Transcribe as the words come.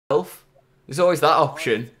yourself. There's always that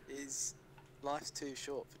option. Life's too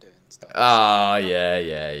short for doing stuff. Ah,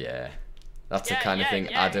 yeah. That's the kind of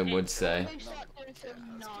thing Adam would say.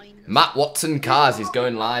 Matt Watson Cars is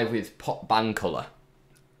going live with Pop Bang Colour.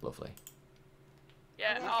 Lovely.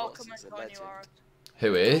 Yeah, I'll come and join you, Aaron.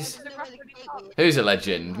 Who is? Who's a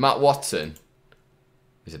legend? Matt Watson.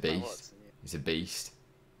 He's a beast. He's a beast.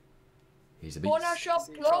 He's a beast. Corner shop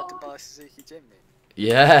tried to buy Suzuki Jimny.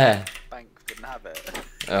 Yeah. Bank wouldn't have it.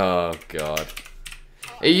 Oh, God.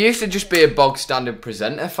 He used to just be a bog standard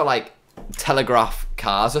presenter for like Telegraph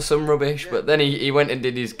cars or some rubbish, but then he went and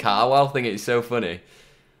did his car well thing. It's so funny.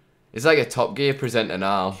 He's like a Top Gear presenter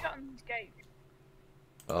now.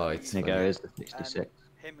 Oh, it's there goes the 66.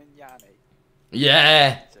 Him and Yanni.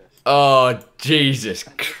 Yeah. Oh, Jesus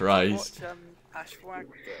Christ.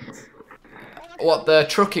 What, the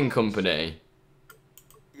trucking company?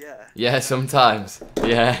 Yeah. Yeah, sometimes.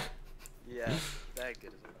 Yeah. Yeah, they're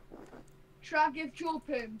good as well. Should I give Joe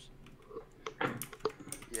Pooms?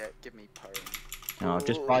 Yeah, give me Poems. No,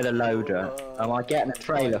 just buy the loader. Am I getting a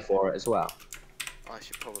trailer for it as well? I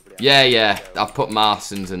should probably. Yeah. I've put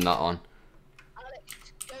Marston's and that on.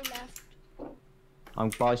 Alex, go left. I'll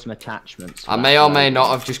buy some attachments. I may or may not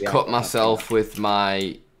have just cut myself with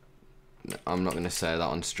my... I'm not going to say that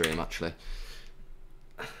on stream, actually.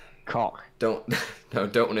 Cock. Don't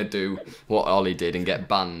want to do what Ollie did and get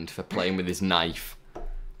banned for playing with his knife.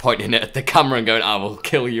 Pointing it at the camera and going, I will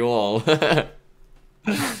kill you all.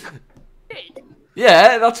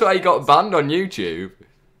 Yeah, that's why he got banned on YouTube.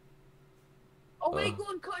 Oh, we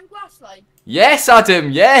going cutting grass like? Yes, Adam,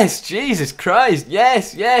 yes! Jesus Christ,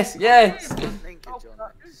 yes! Linkage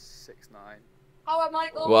on 6.9. How am I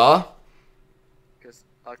going? What? Because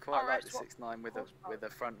I quite like the 6.9 with a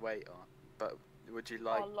front weight on, but would you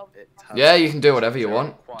like it to have... Yeah, you can do whatever you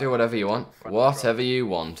want. Do whatever you want. Whatever you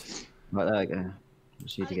want. Right, there we go.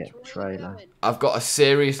 Just need to get a trailer. I've got a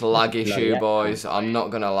serious lag issue, boys. I'm not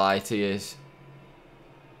going to lie to you.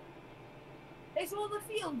 Is all the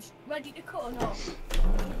fields ready to cut or not?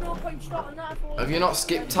 No point starting that. Have you not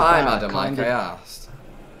skipped time, Adam, like I asked?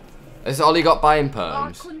 Has Ollie got buying Oh, I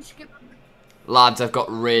perms? couldn't skip. Lads, I've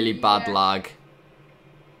got really bad lag.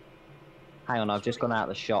 Hang on, I've just gone out of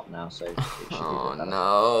the shop now, so... It should be Oh,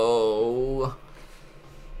 no.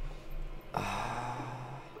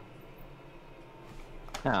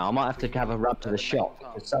 Now, I might have to have a rub to the shop,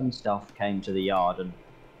 because some stuff came to the yard and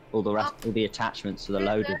all the rest, all the attachments to the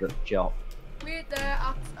loaders at the shop. Wait there,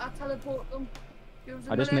 I teleport them.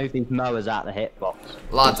 I just moved these mowers out the hitbox.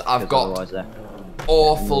 Lads, I've got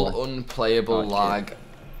awful, unplayable lag.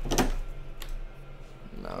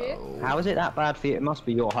 No. How is it that bad for you? It must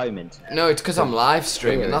be your home internet. No, it's because I'm live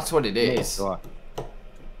streaming. That's what it is. Right.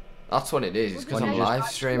 That's what it is. It's because I'm live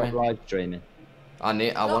streaming. Live streaming.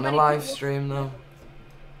 I want to live stream though.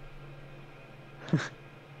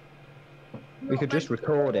 We could just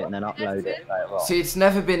record it and then upload it later on. See, it's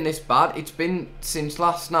never been this bad. It's been since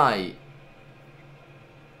last night.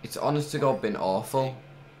 It's honest to God been awful.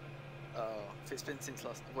 Oh, if it's been since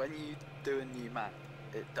last... When you do a new map,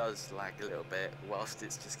 it does lag a little bit whilst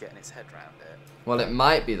it's just getting its head around it. Well, it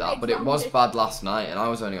might be that, but it was bad last night, and I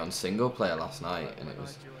was only on single player last night, and it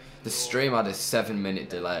was... The stream had a 7-minute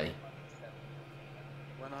delay.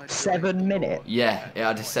 7 minutes? Yeah, it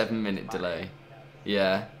had a 7-minute delay.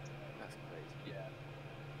 Yeah.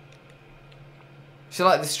 So,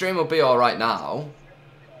 like, the stream will be alright now,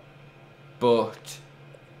 but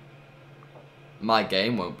my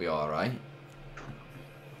game won't be alright.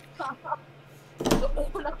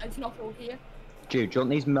 It's not all here. Jude, do you want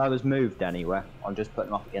these mowers moved anywhere? I'm just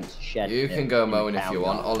putting them up against the shed. You can go mowing if you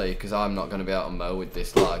want, Ollie, because I'm not going to be able to mow with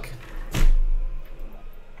this lag.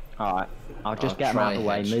 Alright, I'll just get them out of the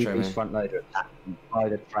way, move these front loader attacks and buy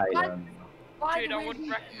the trailer. Dude, I wouldn't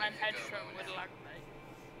recommend hedge trim with lag, mate.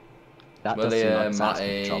 That does seem like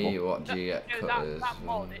Matty, trouble. what do you get? No, Cutters. that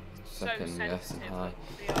mod, it's so Second, yes, and high.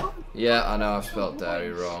 sensitive. Yeah, I know, I've spelled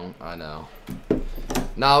dairy wrong. I know.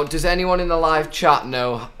 Now, does anyone in the live chat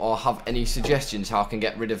know or have any suggestions how I can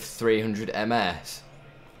get rid of 300 MS?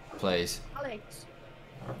 Please. Alex.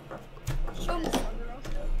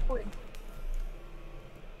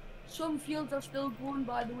 Some fields are still going,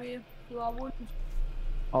 by the way, so I wouldn't.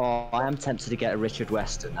 Oh, I am tempted to get a Richard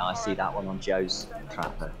Weston now. I see that one on Joe's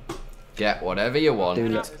trapper. Get whatever you want.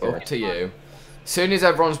 Up to you. As soon as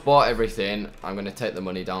everyone's bought everything, I'm going to take the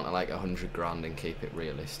money down to like 100 grand and keep it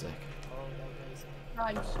realistic.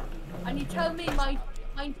 Nice. And you tell me my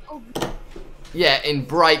Yeah, in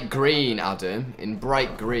bright green, Adam. In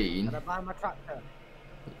bright green. Can I buy my tractor?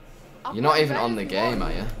 You're not even on the game,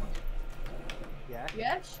 are you? Yeah.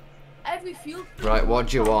 Yes. Every field. Right, what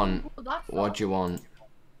do you want? What do you want?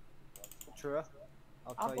 Vulture.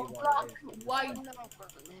 I'll tell I've you got what it black, is. white.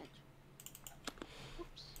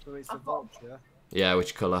 So it's a I've got- Vulture. Yeah,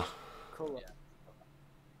 which colour? Colour.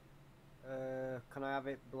 Can I have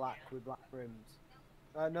it black with black rims?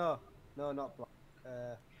 No, not black.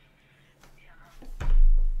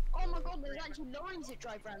 Oh my god, there's actually lines that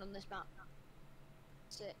drive around on this map.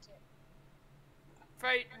 Sick.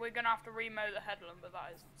 Afraid we're gonna have to remote the headland, but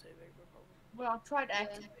that isn't too big of a problem. Well, I've tried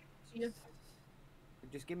X. Yeah.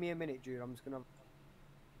 Just give me a minute, Jude. I'm just gonna.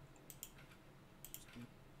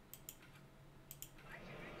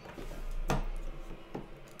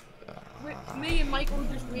 Me and Michael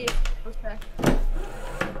just wait. Okay.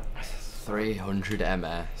 300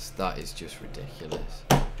 ms. That is just ridiculous.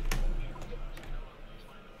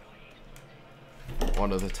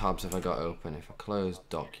 What other tabs have I got open? If I close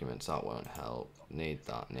documents, that won't help. Need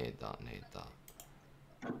that.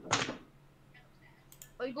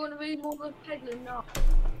 Are you going to remove the headland now?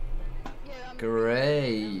 Yeah, I'm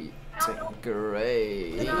Great.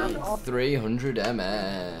 300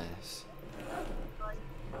 ms.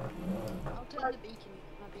 I'll turn the beacon.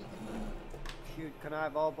 My beacon. Shoot, can I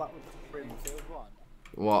have all black with rims?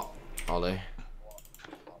 What, Ollie?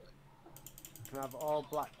 Can I have all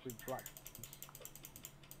black with black?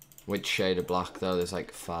 Which shade of black though? There's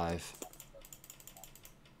like 5.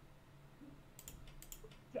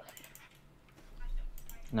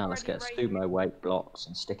 Now let's get sumo weight blocks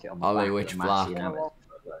and stick it on the Ollie, back of which the Massey black? and have it.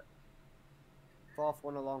 Fourth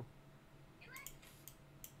one along.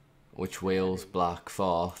 Which wheels? Black.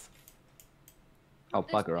 4th. Oh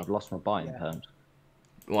bugger, I've lost my buying Yeah. permit.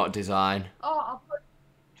 What design? Oh, I'll put.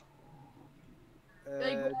 There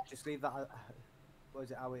you go. Just leave that. What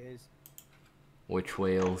is it? How it is? Which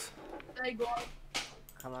wheels? There you go.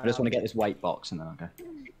 Can I just want to get this weight box and then I'll go.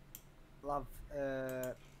 Have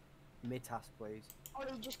Mitas, please. Oh,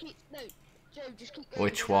 no, just keep. No, Joe, just keep going.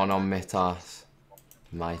 Which one on Mitas?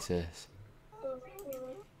 Mitas.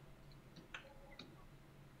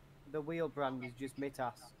 The wheel brand is just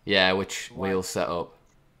Mitas. Yeah, which wheel setup?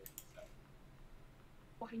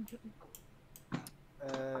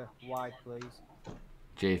 Wide, please.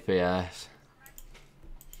 GPS.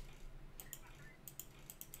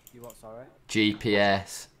 You what? Sorry.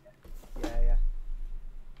 GPS. Yeah.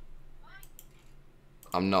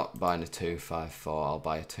 I'm not buying a 254. I'll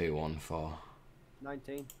buy a 214.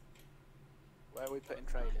 19. Where are we putting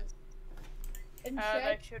trailers? In They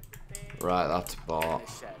shed. should be. Right, that's In bought.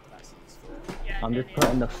 the shed, that's useful. Yeah, I'm yeah, just yeah.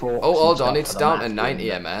 putting the forks. Oh, and hold stuff on. It's for the down to Massey 90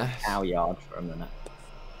 in the ms. cow yard for a minute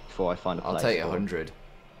before I find a place. I'll take for it. 100.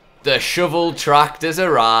 The shovel tractor's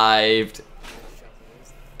arrived.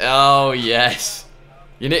 Oh, yes.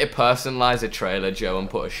 You need to personalise a trailer, Joe, and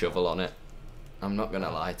put a shovel on it. I'm not going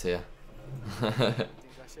to lie to you. I think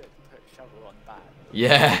I should put shovel on back.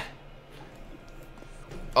 Yeah.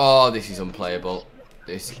 Oh, this is unplayable.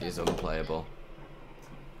 This is unplayable.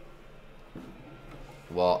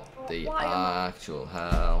 What the actual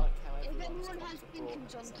hell? If anyone has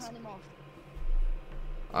beacons on, turn them off.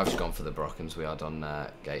 I've just gone for the Brockens we had on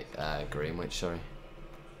Greenwich, sorry.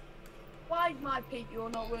 Why is my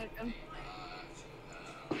PPO not working?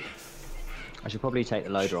 I should probably take the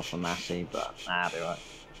loader off on Massey, but nah, I'll be right.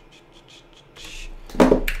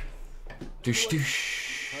 Douche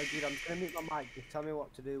douche. Oh, dude, I'm just gonna mute my mic. Just tell me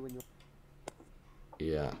what to do when you.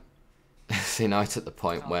 Yeah. See, now it's at the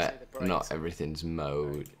point Can't where say the brakes not are everything's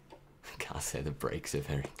mowed. Can't say the brakes are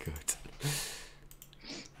very good.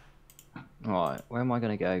 Alright, where am I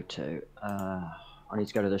going to go to? I need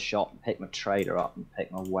to go to the shop and pick my trailer up and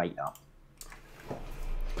pick my weight up.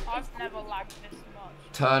 I've never lagged this much.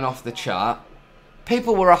 Turn off the chat.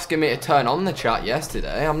 People were asking me to turn on the chat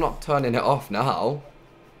yesterday. I'm not turning it off now. Oh,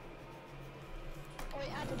 wait,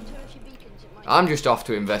 Adam, turn off your beacons. It might. I'm just off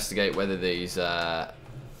to investigate whether these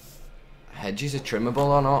hedges are trimmable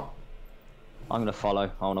or not. I'm going to follow,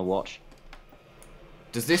 I want to watch.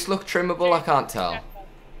 Does this look trimmable? I can't tell.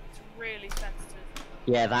 It's really sensitive.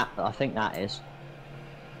 Yeah, I think that is.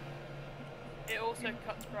 It also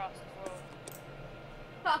cuts grass as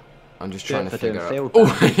well. I'm just Do trying it to for doing figure field out.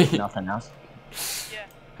 Oh, damage, nothing else. Yeah.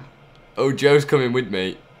 oh, Joe's coming with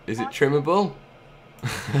me. Is it trimmable?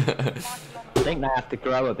 I think they have to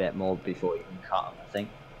grow a bit more before you can cut them, I think.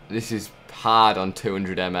 This is hard on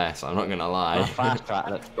 200 ms. I'm not gonna lie. A fast track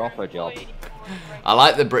looks proper job. I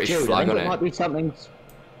like the British Jude, flag I on think it it. might be something.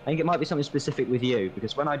 I think it might be something specific with you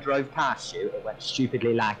because when I drove past you, it went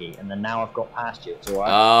stupidly laggy, and then now I've got past you. It's alright.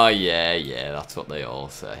 Oh yeah, that's what they all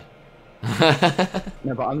say.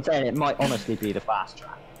 No, but I'm saying it might honestly be the fast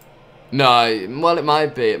track. No, well it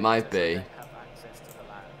might be. Have access to the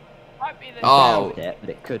land. Might be the Oh. Doubt it, but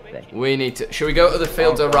it could be. We need to. Should we go to the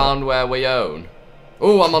fields around where we own?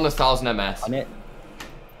 Oh, I'm on 1,000 ms.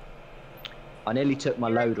 I nearly took my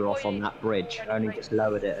loader off on that bridge. I only just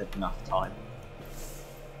lowered it at enough time.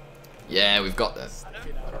 Yeah, we've got this.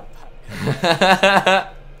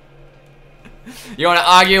 You want to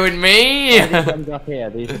argue with me? Oh, these ones up here,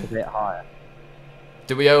 these are a bit higher.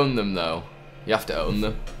 Do we own them though? You have to own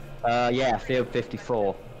them. Yeah, field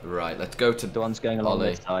 54. Right, let's go to The one's going along Ollie.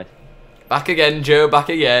 this side. Back again, Joe, back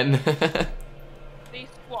again. These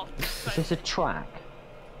squats. Is this a track?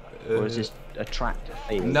 Or is this a tractor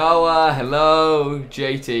field? Noah, hello.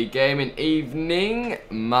 JT Gaming evening.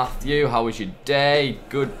 Matthew, how was your day?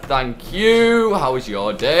 Good, thank you. How was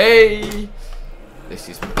your day? This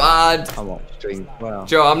is bad. I want to stream well.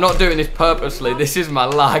 Joe, I'm not doing this purposely. This is my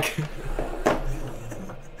lag.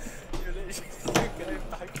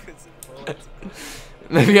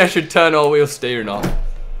 Maybe I should turn all-wheel steering off.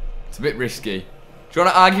 It's a bit risky. Do you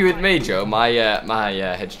want to argue with me, Joe? My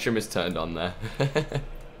hedge trimmer's turned on there.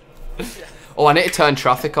 Oh, I need to turn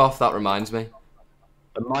traffic off. That reminds me.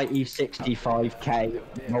 The mighty 65k.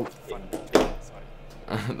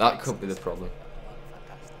 That could be the problem.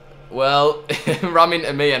 Well, ram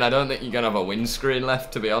into me, and I don't think you're gonna have a windscreen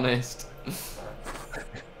left, to be honest.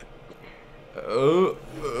 Oh.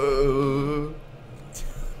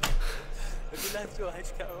 Have you left your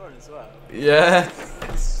hedge cutter on as well? Yeah.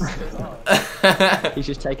 He's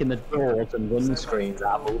just taking the doors and windscreens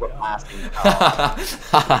out of all the passing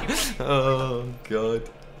cars. Oh god.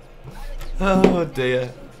 Oh dear.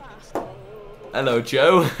 Hello,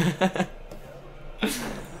 Joe.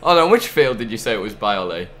 Oh no, which field did you say it was by,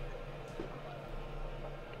 Ollie?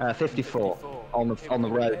 54 on the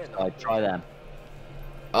road side. Try them.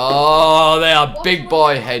 Oh, they are big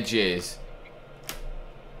boy hedges.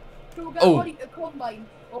 Oh. Oh.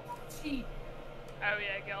 Oh, sheep. Oh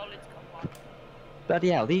yeah, get Ollie to come back. Bloody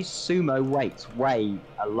hell, these sumo weights weigh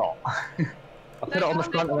a lot. I put it on the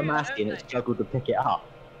front of the masking and it struggled to pick it up.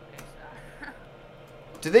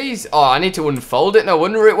 Do these... Oh, I need to unfold it. No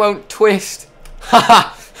wonder it won't twist.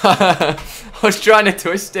 Haha. I was trying to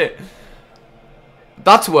twist it.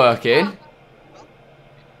 That's working.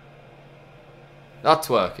 That's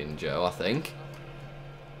working, Joe, I think.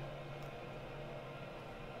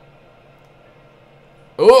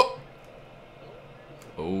 Oh!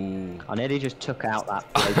 Oh. I nearly just took out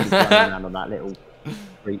that bloke who's running around on that little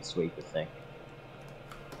street sweeper thing.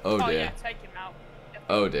 Oh Oh dear. yeah, take him out.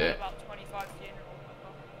 Oh dear. About 25 funeral.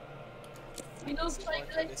 You know, If I like,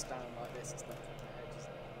 put this down like this, it's not the hedges.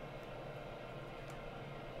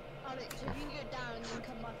 Alex, if you can go down and then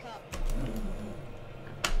come back up.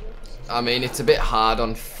 I mean, it's a bit hard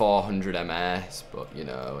on 400 ms, but you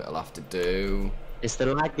know, it'll have to do. It's the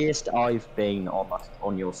laggiest I've been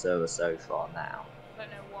on your server so far now. I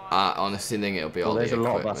don't know why. I honestly think it'll be all Well, there's the a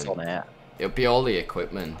lot equipment. of us on it. It'll be all the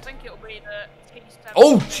equipment. I think it'll be the T7.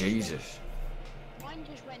 Oh, Jesus. Mine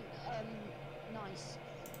just went, nice.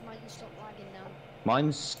 Mine stopped lagging now.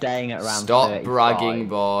 Mine's staying at around Stop 35, bragging, and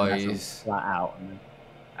boys. that's all flat out. And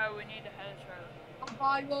Oh, we need a header trailer. I'll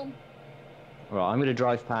buy one. right, I'm gonna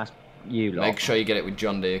drive past you lot. Make sure you get it with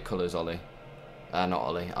John Deere colours, Ollie. Not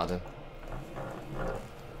Ollie, Adam.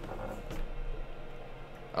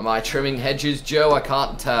 Am I trimming hedges, Joe? I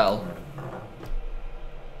can't tell.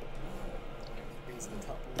 These are the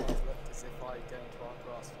couple ones looked as if I go into our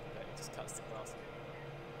grass, but it just cuts the grass.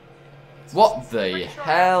 What the Pretty sure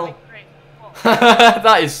hell? that's like great.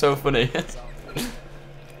 That is so funny. These aren't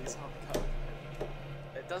cut.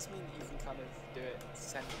 It does mean that you can kind of do it,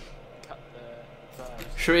 cut the bird.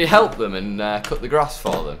 Should we help them and cut the grass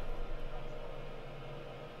for them?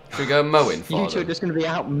 Should we go mowing for You two are them? just gonna be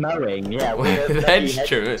out mowing, yeah. With bloody hedge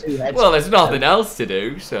trimmer. two hedge Well, there's nothing else to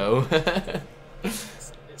do, so. It's our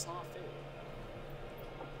field.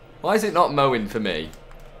 Why is it not mowing for me?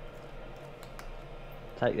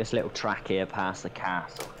 Take this little track here past the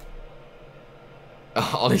castle.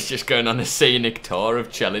 Oh, Ollie's just going on a scenic tour of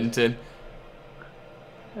Chellington.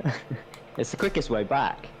 It's the quickest way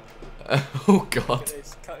back. Oh god.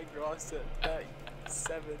 It's cutting grass at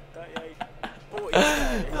 37, 38, 40.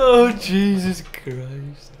 Oh Jesus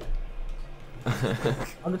Christ.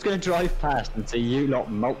 I'm just gonna drive past and see you lot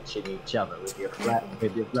mulching each other with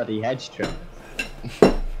your bloody hedge trimmer.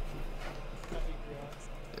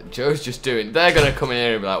 Joe's just doing. They're gonna come in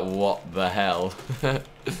here and be like, what the hell?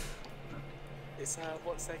 It's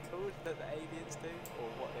what's they called that the aliens do, or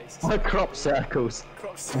what they My crop circles.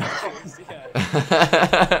 crop circles,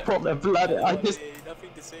 yeah. What the blood? I just. Nothing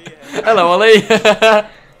to see here. Hello, Ollie.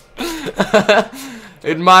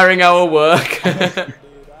 Admiring our work. Do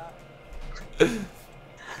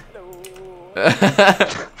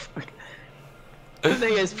that. The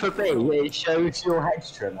thing is, for me, it shows your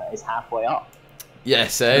hedge trimmer is halfway up. Yeah,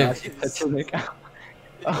 same. Oh, It doesn't matter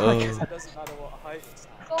what height it's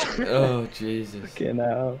at. Oh, Jesus. fucking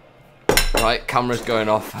hell. Right, camera's going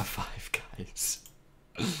off for 5 guys.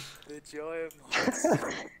 The joy of mods.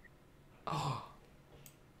 Oh.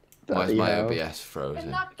 Why is Bloody my hell. OBS In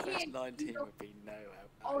frozen? that If it's case, 19 would be no help.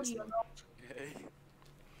 oh, It's you're not. not.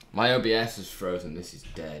 My OBS is frozen. This is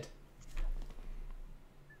dead.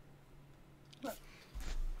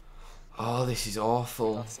 Oh, this is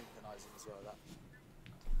awful. That's synchronising as well, that.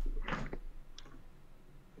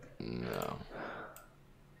 No.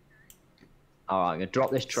 Alright, I'm gonna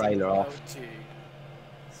drop this trailer off. Jude,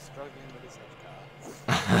 struggling with his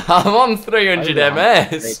head car. I'm on 300 Oh,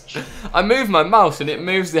 ms. I move my mouse and it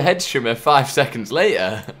moves the hedge trimmer 5 seconds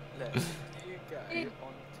later. Look, you go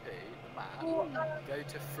onto the map, go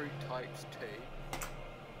to fruit types 2.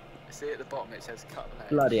 See at the bottom it says cut lane.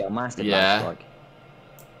 Bloody hell, massive Yeah. strike.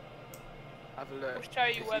 Have a look. We'll show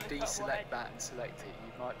you where If the you cut deselect lane. that and select it,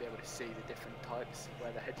 you might be able to see the different types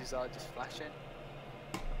where the hedges are just flashing.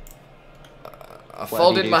 I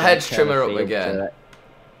folded my hedge trimmer up again.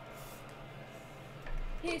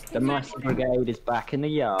 The massive brigade is back in the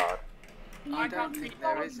yard. I don't think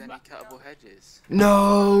there is any cuttable hedges.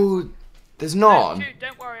 No, there's No, not. Jude,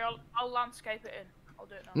 don't worry, I'll landscape it in. I'll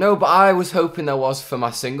do it now. No, but I was hoping there was for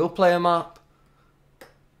my single player map.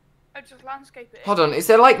 I'll just landscape it in. Hold on, is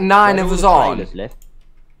there like 9 Where of all us the on? trailers live.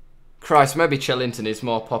 Christ, maybe Chellington is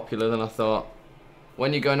more popular than I thought.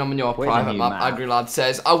 When you're going on your Where's the private new map, map? AgriLad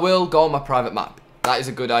says, I will go on my private map. That is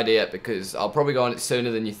a good idea because I'll probably go on it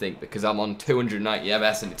sooner than you think because I'm on 290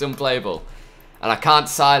 ms and it's unplayable. And I can't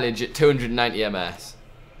silage at 290 ms.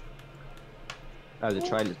 Oh, the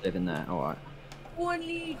trailers live in there. Alright.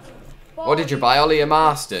 Only What did you buy, Ollie? A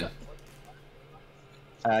Marston?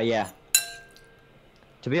 Yeah.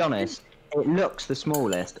 To be honest, it looks the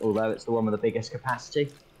smallest, although it's the one with the biggest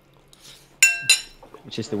capacity.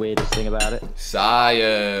 Which is the weirdest thing about it.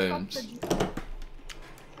 Science.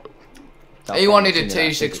 That's He why wanted I'm a thinking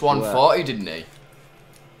that ticket's T6140, didn't he?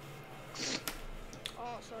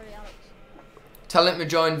 Oh, sorry, Alex. Tell him to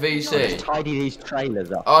join Just VC. tidy these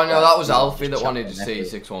trailers up. Oh no, that was Alfie that Chuck wanted a them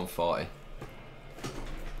everywhere. T6140.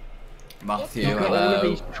 Matthew, You've got all of hello.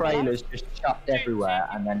 these trailers just chucked everywhere,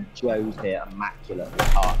 and then Joe's here immaculately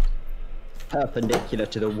parked, perpendicular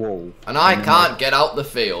to the wall. And I then can't get out the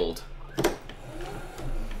field.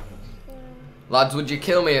 Lads, would you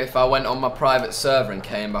kill me if I went on my private server and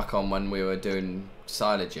came back on when we were doing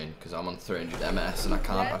silaging? Because I'm on 300 ms and I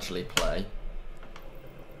can't actually play.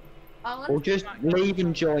 Or just leave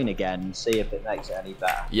and join again and see if it makes it any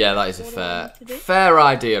better. Yeah, that is a fair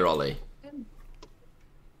idea, Ollie.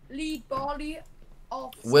 lead body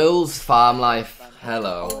off. Will's Farm Life,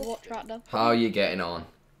 hello. What tractor? How are you getting on?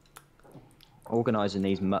 Organising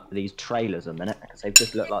these trailers a minute, because they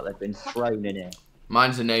just look like they've been thrown in here.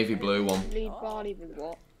 Mine's a navy blue one. Lead barley with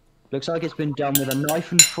what? Looks like it's been done with a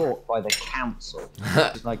knife and fork by the council.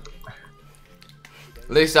 It's like, At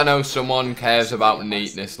least I know someone cares about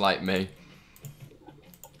neatness like me.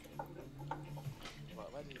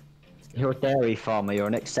 you're a dairy farmer, you're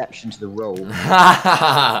an exception to the rule.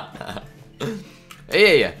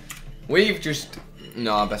 Yeah, we've just...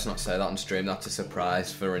 No, I best not say that on stream. That's a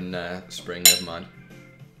surprise for in spring, never mind.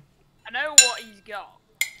 I know what he's got.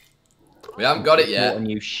 We haven't got it Bought yet. a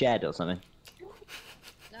new shed or something.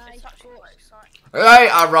 Nice, It's of actually course. quite exciting.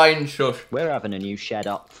 Right, Ryan, shush. We're having a new shed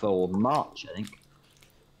up for March, I think.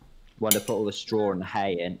 Want to put all the straw and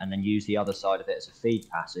hay in, and then use the other side of it as a feed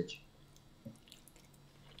passage.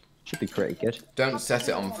 Should be pretty good. Don't set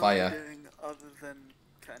it on fire. Doing other than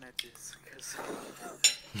cutting edges, because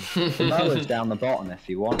The mower's down the bottom if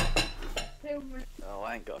you want. oh,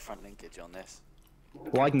 I ain't got a front linkage on this.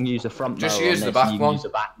 Well, I can use the front Just mower use on the this, back and you can one. use the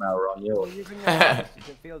back mower on yours. Using the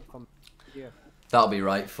field from here. That'll be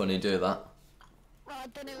right funny, do that. I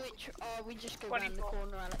don't know which. Oh, we just go round the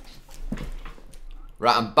corner, Alex.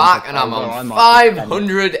 Right, I'm back and I'm Well, I on might be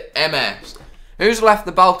 500 ms. Who's left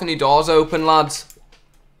the balcony doors open, lads?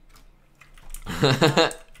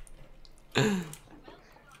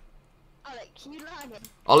 Alex, you lagging?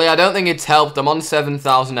 Ollie, I don't think it's helped. I'm on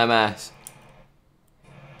 7,000 ms.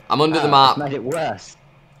 I'm under the It's map. made it worse.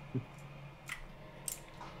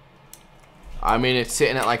 I mean, it's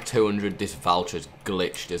sitting at like 200. This voucher's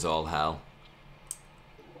glitched as all hell.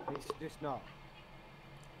 It's just not.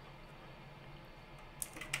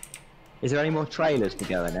 Is there any more trailers to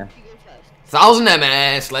go in there? You go first. 1,000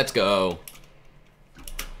 ms. Let's go.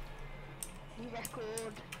 New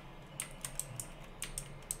record.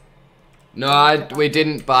 No, we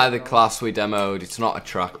didn't buy the class we demoed. It's not a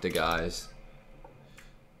tractor, guys.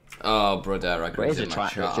 Oh, brother, I Well, it is in a my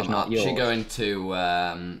tractor, chat. it's just I'm not actually yours. going to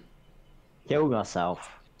Kill myself.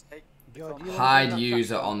 Hey, Yo, do you wanna Hide bring that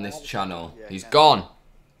user tractor on up? this channel. Yeah, He's yeah. gone.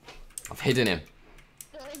 I've hidden him.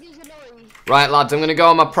 There's a lorry. Right, lads, I'm going to go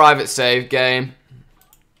on my private save game.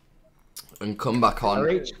 And come back on.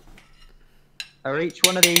 Are each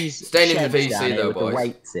one of these Staying in the sheds VC down here though, with boys. the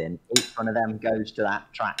weights in, each one of them goes to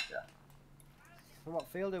that tractor? So what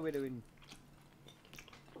field are we doing?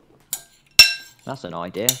 That's an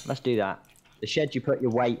idea. Let's do that. The shed you put your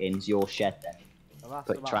weight in is your shed then. I've asked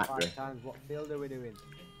Put about tractor. 5 times. What field are we doing?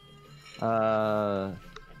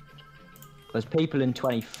 There's people in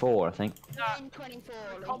 24, I think. In 24.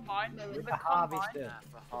 like, Combine. mowing. With The the combine. harvester.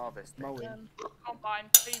 For harvest. Mowing. Combine.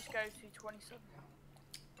 Please go to 27.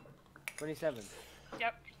 27.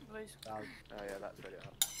 Yep, please. Oh yeah, that's really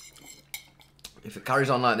hard. If it carries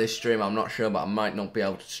on like this stream, I'm not sure, but I might not be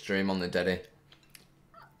able to stream on the Dedi.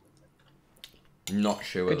 Not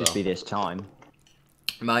sure Could though. just be this time.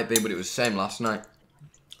 Might be, but it was the same last night.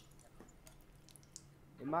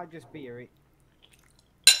 It might just be your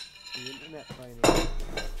internet playing it.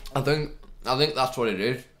 I think that's what it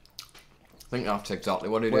is. I think that's exactly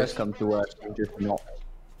what it Worst is. comes to worst,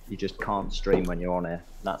 you just can't stream when you're on here.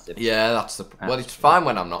 That's it. Yeah, that's the. Well, it's fine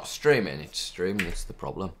when I'm not streaming. It's streaming. It's the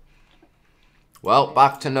problem. Well,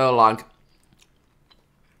 back to no lag.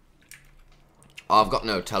 I've got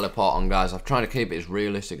no teleport on, guys. I'm trying to keep it as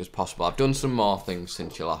realistic as possible. I've done some more things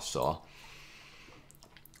since you last saw.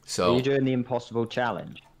 So. Are you doing the impossible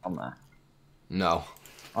challenge on that? No.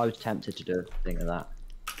 I was tempted to do a thing of that.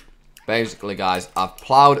 Basically, guys, I've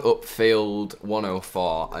ploughed up field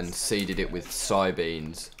 104 and seeded it with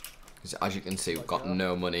soybeans. Because as you can see, we've got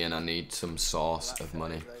no money and I need some source of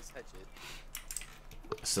money. Those hedges.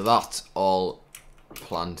 So that's all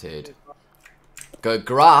planted. Good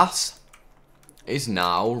grass is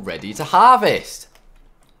now ready to harvest.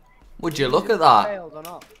 Would you look at that? Failed or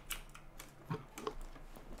not?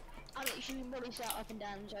 I literally probably sat up and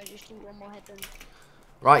down, so I just do one more head then.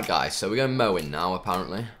 Right, guys, so we're going mowing now,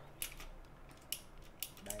 apparently.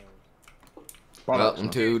 Welcome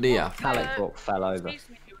to the Pallet book fell over.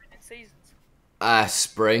 Season you doing in seasons?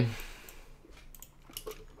 spring.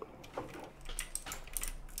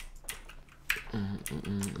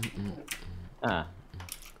 Ah,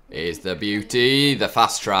 Is the beauty, the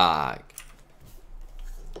fast track.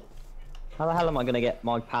 how the hell am I going to get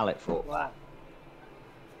my pallet fork back?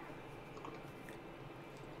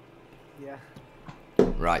 Yeah.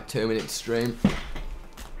 Right, 2-minute stream. What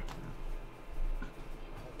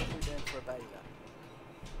are we doing for a baler?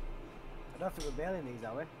 I don't think we're bailing these,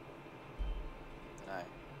 are we? No,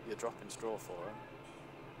 you're dropping straw for them.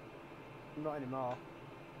 Not anymore.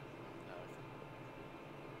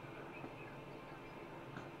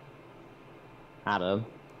 No. Adam?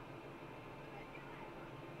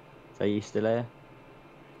 So you still here?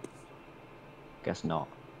 Guess not.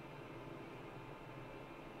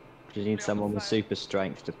 You need someone with super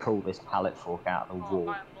strength to pull this pallet fork out of the Oh, wall.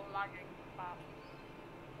 I am lagging bad.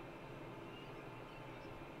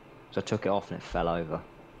 So I took it off and it fell over.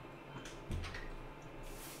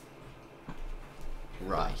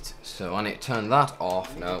 Right, so I need to turn that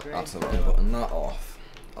off. No, that's the wrong button. That off.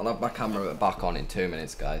 I'll have my camera back on in 2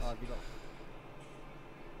 minutes, guys. Oh, have you got...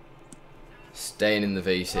 Staying in the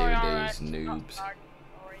VC Sorry, with alright, these not noobs. lag,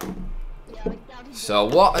 sorry. Yeah, I So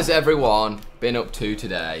what has everyone been up to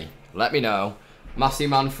today? Let me know. Massey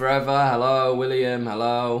Man Forever, hello. William,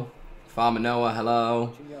 hello. Farmer Noah,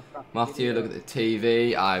 hello. Matthew, look at the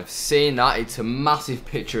TV. I've seen that. It's a massive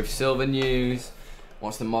picture of Silver News.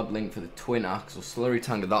 What's the mod link for the twin axle slurry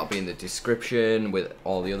tanker? That'll be in the description with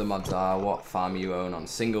all the other mods are. What farm you own on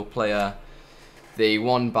single player. The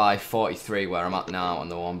 1x43 where I'm at now and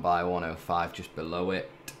the 1x105 just below it.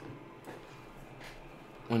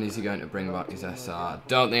 When is he going to bring back his SR?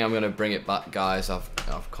 Don't think I'm going to bring it back, guys. I've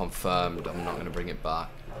confirmed I'm not going to bring it back.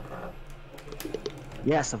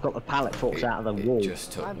 Yes, I've got the pallet forks out of the wall. It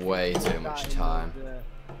just took way too much time.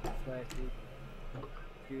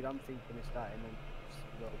 Dude, I'm thinking of starting and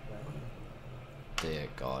Dear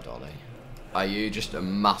God, Ollie. Are you just a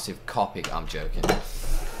massive copy? I'm joking.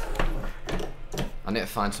 I need to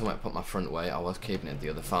find somewhere to put my front weight. I was keeping it at the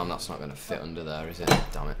other farm. That's not going to fit under there, is it?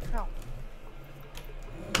 Damn it.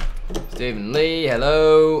 Stephen Lee,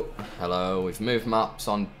 hello. Hello. We've moved maps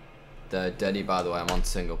on the Dedi, by the way. I'm on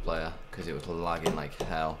single player because it was lagging like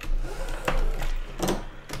hell.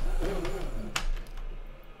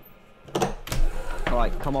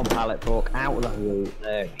 Right, come on, pallet fork, out of the wall.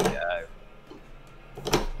 There we go.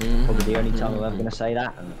 Probably the only time I'm ever going to say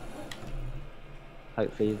that, and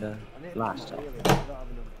hopefully the last time. really, I don't have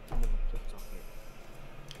enough stuff on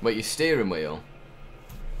it. Wait, your steering wheel?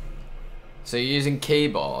 So you're using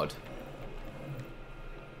keyboard?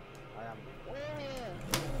 I am.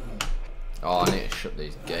 Oh, I need to shut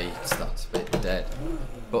these gates. That's a bit dead.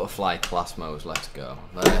 Butterfly class modes. Let's go.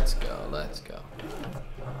 Let's go. Let's go.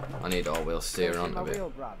 I need all-wheel steering Pushing my onto it.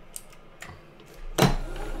 wheel, Brad.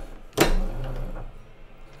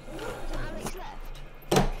 Alex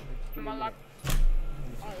left. Am I lag?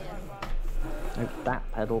 No,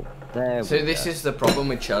 that pedal. There So we this go. is the problem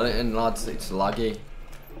with Chellington, lads. It's laggy.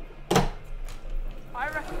 I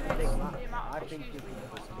reckon it's the amount I of think issues you we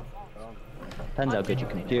have on our farm. Depends how good your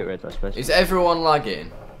computer is, I suppose. Is everyone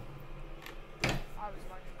lagging? I was lagging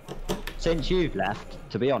quite a lot. Since you've left,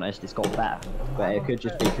 to be honest, it's got better. But I'm it on could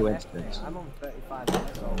just be 30 coincidence. I'm on 35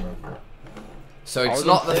 minutes already. So I it's was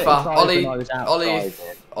not on the 35 fast. Ollie, when I was Ollie,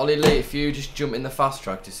 outside, Ollie Lee, if you just jump in the fast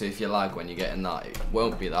track to see if you lag when you're getting that, it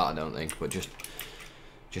won't be that, I don't think. But just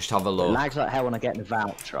have a It look. lags like hell when I get the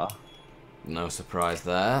voucher. No surprise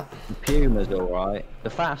there. The Puma's alright. The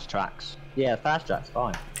fast tracks. Yeah, fast track's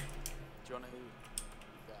fine. Do you want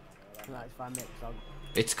to? Right, it's fine, mix.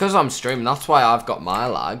 It's because I'm streaming. That's why I've got my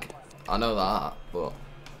lag. I know that, but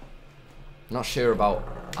not sure about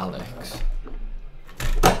Alex.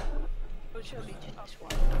 We'll surely do this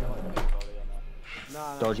one.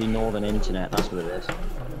 No, Dodgy northern internet, that's what it is.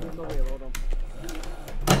 no wheel, hold on.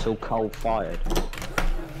 It's all coal fired.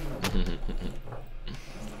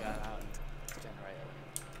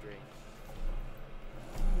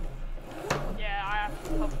 Yeah, I have to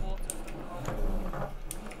pump water from the hole.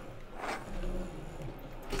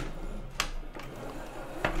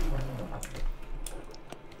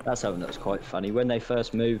 That's something that was quite funny. When they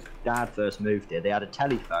first moved, Dad first moved here, they had a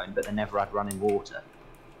telephone, but they never had running water.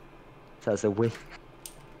 So it's a weird.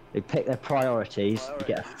 They pick their priorities, you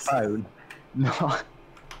get a phone. No.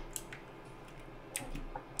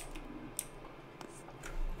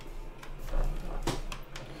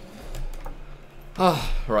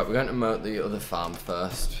 Oh, right, we're going to moat the other farm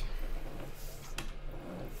first,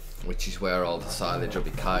 which is where all the silage will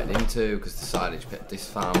be kited into, because the silage pit at this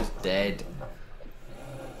farm's dead.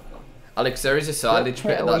 Alex, there is a silage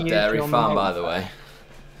pit at that dairy farm, by the way.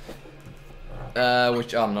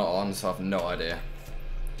 Which I'm not on, so I've no idea.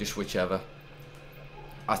 Just whichever.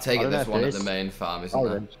 I take it there's one at the main farm, isn't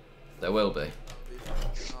there? There will be.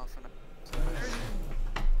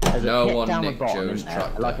 There's a No pit one down the nicked bottom, Joe's isn't there?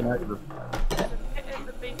 tractor. Like an over. It is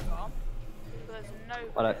the big farm. There's no.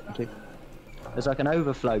 I don't think there's like an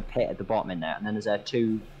overflow pit at the bottom in there, and then there's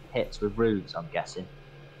two pits with roofs, I'm guessing.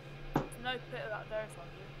 No pit of that dairy farm.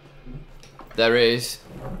 There is.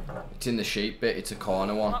 It's in the sheep bit, it's a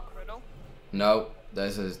corner one. Not Riddle. No,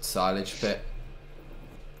 there's a silage pit.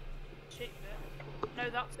 Sheep bit. No,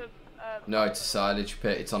 that's a. No, it's a silage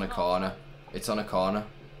pit, it's on a corner. It's on a corner.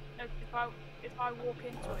 No, if I walk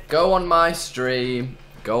into it. Go on my stream.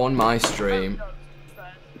 Go on my stream. No,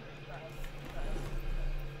 fair.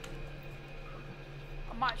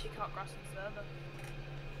 I might actually cut grass in further.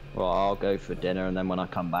 Well, I'll go for dinner, and then when I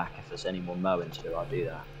come back, if there's any more mowing to do, I'll do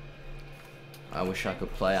that. I wish I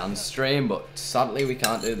could play and stream, but sadly we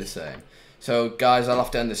can't do the same. So guys, I'll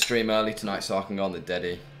have to end the stream early tonight so I can go on the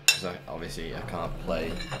Dedi, because obviously I can't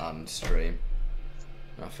play and stream.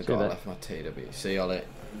 I forgot I left my TW. See Ollie?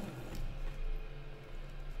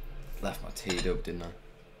 Left my TW, didn't I?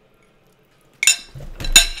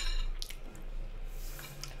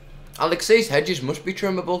 Alex, these hedges must be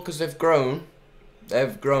trimmable because they've grown.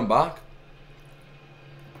 They've grown back.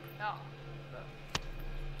 No.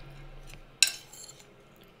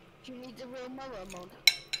 Do you need the real mower mod?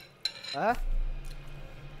 Huh?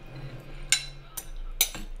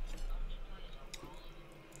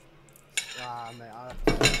 Ah, mate, I have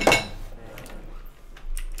to...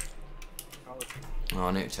 Oh,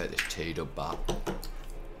 I need to take this TW back.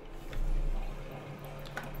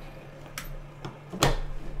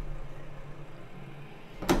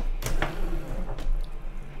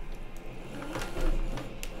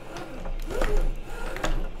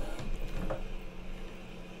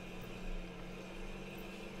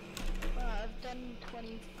 I've done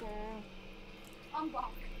 24. I'm back.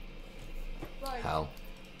 Right. Hell.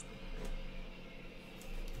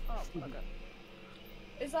 Oh, okay.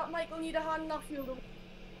 Is that Michael need a hand that field?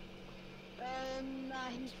 Nah,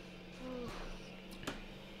 he's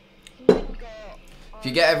got. If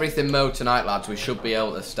you get everything mowed tonight, lads, we should be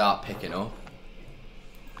able to start picking up.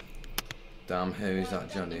 Damn, who's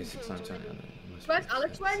that Johnny? 620. Where's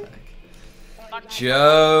Alex went?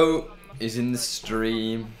 Joe is in the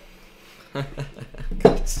stream.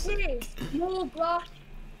 Please, more grass.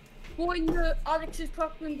 Go in the Alex's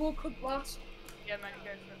tractor and go cut grass. Yeah, man, go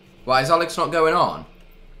for it. Why is Alex not going on?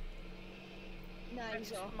 No,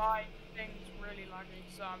 he's off. My thing's really laggy,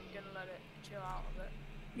 so I'm gonna let it chill out a bit.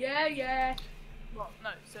 Yeah. Well, no,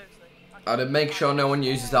 seriously. I'd make sure no one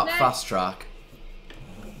uses that fast track.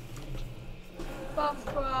 Fast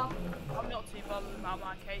track. I'm not too bothered about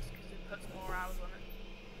my case because it puts more hours on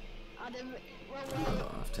it. Adam,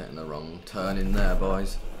 Oh, I've taken the wrong turn in there,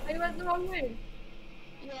 boys. I went the wrong way.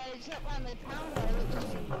 yeah, it's up around the pound where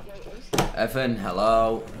it just goes. Evan,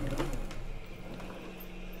 hello.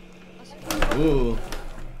 Ooh.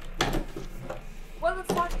 Well, the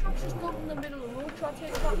fast track's just not in the middle of the road. Try to take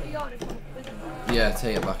it back to the yard if I'm busy. Yeah,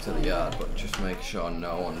 take it back to the yard, but just make sure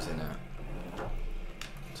no one's in it.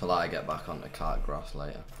 Till I get back onto cart grass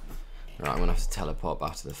later. Right, I'm gonna have to teleport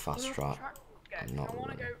back to the fast track. I'm not I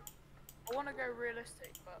want to really. go. I want to go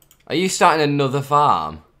realistic, but Are you starting another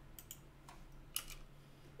farm?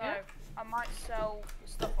 no. I might sell the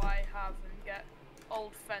stuff I have and get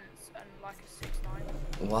old fence and like a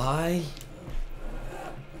 6-9. Why?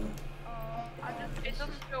 It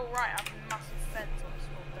doesn't feel right having a massive fence on a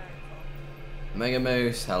small dairy farm. Mega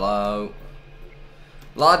Moose, hello.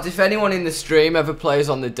 Lads, if anyone in the stream ever plays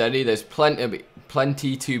on the Dedi, there's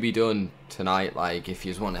plenty to be done tonight. Like, if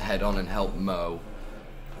you just want to head on and help mow,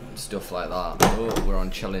 and stuff like that. Oh, we're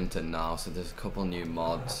on Chellington now, so there's a couple new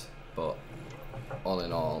mods, but all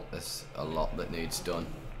in all, there's a lot that needs done.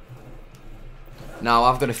 Now,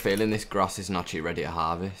 I've got a feeling this grass isn't actually ready to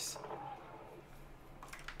harvest.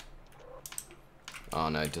 Oh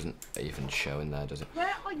no, it doesn't even show in there, does it?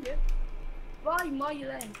 Where are you? Why are you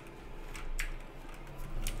then?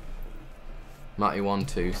 Matty 1,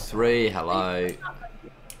 2, 3, hello.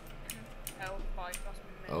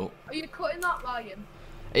 Oh. Are you cutting that, Ryan?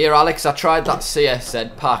 Here, Alex, I tried that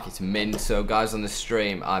CSZ pack. It's mint. So, guys, on the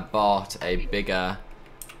stream, I bought a bigger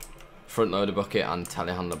front loader bucket and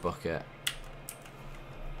telehandler bucket.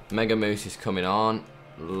 Mega Moose is coming on.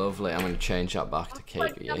 Lovely. I'm going to change that back to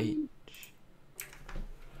KBH.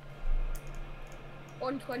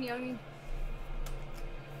 120, I mean.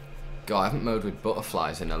 God, I haven't mowed with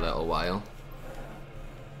butterflies in a little while.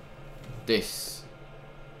 This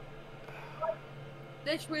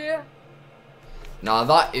way. Now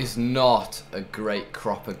that is not a great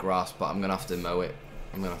crop of grass, but I'm going to have to mow it.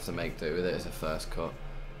 I'm going to have to make do with it as a first cut.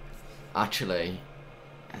 Actually,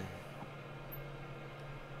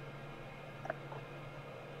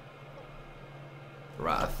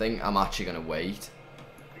 right, I think I'm actually going to wait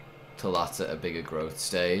till that's at a bigger growth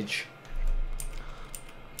stage.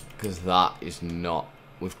 Because that is not...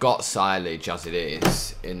 We've got silage as it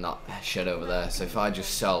is in that shed over there. So if I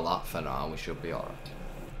just sell that for now, we should be alright.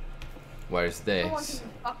 Whereas this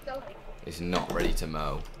is not ready to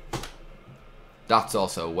mow. That's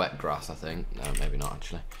also wet grass, I think. No, maybe not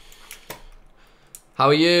actually. How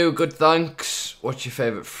are you? Good, thanks. What's your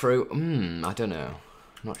favourite fruit? I don't know.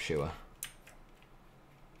 Not sure.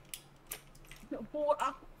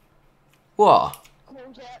 Water. What? A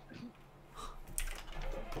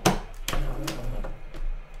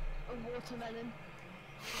watermelon.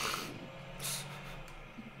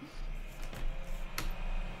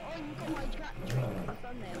 Oh, you got my tractor in the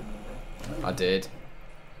thumbnail. I did.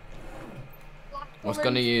 I was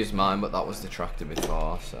going to use mine, but that was the tractor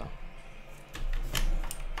before, so.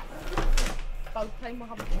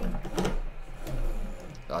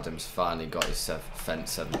 Adam's finally got his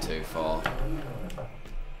fence 724.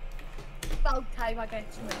 About time I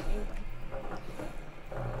get to make you.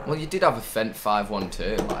 Well, you did have a fence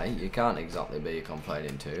 512, mate. You can't exactly be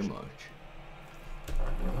complaining too much.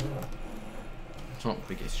 It's not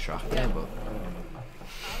the biggest tractor, but.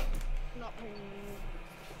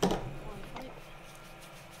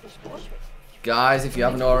 Guys, if you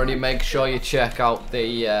haven't already, make sure you check out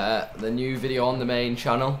the new video on the main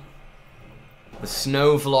channel. The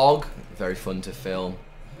snow vlog, very fun to film.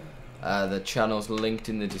 The channel's linked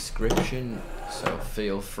in the description, so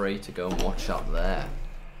feel free to go and watch that there.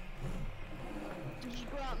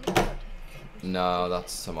 No,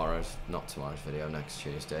 that's tomorrow's, not tomorrow's video, next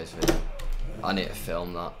Tuesday's video. I need to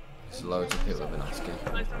film that, because loads of people have been asking.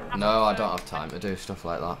 No, I don't have time to do stuff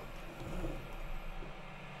like that.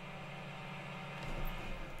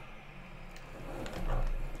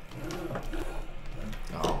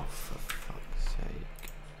 Oh, for fuck's sake.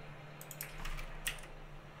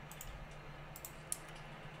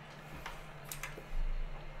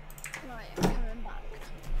 Right, I'm coming back.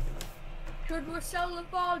 Should we sell the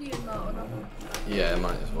volume though or not? Yeah,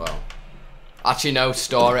 might as well. Actually, no,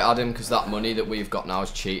 store it, Adam, because that money that we've got now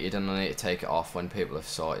is cheated, and I need to take it off when people have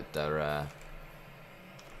sorted their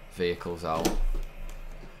vehicles out.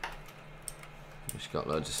 Just got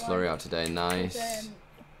loads of slurry out today, nice.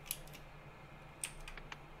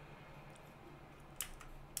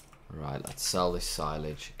 Right, let's sell this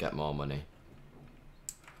silage, get more money.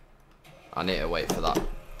 I need to wait for that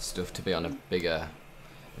stuff to be on a bigger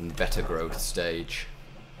in better growth stage.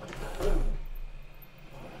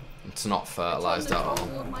 It's not fertilised at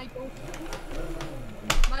all.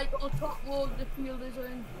 Michael, top load, the field is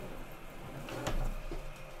in.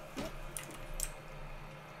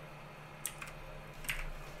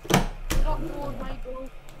 Top load, Michael.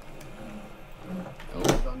 Oh.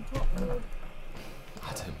 On top load.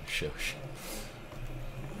 Adam, shush.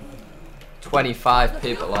 25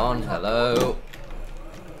 people on, hello.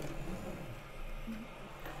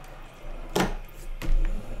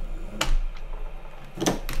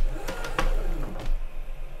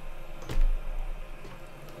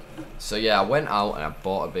 So yeah, I went out and I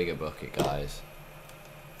bought a bigger bucket, guys.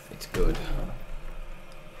 It's good.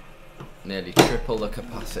 Nearly triple the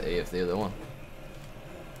capacity of the other one.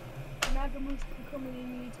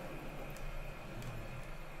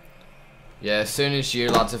 Yeah, as soon as you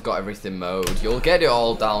lads have got everything mowed, you'll get it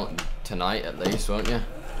all down tonight at least, won't you?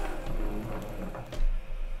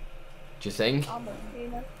 Do you think?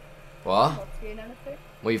 What?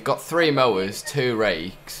 Well, you've got 3 mowers, 2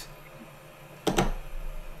 rakes,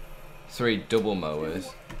 3 double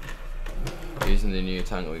mowers. Using the new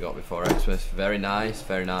tank that we got before Xmas. Very nice,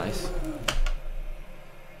 very nice.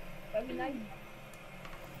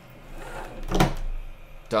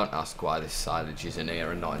 Don't ask why this silage is in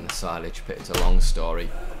here and not in the silage pit. It's a long story.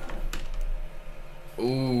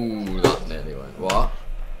 Ooh, that nearly went. What?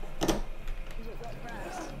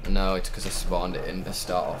 No, it's because I spawned it in to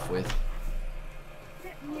start off with.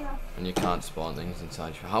 And you can't spawn things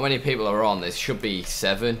inside. How many people are on? There should be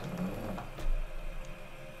 7.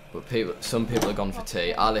 But some people have gone for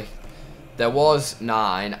tea. Alex, there was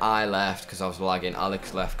 9. I left because I was lagging.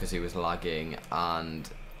 Alex left because he was lagging, and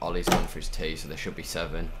Ollie's gone for his tea, so there should be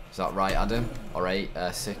 7. Is that right, Adam? Or 8,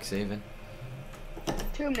 6 even?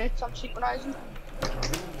 2 minutes. I'm synchronizing. There's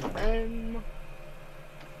 2 people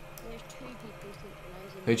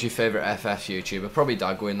synchronizing. Who's your favourite FS YouTuber? Probably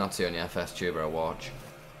Dagwin. That's the only FS tuber I watch.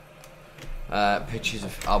 Pictures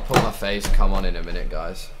of. I'll put my face cam on in a minute,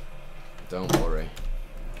 guys. Don't worry.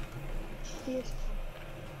 Yes.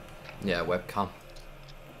 Yeah, webcam.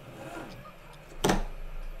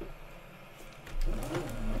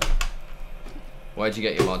 Where'd you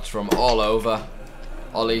get your mods from? All over.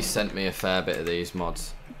 Ollie sent me a fair bit of these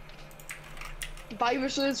mods.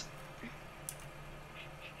 Viruses.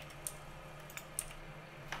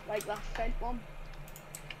 Like that fed one.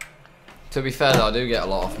 To be fair though, I do get a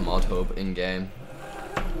lot off Mod Hub in game.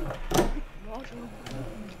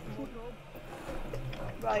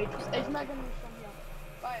 Right, it's Megan from here.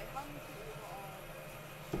 Right, how many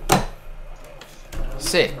people are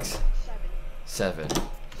 6. 7. 7.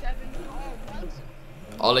 7. Oh,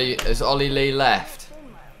 Ollie, has Ollie Lee left?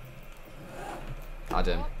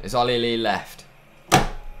 Adam, is Ollie Lee left?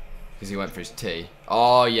 Because he went for his tea.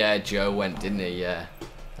 Oh yeah, Joe went, didn't he? Yeah,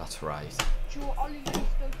 that's right.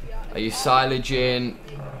 Are you silaging?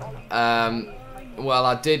 Well,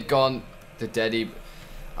 I did go on the Dedi.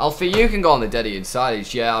 Alfie, you can go on the Dedi and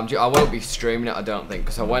silage. Yeah, I won't be streaming it, I don't think,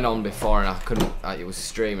 because I went on before and I couldn't. It was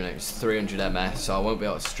streaming. It was 300 ms, so I won't be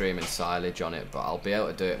able to stream and silage on it. But I'll be able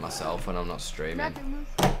to do it myself when I'm not streaming.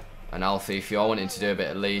 And Alfie, if you're wanting to do a bit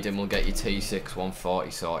of leading, we'll get your T6 140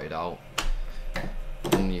 sorted out,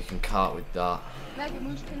 and you can cart with that. Mega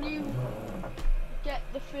Moose, can you get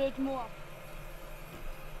the 3rd more?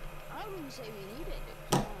 I wouldn't say we need it.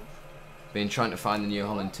 Been trying to find the New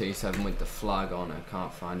Holland T7 with the flag on. I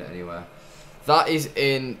can't find it anywhere. That is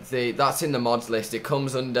in the. That's in the mods list. It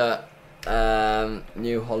comes under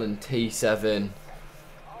New Holland T7. Everyone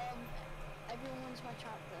wants my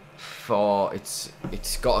tractor. 4.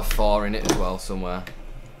 It's got a 4 in it as well somewhere.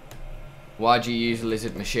 Why do you use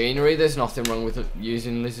lizard machinery? There's nothing wrong with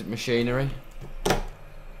using lizard machinery.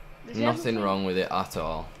 Nothing wrong with it at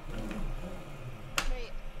all.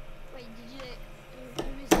 Wait, who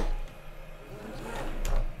is it?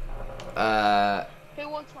 Who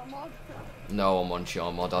wants my mod? No one wants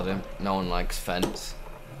your mod, Adam. No one likes fence.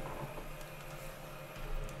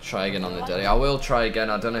 Try again on the Dedi. I will try again.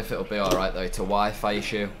 I don't know if it'll be alright though. It's a Wi-Fi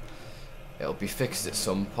issue. It'll be fixed at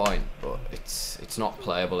some point, but it's not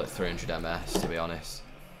playable at 300 ms to be honest.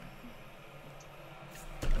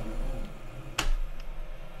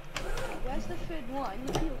 Where's the 3rd one? In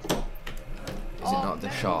the field. Is it not the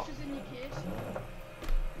shop?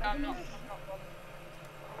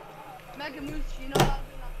 Mega Moose, you know how to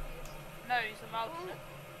do that case? No, he's allowed to.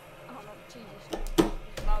 Oh no, Jesus.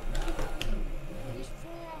 He's allowed to. He's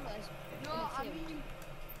 4 hours. No, I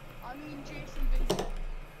mean Jason Vincent.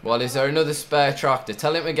 Well, is there another spare tractor?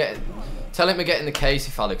 Tell him to get in the case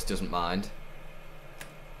if Alex doesn't mind.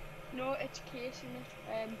 No, it's case in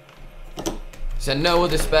it. Is there no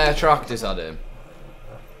other spare tractors, Adam?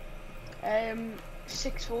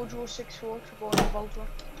 6-4, draw 6-4 to go on the Volta.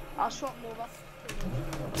 I'll swap them over.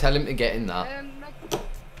 Tell him to get in that. Meg,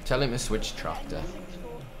 Tell him to switch tractor. 6-4.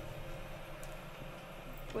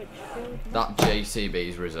 Which field? That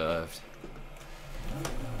JCB's reserved.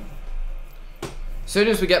 As soon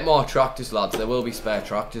as we get more tractors, lads, there will be spare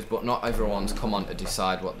tractors, but not everyone's come on to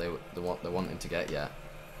decide what they're wanting to get yet.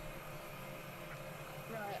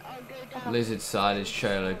 Right, I'll go down. Lizard silage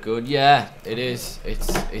trailer, good. Yeah, it is.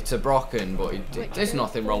 It's a Brocken, but there's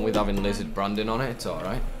nothing wrong with having lizard branding on it. It's all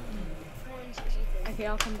right. Okay,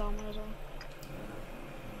 I'll come down there as well.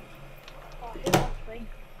 Oh, here, that's me.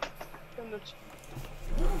 Good.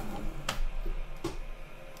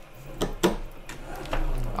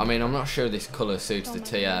 I mean, I'm not sure this colour suits the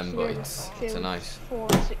TM, but it's a nice.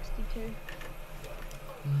 462.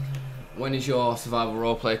 When is your survival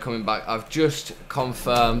roleplay coming back? I've just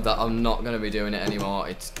confirmed that I'm not going to be doing it anymore.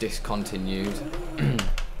 It's discontinued.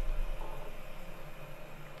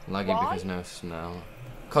 Lagging because no snow.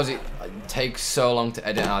 Because it takes so long to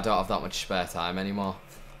edit and I don't have that much spare time anymore.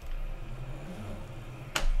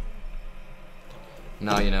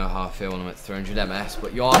 Now you know how I feel when I'm at 300 ms,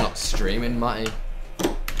 but you're not streaming, Matty.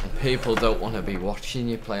 And people don't want to be watching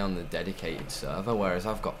you play on the dedicated server, whereas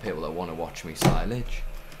I've got people that want to watch me silage.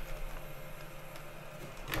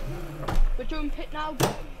 We're doing pit now.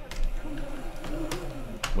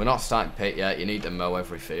 We're not starting pit yet, you need to mow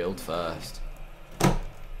every field first.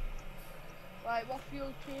 Right, what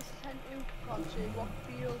field please sent to? Can't see what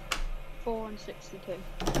field. 462.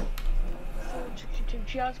 462.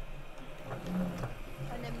 Cheers.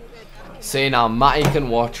 And then we'll go back in. See now, Matty can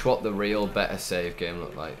watch what the real better save game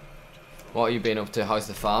looked like. What have you been up to? How's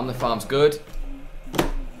the farm? The farm's good. The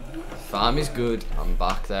farm is good. I'm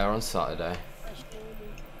back there on Saturday.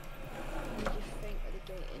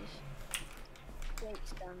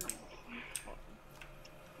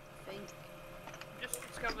 Just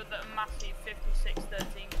discovered that a massive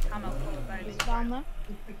 5613 camel colour bale is down there.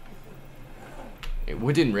 It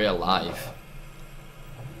would in real life.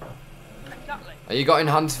 Exactly. Are you got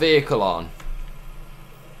enhanced vehicle on?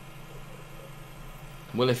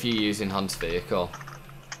 Well, if you use enhanced vehicle.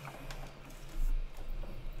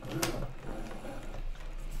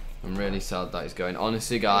 I'm really sad that is going.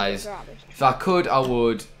 Honestly, guys, if I could, I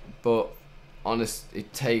would, but honest,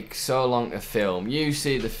 it takes so long to film. You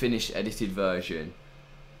see the finished edited version.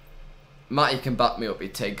 Matty can back me up.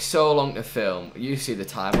 It takes so long to film. You see the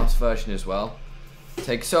time-lapse version as well. It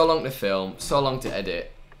takes so long to film, so long to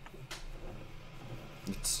edit.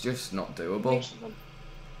 It's just not doable.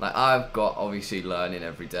 Like, I've got obviously learning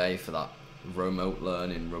every day for that remote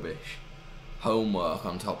learning rubbish. Homework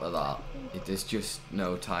on top of that. There's just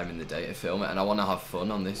no time in the day to film it, and I want to have fun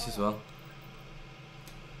on this as well.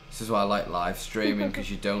 This is why I like live streaming, because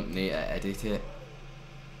you don't need to edit it.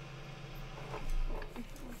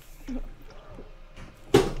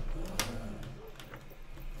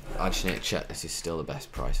 I just need to check this is still the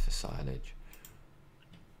best price for silage.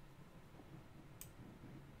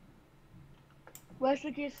 Where's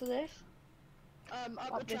the gear for this?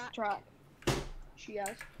 Up this track. She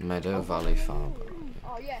has. Meadow Valley Farm.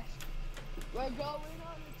 Oh yes. We're going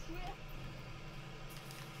on the trip.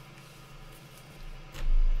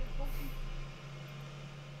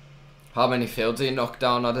 How many fields are you knocked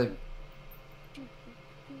down, Adam?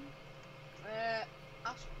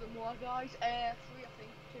 Ask for more guys. 3 I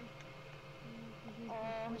think. 2.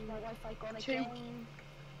 Where's my Wi-Fi gone 2. again?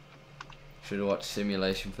 Should have watched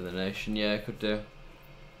Simulation for the Nation. Yeah, could do.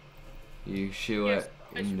 You sure Yes,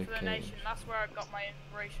 Mission for the indicate. Nation. That's where I got my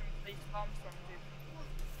inspiration for these farms from,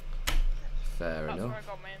 dude. Fair That's enough. where I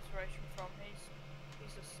got my inspiration from.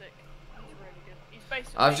 He's just sick. He's really good. He's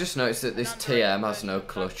basically I've just noticed that this an TM underrated has no version of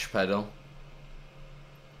clutch pedal.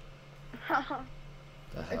 The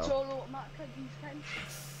It's hell? all automatic like these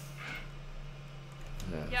fences.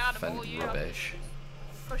 Yeah, Adam, fend all you have to do rubbish.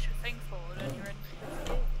 is push a thing forward and you're in.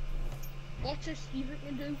 What's a Steven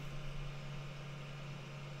can do?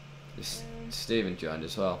 This Stephen joined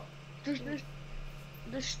as well.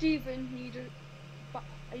 Does Steven need a...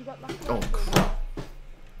 Are you got that? Oh crap.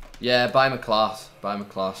 Yeah, buy him a class. Buy him a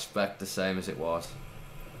class. Spec the same as it was.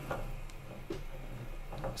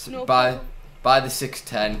 So No buy problem. the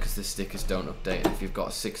 610 because the stickers don't update. If you've got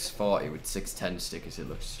a 640 with 610 stickers, it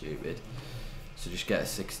looks stupid. So just get a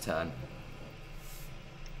 610.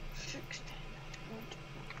 610.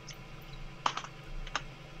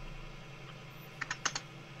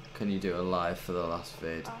 Can you do a live for the last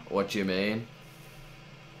vid? What do you mean?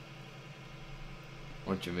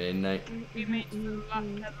 What do you mean, Nate? You mean for the last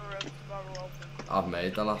ever of Survival Roleplay? I've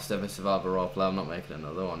made the last ever survivor roleplay. I'm not making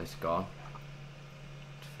another one. It's gone.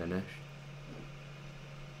 It's finished.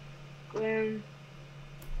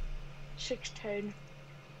 610.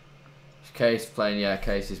 Case playing, yeah,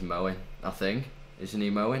 Case is mowing, I think. Isn't he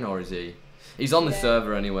mowing, or is he? He's on the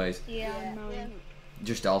server anyways. Yeah, I'm mowing.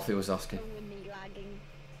 Just Alfie was asking.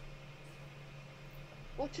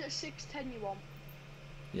 What's at 610 you want?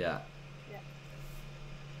 Yeah. Yeah.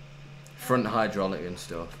 Front hydraulic and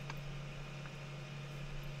stuff.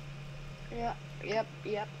 Yeah, yep.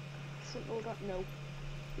 Front loader, no.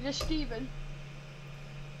 Is this Stephen?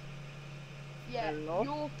 Yeah.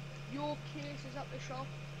 Hello? Your case is at the shop.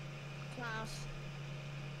 Class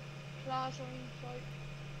on site.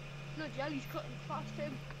 No, Jelly's cutting fast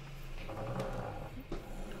him.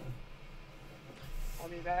 I'll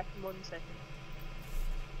be back in 1 second.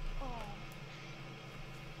 Oh.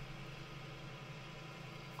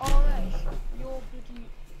 Alright, your bloody...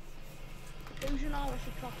 Who's an RS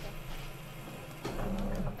tractor?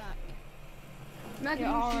 Back. Megan,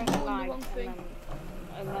 Yeah, you RS doing the lagged, wrong thing.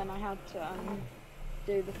 and then I had to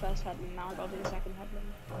do the first headland, now I got to do the second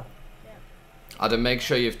headland. Adam, make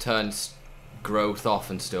sure you've turned growth off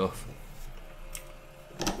and stuff.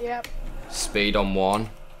 Yep. Speed on 1.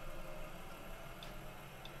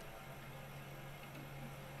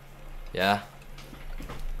 Yeah.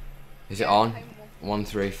 Is it on?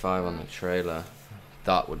 135 on the trailer.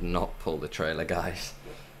 That would not pull the trailer, guys.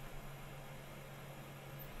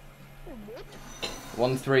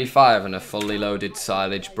 135 and a fully loaded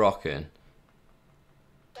silage Brocken.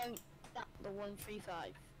 Don't tap the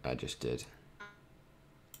 135. I just did.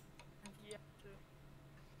 Yeah.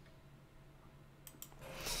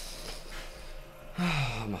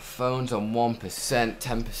 My phone's on 1%,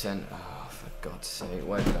 10%. Oh, for God's sake,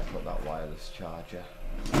 where did I put that wireless charger?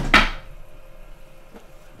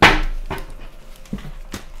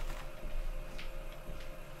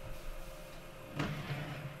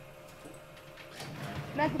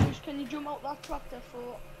 Megan, can you jump out that tractor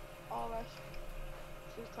for RS?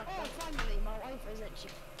 Oh, finally, my wife is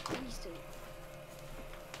actually pleased to.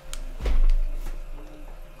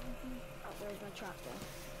 Where's my tractor?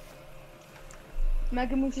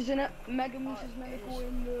 Megamoose is in it. Megamoose is meant to go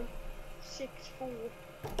in the 6-4.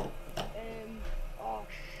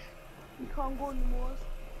 You can't go in the moors.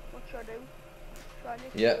 What should I do? Should I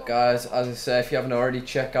lift Yep, it up? guys, as I say, if you haven't already,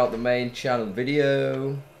 check out the main channel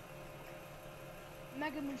video.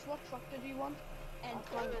 Megamoose, what tractor do you want? And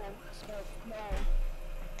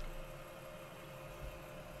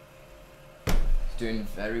It's doing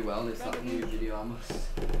very well. It's that new video, I must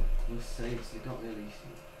say. It's got nearly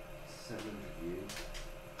 7 views.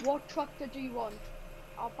 What tractor do you want?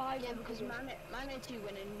 I'll buy yeah, one because of mine had 2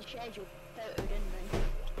 winning the schedule photo, didn't they?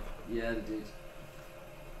 Yeah, they did.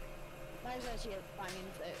 Mine's actually a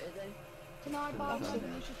banging photo though. Can I buy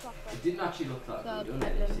Megamoose's tractor? It didn't actually look that So, good,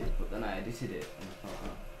 unedited, but then I edited it and I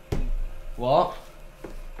thought, oh. What?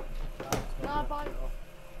 Can I buy?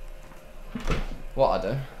 What,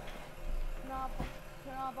 Adam?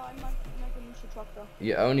 Can I buy Megamoose's tractor?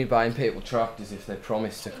 You're only buying people tractors if they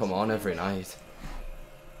promise to come on every night.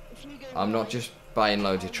 If you go I'm not just buying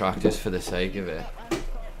loads of tractors for the sake of it. I'd go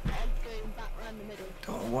back round the middle.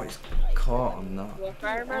 Oh, what is caught on that?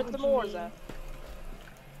 Where are the moors at?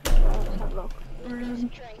 Let's have a look. There's a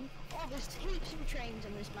train. Oh, there's heaps of trains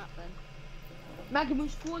on this map then.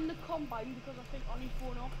 Megamoose, go in the combine because I think Oni's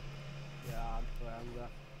going off. Yeah, I'm there.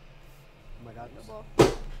 Oh my god. Well,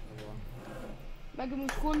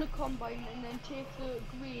 Megamoose, go in the combine and then take the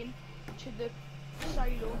grain to the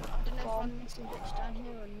silo. I don't know if farm. I'm missing bits down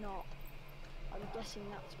here or not. I'm guessing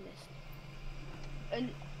that's missed.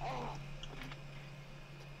 And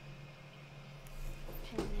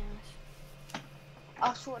Pain in the ass.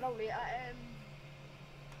 I'll sort it out later.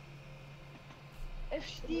 If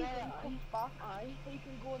Stephen comes back, he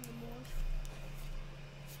can go in the moors.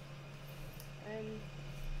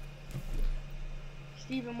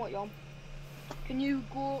 Stephen, what you on? Can you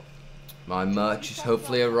go? My merch is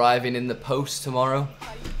hopefully arriving in the post tomorrow.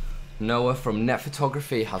 Noah from Net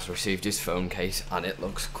Photography has received his phone case and it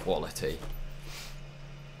looks quality.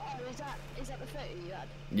 Oh, is that the photo you had?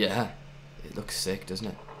 Yeah, it looks sick, doesn't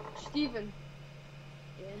it? Stephen.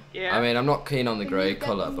 Yeah. I mean, I'm not keen on the can grey you get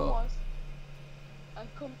colour, the but moors and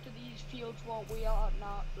come to these fields what we are at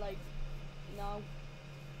now, like now,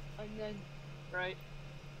 and then Right.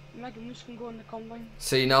 Megan Moose can go in the combine.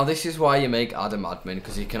 see, now this is why you make Adam admin,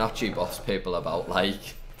 because he can actually boss people about,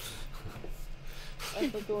 like...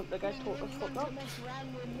 If they don't, they get taught the fuck up. Mess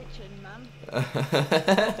around with Mitchell,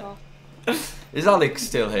 man. Is Alex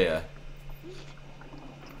still here?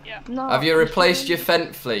 Yeah. No, Have you replaced your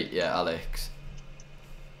Fent fleet yet, Alex?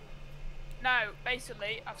 No,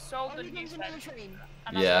 basically, I've sold the new Comes another fence train.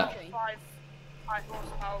 and Yeah. I've got 5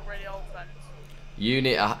 horsepower really old fence. You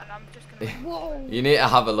need to, And I'm just gonna. Whoa! you need to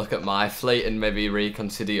have a look at my fleet and maybe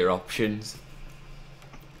reconsider your options.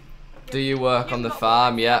 Do you work on the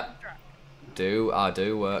farm yet? I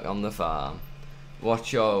do work on the farm.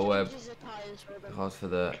 What's your called for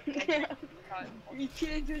the? He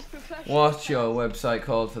changed his profession. What's your website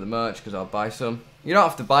called for the merch? Because I'll buy some. You don't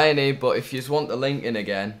have to buy any, but if you just want the link in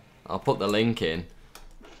again, I'll put the link in.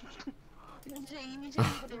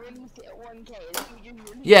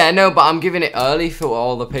 Yeah, no, but I'm giving it early for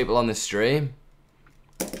all the people on the stream.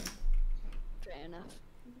 Fair enough.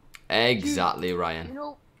 Exactly, Ryan.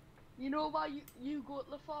 You know why you go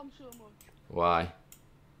to the farm so much? Why?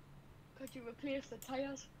 Because you replace the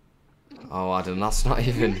tyres. Oh, Adam, that's not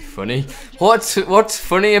even funny. What's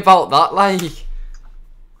funny about that, like?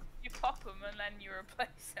 You pop them and then you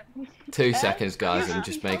replace them. 2 seconds, guys, I'm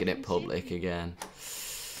just making it public again.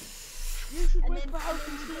 You should And wait then for how get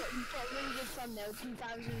a really good thumbnail,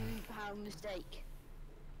 £2,000 mistake.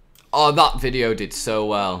 Oh, that video did so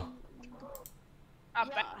well. I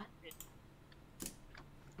bet Yeah.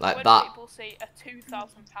 Like when that. people see a £2,000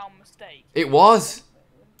 mistake. It was.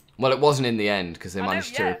 Well, it wasn't in the end because they I know,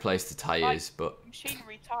 managed to yeah. replace the tyres, but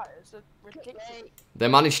Machinery tyres are ridiculous. they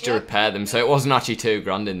managed to repair them, so it wasn't actually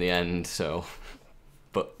 £2,000 in the end. So,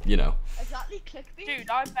 but you know. Exactly, clickbait. Dude,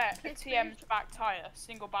 I bet a TM's back tyre,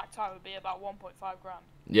 single back tyre, would be about 1.5 grand.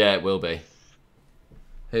 Yeah, it will be.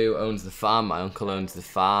 Who owns the farm? My uncle owns the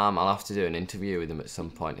farm. I'll have to do an interview with him at some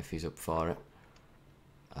point if he's up for it.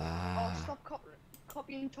 Oh, stop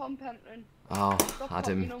copying Tom Penton. Oh, Stop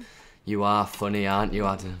Adam, copying him. you are funny, aren't you,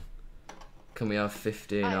 Adam? Can we have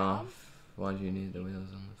 15 I am. off? Why do you need the wheels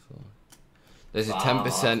on the floor? There's a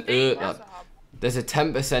 10%. There's a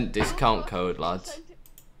 10% discount code, lads.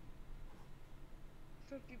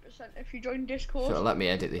 50% if you join Discord. So let me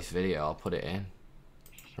edit this video. I'll put it in.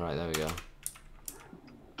 Right, there we go.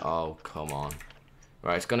 Oh, come on.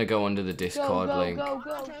 Right, it's gonna go under the Discord link. Go.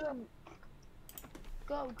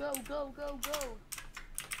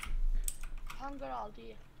 Hunger all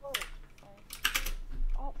day.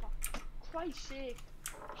 Oh, for Christ's sake.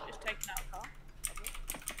 Just taking out a car.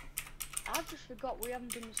 I just forgot we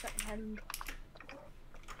haven't done the second hand.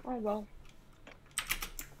 Oh well.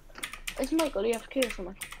 Is Michael AFK or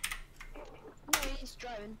something? No, he's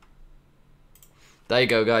driving. There you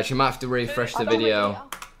go, guys. You might have to refresh the video, Yeah.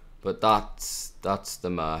 but that's the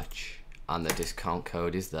merch, and the discount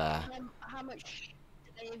code is there. And then how much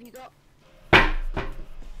today have you got?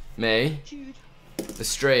 Me, Jude. the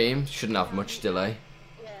stream shouldn't have much delay.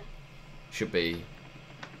 Yeah. Should be.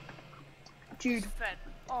 Jude. Fed.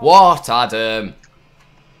 Oh, What, Adam?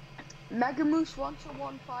 Mega Moose wants a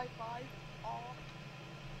 155. Oh.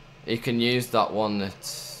 You can use that one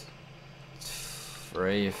that's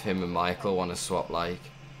free if him and Michael want to swap, like.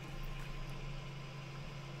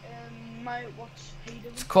 What's he doing?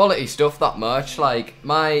 It's quality stuff, that merch. Like,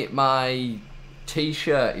 my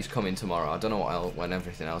t-shirt is coming tomorrow. I don't know what else, when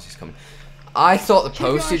everything else is coming. I thought the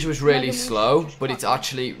postage was really slow, but it's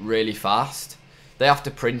actually really fast. They have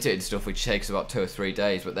to print it and stuff, which takes about 2 or 3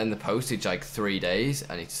 days, but then the postage like 3 days,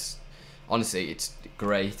 and it's honestly, it's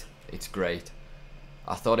great. It's great.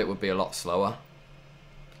 I thought it would be a lot slower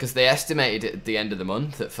because they estimated it at the end of the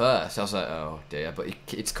month at first. I was like, oh dear, but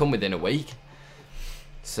it's come within a week.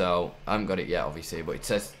 So I haven't got it yet, obviously, but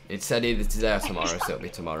it said either today or tomorrow, so it'll be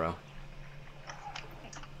tomorrow.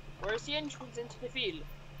 Where's the entrance into the field?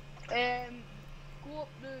 Go up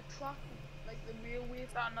the track, like the railway. is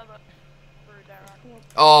that another through there?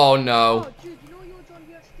 Oh no. Oh, dude, you know your John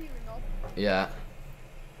Deere steering knob? Yeah.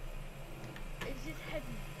 Is it heavy?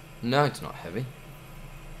 No, it's not heavy.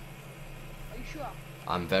 Are you sure?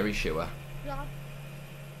 I'm very sure. Yeah.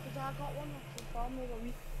 Because I got one off the farm the other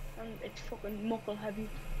week, and it's fucking muckle heavy.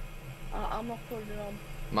 I'm not putting it on.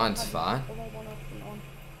 Mine's fine. Other one off and on.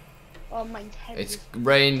 Oh, mine's heavy. It's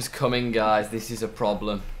rain's coming, guys. This is a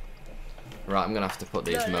problem. Right, I'm gonna have to put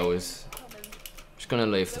these mowers. Just gonna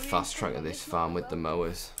leave the fast track of this farm with the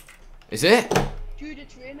mowers. Is it? Dude,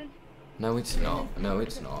 it's raining. No, it's not. No,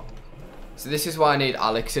 it's not. So this is why I need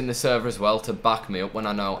Alex in the server as well to back me up when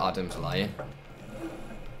I know Adam's lying.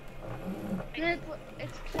 Yeah, but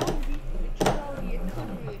it's cloudy. It's cloudy.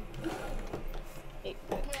 It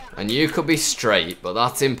could rain. And you could be straight, but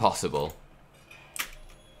that's impossible.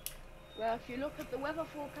 Well, if you look at the weather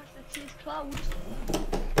forecast, it says clouds.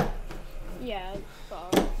 Yeah,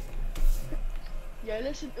 but Yeah,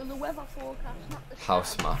 listen to the weather forecast, not the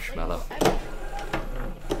House stars. marshmallow. I don't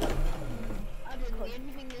know. The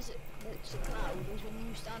only thing that's a cloud is when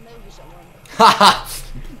you stand over someone. Haha!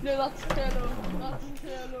 No, that's Taylor. That's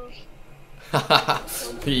Taylor.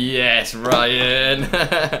 Yes, Ryan!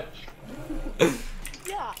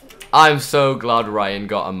 Yeah, I'm so glad Ryan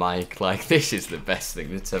got a mic. Like, this is the best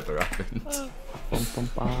thing that's ever happened.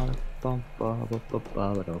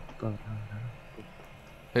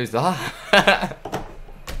 Who's that?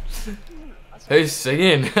 Who's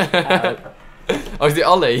singing? Oh, is it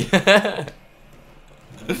Ollie?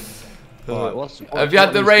 Right, have you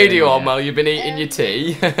had the radio on while you've been eating your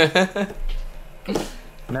tea?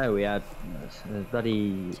 No, we had a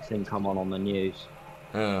bloody thing come on the news.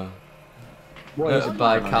 Oh. What is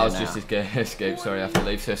By cows just escaped. Sorry, I have to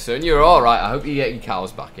leave so soon. You're all right. I hope you get your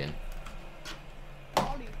cows back in.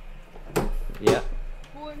 Yeah.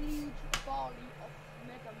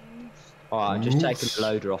 Oh, Alright, just taking the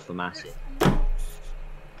loader off the massive.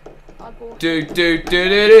 Do do do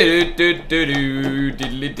do do do do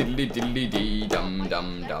diddly diddly diddly dee dum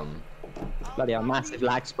dum dum. Bloody hell, massive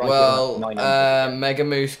lag spike. Well, Mega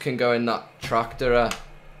Moose can go in that tractor.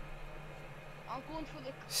 I'm going for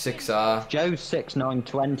the 6R. Joe's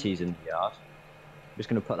 6920's in the yard. I'm just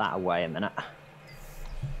gonna put that away a minute.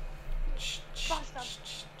 bastard.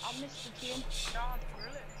 I missed the game.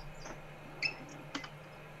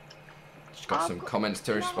 Just got some comments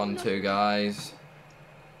to respond to, guys.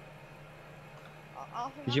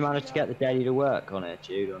 Did you manage to get the Dedi to work on it,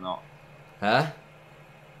 Jude, or not? Huh?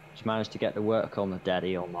 Did you manage to get the work on the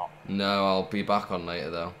Dedi or not? No, I'll be back on later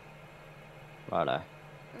though. Righto.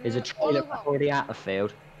 Is a trailer already at the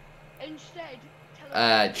field? Instead,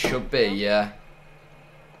 It should be, yeah.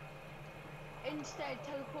 Instead,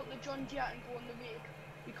 teleport the John Deere and go on the rig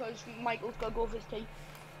because Michael's got to go for his tea.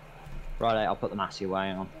 Righto, I'll put the massy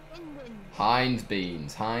away on. Heinz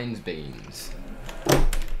beans, Heinz beans.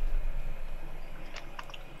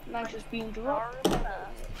 Nicest beans are up.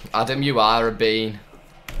 Adam, you are a bean.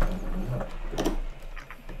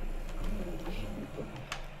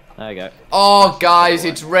 There you go. Oh, guys,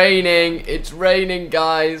 it's raining. It's raining,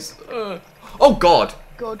 guys. Oh, God.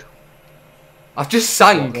 Good. I've just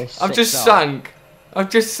sank. I've just sank. I've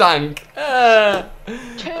just sank. I've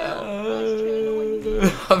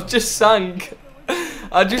just sank.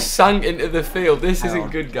 I just sank into the field. This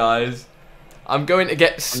isn't good, guys. I'm going to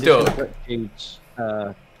get stuck.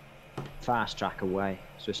 Fast track away,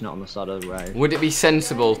 so it's not on the side of the road. Would it be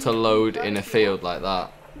sensible to load in a field like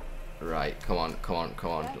that? Right, come on, come on,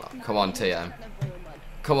 come on. Come on, TM.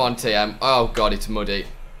 Come on, TM. Oh, God, it's muddy.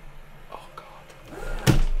 Oh,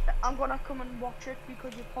 God. I'm gonna come and watch it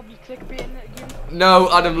because you're probably clickbaiting it again. No,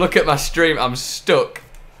 Adam, look at my stream. I'm stuck.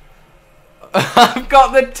 I've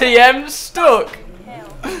got the TM stuck.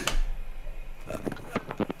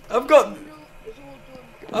 I've got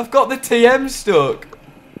the TM stuck.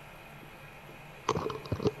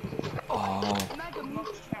 Oh.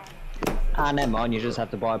 Ah, never mind. You just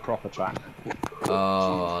have to buy a proper track. Oh,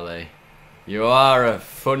 Ollie, you are a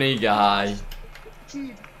funny guy.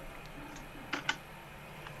 Dude.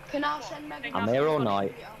 Can I send Mega I'm here all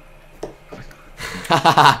night.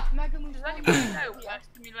 Mega Does anyone know where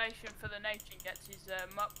Stimulation for the Nation gets his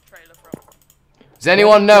muck trailer from? Does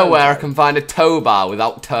anyone know where I can find a tow bar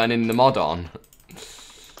without turning the mod on?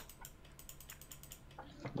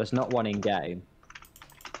 There's not one in game.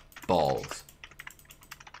 Balls.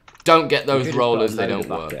 Don't get those rollers, they don't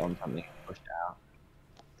work.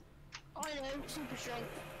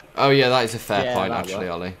 Oh yeah, that is a fair point actually,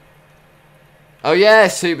 Ollie. Oh yeah,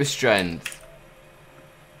 super strength.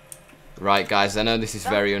 Right guys, I know this is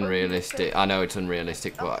very unrealistic. I know it's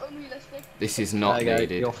unrealistic, but this is not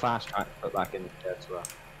needed. Your fast track put back in there as well.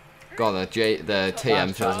 God, the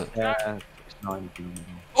TM doesn't. Yeah,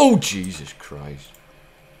 oh Jesus Christ.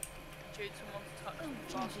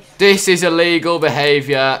 This is illegal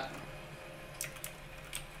behaviour.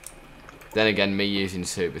 Then again, me using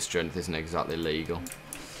super strength isn't exactly legal.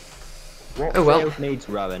 What field needs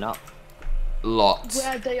rowing up? Lots.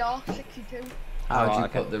 Where they are, 62. How do you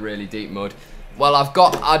put the really deep mud? Well, I've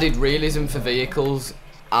got added realism for vehicles,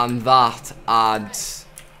 and that adds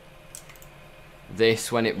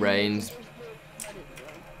this when it rains.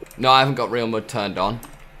 No, I haven't got real mud turned on.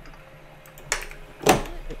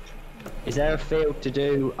 Is there a field to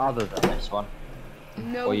do other than this one?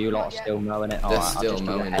 No. Or you lot are still mowing it? They're still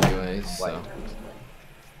mowing anyways, so.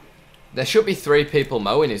 There should be 3 people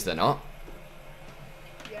mowing, is there not?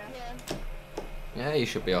 Yeah, you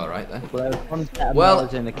should be alright then. Well,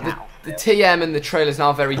 the TM and the trailer's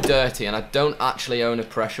now very dirty, and I don't actually own a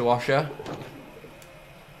pressure washer.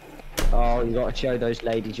 Oh, you got to show those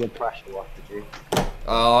ladies your pressure washer, dude.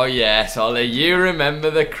 Oh yes, Ollie, you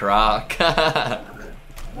remember the crack.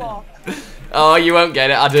 What? Oh, you won't get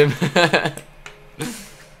it, Adam.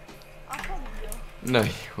 No,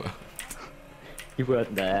 you won't. You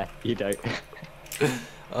weren't there. You don't.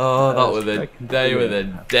 Oh, they were the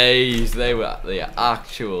days. They were the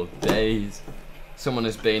actual days. Someone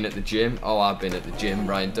has been at the gym. Oh, I've been at the gym,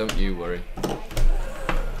 Brian. Don't you worry.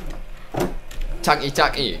 Tacky,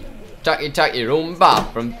 tacky. Tacky, tacky,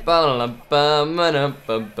 rumba.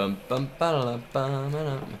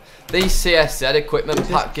 These CSZ equipment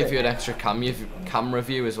pack give you an extra camera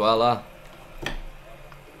view as well, huh?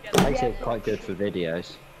 Makes it quite good for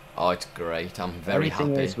videos. Oh, it's great. I'm very happy.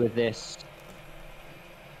 Everything is with this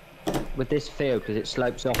field, because it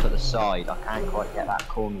slopes off at the side, I can't quite get that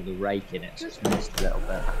corner of the rake in it, so it's missed a little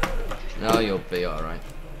bit. No, you'll be alright.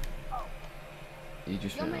 You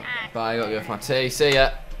just bye, I gotta go for my tea. See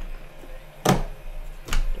ya.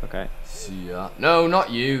 Okay. See ya. No,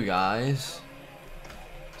 not you guys.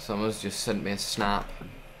 Someone's just sent me a snap.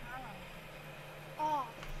 Oh,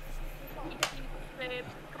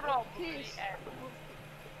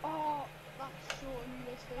 that's so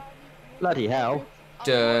unrealistic. Bloody hell.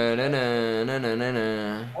 Da, na, na, na, na, na,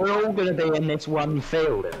 na. We're all going to be in this one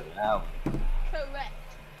field now. Correct.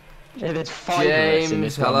 Yeah, there's 5 of us in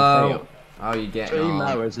this one field. How are you getting 3 on?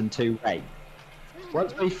 mowers and 2 rakes.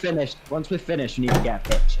 Once we're finished, we need to get a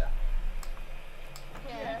picture.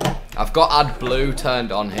 Yeah. I've got add blue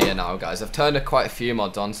turned on here now, guys. I've turned quite a few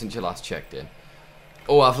mods on since you last checked in.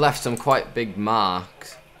 Oh, I've left some quite big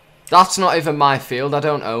marks. That's not even my field. I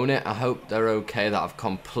don't own it. I hope they're okay that I've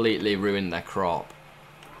completely ruined their crop.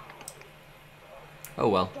 Oh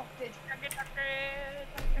well.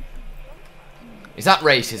 Is that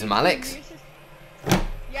racism, Alex?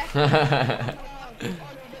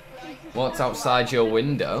 What's outside your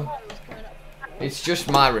window? It's just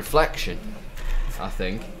my reflection, I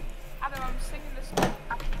think. Adam, I'm singing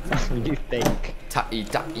this song. You think? Tacky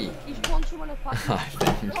tacky. He's won someone a pack. I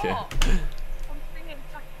think. What? I'm singing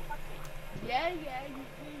tacky tacky. Yeah, you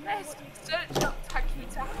Yes, search up tacky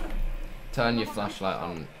tacky. Turn your flashlight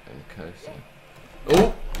on and coaster.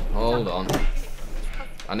 Oh, hold on.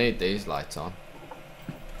 I need these lights on.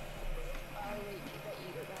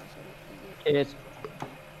 Cheers.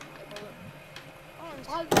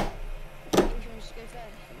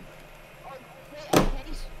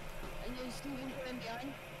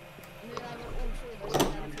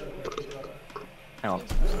 Hang on.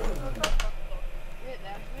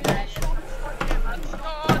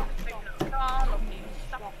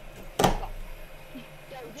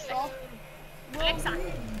 Alexa.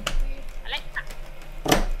 Alexa.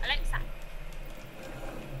 Alexa.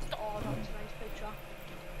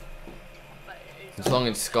 As long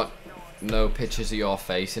as it's got no pictures of your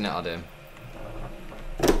face in it, Adam.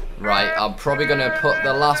 Right, I'm probably going to put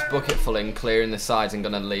the last bucket full in, clearing the sides, and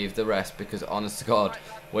going to leave the rest because, honest to God,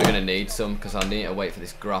 we're going to need some because I need to wait for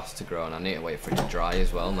this grass to grow and I need to wait for it to dry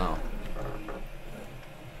as well now.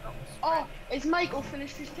 Oh, is Michael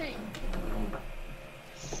finished his team?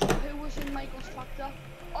 Who was in Michael's factor?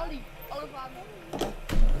 Ollie. Oliver. I'm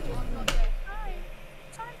not there. Hi.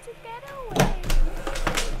 Time to get away.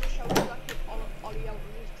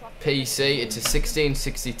 PC, it's a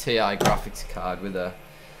 1660 Ti graphics card with a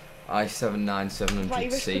i7-9700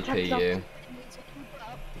 CPU.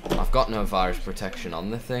 I've got no virus protection on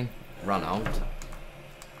the thing. Ran out.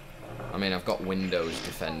 I mean, I've got Windows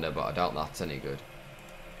Defender, but I doubt that's any good.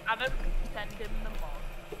 Adam, send him the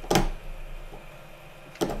mod.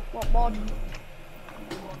 What mod?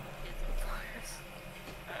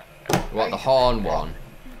 What, the horn one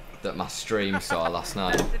that my stream saw last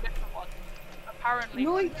night? There's a different one. Apparently,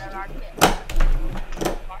 No,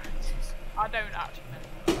 I don't actually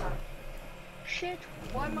know. Shit,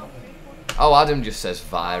 why am I waiting? Oh, Adam just says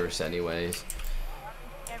virus anyways.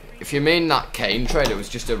 If you mean that cane trade, it was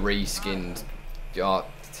just a reskinned... Oh,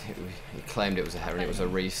 he claimed it was a heron, it was a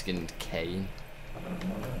reskinned cane.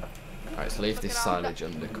 Alright, let's leave this silage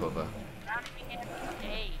under cover.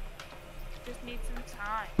 Just need some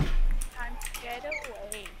time. Time to get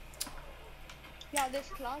away. Yeah, this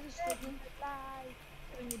class is struggling.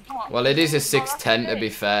 Well, it is a 610 to be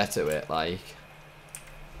fair to it, like...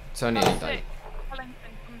 It's only like...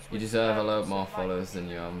 You deserve a load more followers than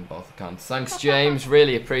you on both accounts. Thanks, James.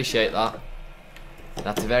 Really appreciate that.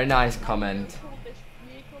 That's a very nice comment.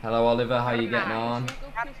 Hello, Oliver. How you getting on?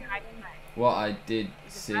 What I did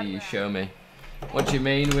see you show me. What do you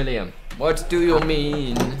mean, William? What do you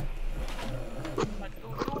mean?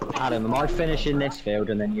 Adam, am I finishing this field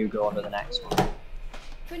and then you go on to the next one?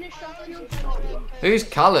 Finish that field. Who's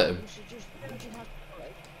Callum?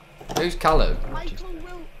 Who's Callum? Michael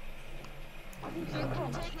will.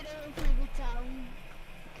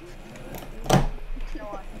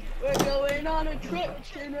 We're going on a trip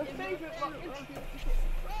to the favourite rocket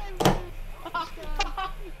ship.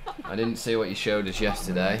 I didn't see what you showed us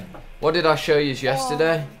yesterday. What did I show you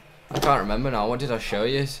yesterday? I can't remember now. What did I show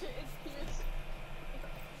you?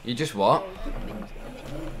 You just what?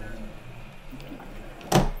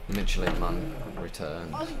 Michelin Man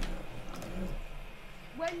returns.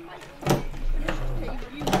 When Michael finished his tape,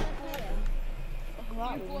 you were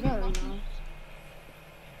That was very nice.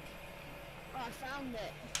 Oh, I found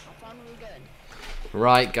it. I found where we're going.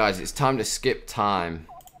 Right, guys, it's time to skip time.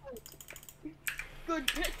 good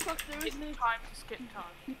pit truck there, isn't it? Time to skip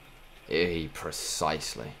time.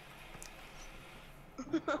 Precisely.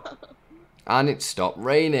 And it stopped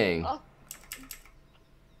raining.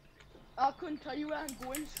 I couldn't tell you where I'm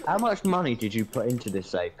going. So How much money did you put into this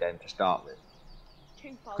save game to start with?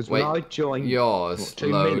 2,000. Because when I joined, Yours, what, 2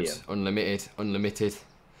 loads, million? unlimited.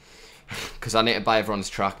 Because I need to buy everyone's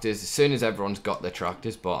tractors. As soon as everyone's got their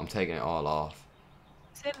tractors bought, I'm taking it all off.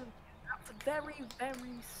 Silly. That's very,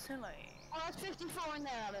 very silly. Oh, that's 54 in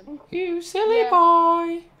there, Alan. You silly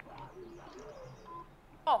boy.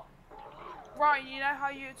 Oh, Ryan, you know how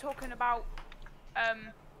you were talking about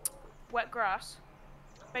wet grass?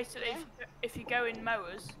 Basically, if you go in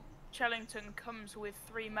mowers, Chellington comes with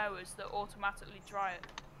 3 mowers that automatically dry it.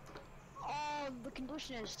 Oh, the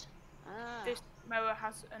conditioners. Ah. This mower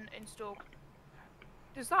has an install.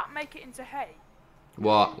 Does that make it into hay?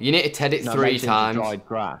 What? You need to TED it No, 3 makes it into times. dried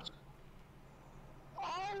grass. Oh,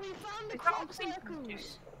 we found the Is that crop what people do?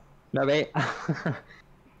 circles. No, it.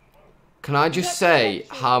 Can I just say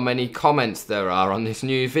how many comments there are on this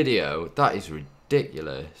new video? That is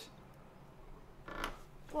ridiculous.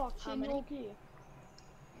 What? How In many? your gear?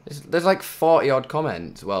 There's like 40 odd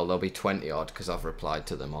comments. Well, there'll be 20 odd because I've replied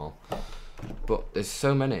to them all. But there's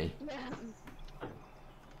so many.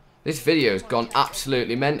 This video's gone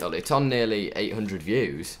absolutely mental. It's on nearly 800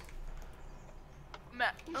 views. You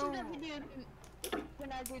see that video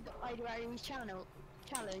when I did the Idoari's channel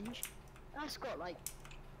challenge? That's got like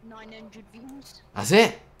 900 views. That's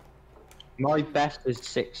it? My best is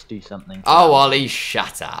 60 something. Oh, Ollie,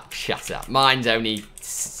 shut up. Shut up. Mine's only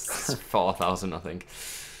 4,000, I think.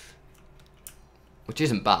 Which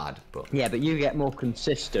isn't bad, but... Yeah, but you get more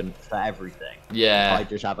consistent for everything. Yeah. I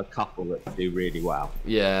just have a couple that do really well.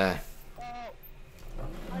 Yeah.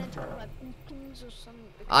 I didn't talk about beacons or something.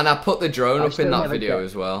 And I put the drone I up in still that never video get-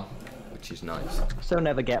 as well, which is nice. I still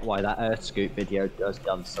never get why that Earth Scoop video has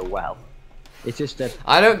done so well. It's just a...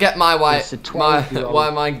 I don't get why It's a 12-year-old why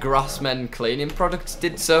my Grassmen cleaning products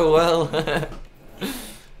did so well.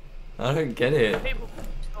 I don't get it.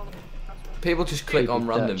 People just click on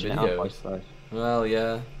random searching it up, I videos. suppose. Well,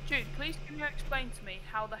 yeah. Jude, please can you explain to me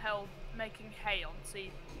how the hell making hay on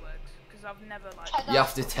seed works? Because I've never like. You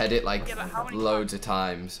have to TED it like Yeah, but how many loads of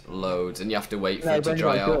times, loads, and you have to wait for No, it to when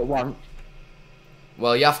dry I do it out. once,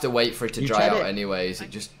 Well, you have to wait for it to You dry TED out it. anyways.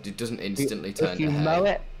 It doesn't instantly turn if you to mow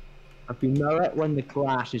hay. it, if you mow it when the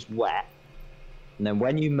grass is wet, and then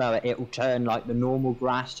when you mow it, it will turn like the normal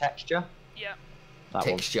grass texture. Yeah. That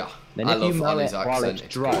one. Texture. Then I if you love mow Ollie's it while accent.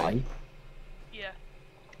 it's dry, great. Yeah.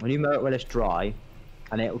 when you mow it while it's dry,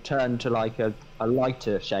 and it will turn to like a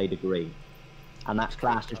lighter shade of green, and that's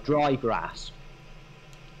classed as dry grass.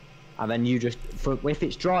 And then you just, if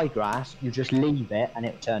it's dry grass, you just leave it and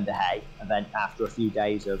it will turn to hay. And then after a few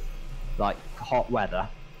days of like hot weather,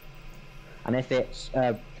 and if it's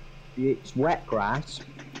wet grass,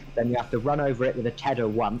 then you have to run over it with a tedder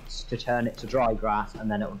once to turn it to dry grass, and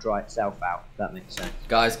then it will dry itself out. If that makes sense.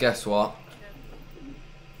 Guys, guess what?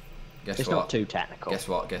 Guess It's what? not too technical. Guess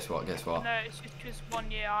what? Guess what? Guess what? No, it's just because one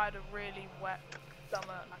year I had a really wet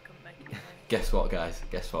summer and I couldn't make it. Guess what, guys?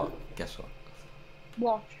 Guess what? Guess what?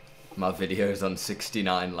 What? My video's on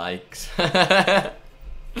 69 likes. Oh,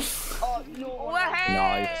 no.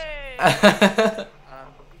 Nice.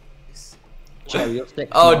 It's Joe, you'll stick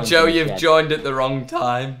to Oh, 90 Joe, you've instead. joined at the wrong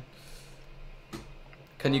time.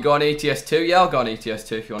 Can you go on ETS2? Yeah, I'll go on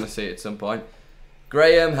ETS2 if you want to see it at some point.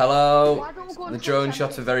 Graham, hello. Why don't we go on The the drone first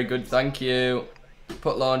shots are very good, thank you.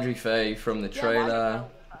 Put laundry Faye from the Yeah, trailer.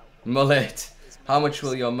 Mullet, how much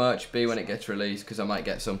will your merch be when it gets released? Because I might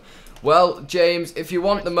get some. Well, James, if you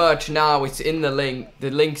want the merch now, it's in the link. The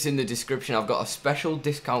link's in the description. I've got a special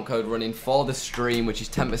discount code running for the stream, which is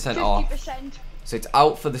 10% off. 50%. So it's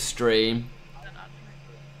out for the stream.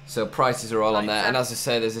 So prices are all on there. And as I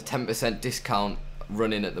say, there's a 10% discount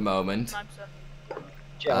running at the moment.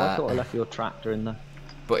 Joe, I thought I left your tractor in there.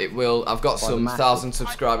 But it will. I've got By the some massive. 1,000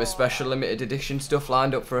 subscriber special limited edition stuff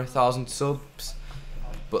lined up for 1,000 subs.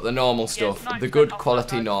 But the normal stuff, the good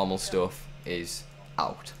quality normal stuff, is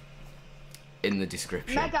out in the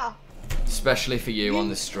description. Mega. Especially for you on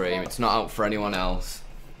the stream. It's not out for anyone else.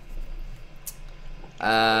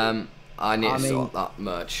 I I need to sort that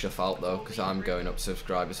merch stuff out though, because I'm going up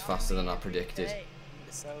subscribers faster than I predicted.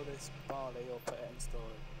 Sell this barley or put it in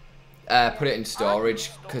storage? Put it in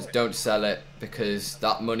storage, because don't sell it, because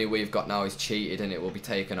that money we've got now is cheated and it will be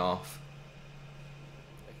taken off.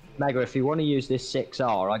 Mega, if you want to use this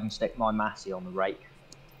 6R, I can stick my Massey on the rake.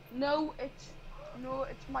 No, it's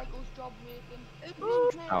Michael's job making.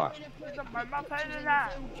 Alright.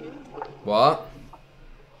 What?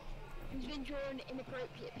 He's been drawing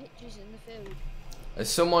inappropriate pictures in the field. Has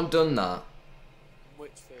someone done that?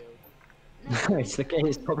 Which field?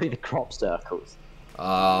 It's probably the crop circles.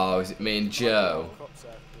 Oh, is it me and Joe? Crop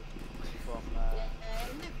circle from,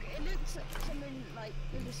 It looks like something like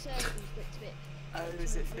with the circles, but it's a bit. oh,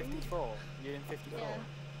 is it 54? You're in 54?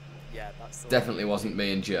 Yeah, that's the Definitely wasn't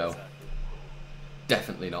me and Joe.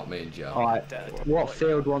 Definitely not me and Joe. Alright, what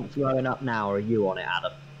field wants blowing up now, or are you on it,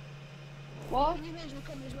 Adam? What? You may as well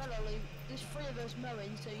come as well, Ollie. There's 3 of us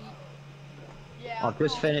mowing, so you... Yeah. I've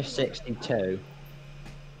just finished 62.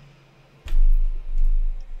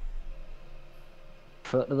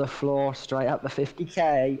 Foot to the floor, straight up the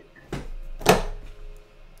 50k.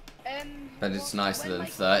 Bet it's nicer than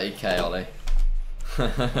 30k, Ollie.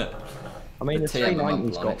 I mean, the TM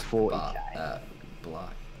 390's got Planet's 40k.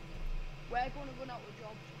 Black. We're going to run out of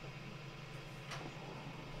jobs.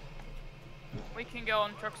 We can go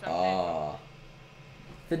on trucks. Ah.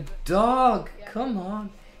 The dog! Come on.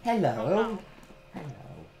 Hello. Hello.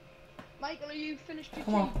 Michael, are you finished your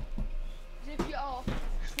Come on. tea? If you are,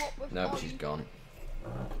 swap with No, Ollie, she's gone.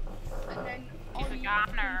 and then He's a Ollie goner.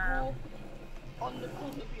 can go on the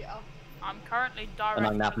cultivator. I'm currently And directly.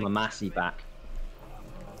 I'm gonna have my Massey back.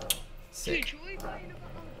 Dude, Sick. should we buy another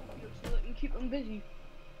cultivator so that we can keep them busy?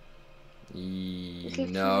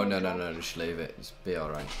 No, just leave it. Just be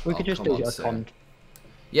alright. We could just do a contract.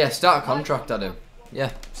 Yeah, start a contract, Adam.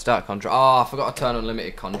 Yeah, start a contract. Oh, I forgot to turn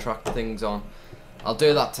unlimited contract things on. I'll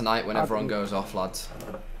do that tonight when everyone goes off, lads.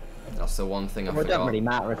 That's the one thing I Well, it forgot. doesn't really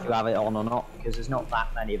matter if you have it on or not, because there's not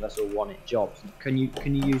that many of us all wanted jobs. Can you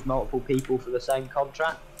use multiple people for the same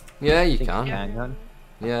contract? Yeah, you I think can. you can.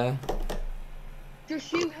 Yeah.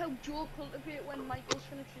 Just you help Joe cultivate when Michael's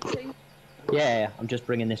finished his tea. Yeah, I'm just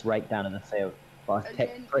bringing this rake down in the field. But I've And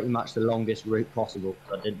picked then- pretty much the longest route possible,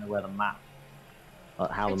 because I didn't know where the map,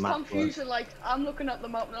 how It's the map was. confusing, like, I'm looking at the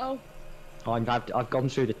map now. I've gone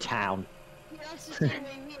through the town. Yeah, that's the same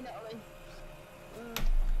way we know, Ollie.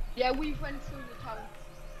 Yeah, we went through the town.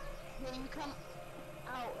 When you come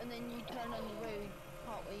out and then you turn on the road,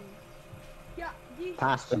 partway. Yeah, these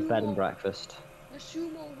Past the bed and sumo- breakfast. The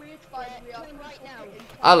sumo weight by we are turn right now.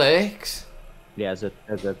 Alex, Yeah,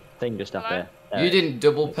 there's a thing just up Hello? there. you didn't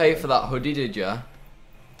double pay for that hoodie, did you?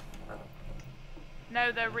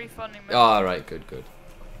 No, they're refunding me. Oh, right, good.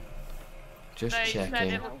 Just They said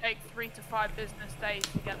checking. it will take 3 to 5 business days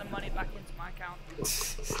to get the money back into my account.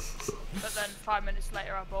 But then 5 minutes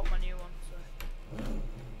later, I bought my new one.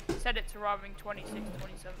 So set it to arriving 26th,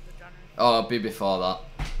 27th of January. Oh, it'll be before that.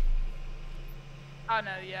 I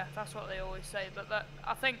know, yeah, that's what they always say. But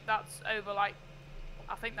I think that's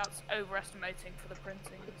overestimating for the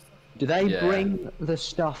printing and stuff. Do they Yeah. bring the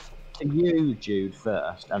stuff to you, Jude,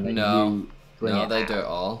 first, and then No. you bring No, it they out? do it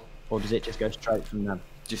all. Or does it just go straight from them?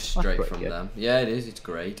 Just That's straight pretty from good. them. Yeah, it is. It's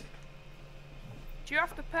great. Do you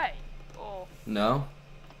have to pay? Or No.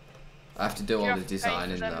 I have to do do you all have the to pay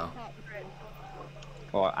designing for them though. part of it?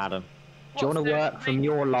 Alright, Adam. Do you What's want to the work from thing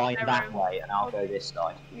your line their that own- way, and I'll go this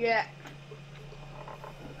side? Yeah.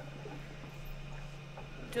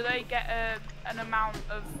 Do they get an amount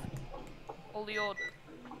of all the orders?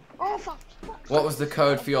 Oh, fuck. What was the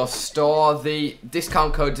code for your store? The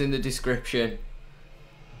discount code's in the description.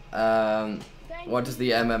 What does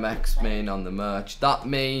the MMX mean on the merch? That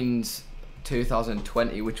means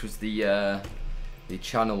 2020, which was the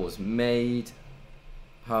channel was made.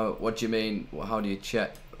 What do you mean? How do you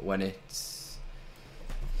check when it's?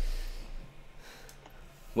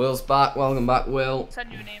 Will's back. Welcome back, Will.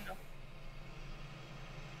 Send you an email.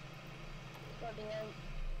 Bloody hell.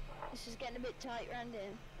 This is getting a bit tight round here.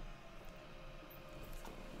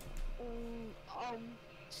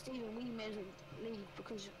 Stephen, we may as well leave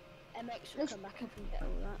because MX will come back up and get all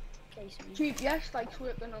that. Case of GPS likes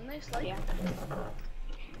working on this, like. Yeah.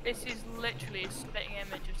 This is literally a spitting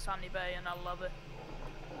image of Sandy Bay, and I love it.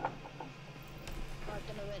 I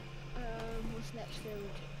don't know when. What's next field?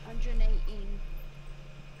 118.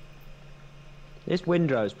 This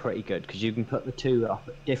window is pretty good because you can put the two up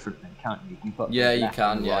differently, can't you? You can put Yeah, the you left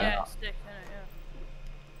can, and the yeah. right Yeah, up. it's stick, innit,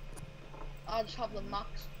 yeah. I'll just have the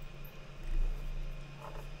max.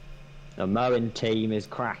 The mowing team is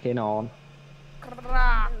cracking on.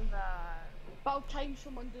 About time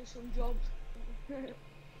someone does some jobs.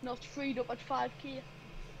 Not freed up at 5k.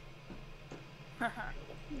 Oh,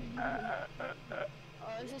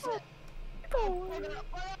 is this it? Oh,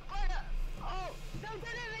 don't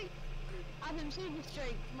hit me! Adam, see me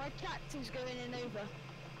straight. My tractor's going in over.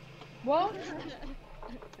 What?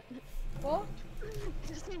 What?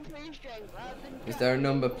 Just in free straight. Is there a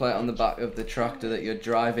number plate on the back of the tractor that you're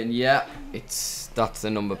driving? Yeah, that's the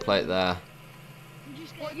number plate there.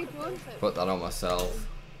 What are you doing? Put that on myself.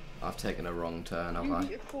 I've taken a wrong turn, have I?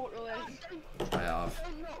 You photo it. I have.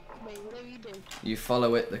 Don't knock me, whatever you do. You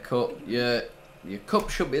follow it, the cup. Your cup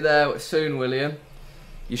should be there soon, William.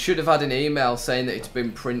 You should have had an email saying that it's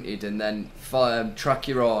been printed, and then track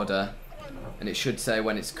your order, and it should say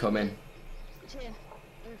when it's coming. It's here.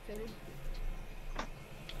 Everything.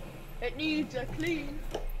 It needs a clean.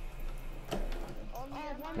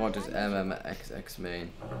 What does MMXX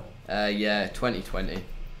mean? Yeah, 2020.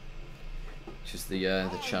 Just the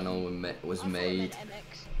channel was made.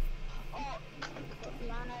 Oh,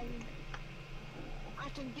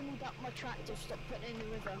 Adam, give me back my tractor. Stop putting it in the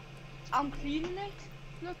river. I'm cleaning it.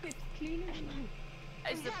 Look, it's cleaning.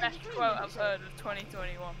 It's the best quote I've heard of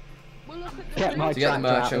 2021. Well, look at Get my To get the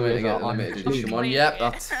merch, tractor I'm going to get out the with limited it. edition one. Yep,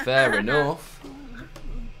 that's fair enough.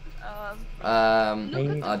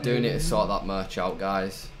 I do need to sort that merch out,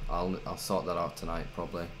 guys. I'll sort that out tonight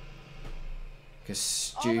probably. Because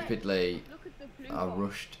stupidly, I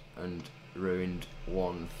rushed and ruined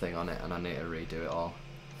one thing on it, and I need to redo it all.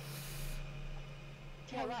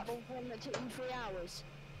 Yeah, that one that took you 3 hours.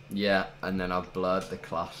 Yeah, and then I've blurred the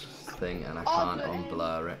class thing, and I can't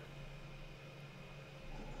unblur it.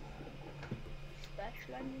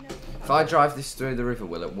 If I drive this through the river,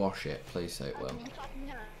 will it wash it? Please say it will.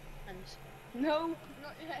 No,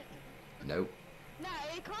 not yet. Nope. No,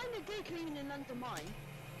 it kind of did cleaning under mine.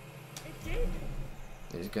 It did.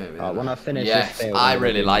 It's going to be. When I finish yes, this build, I I'll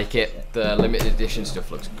really do like it. The limited edition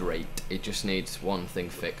stuff looks great. It just needs one thing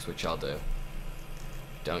fixed, which I'll do.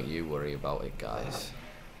 Don't you worry about it, guys.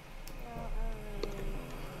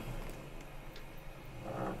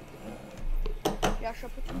 Yeah, shall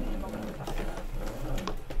I put the music on?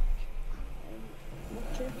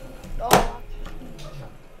 Oh,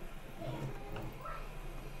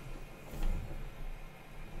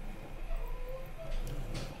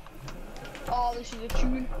 oh, this is a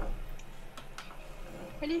tune.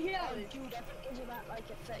 Can you hear it? Dude, I think it's about like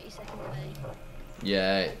a 30-second delay.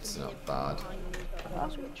 Yeah, it's not bad.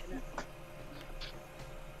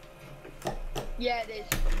 Yeah, it is.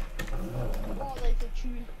 Oh, there's a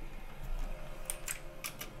tune.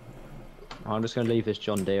 I'm just going to leave this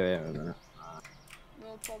John Deere here a minute.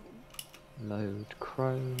 No problem. Load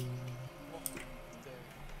Chrome.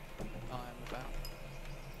 I'm about.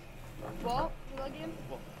 What? Will I game?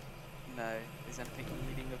 What? No. Is anything you're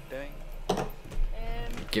reading of doing?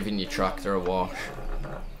 Giving your tractor a wash.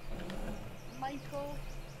 Michael.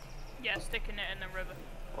 Yeah, sticking it in the river.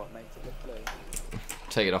 What makes it look blue?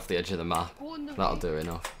 Take it off the edge of the map. Go on the That'll way. do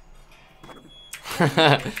enough.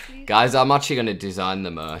 Guys, I'm actually going to design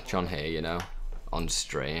the merch on here, you know, on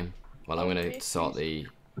stream. Well, I'm going to sort the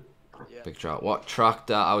big truck. What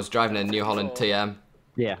tractor? I was driving a New Holland TM.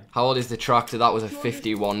 Yeah. How old is the tractor? That was a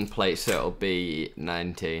 51 plate, so it'll be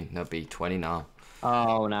 19. It'll be 20 now.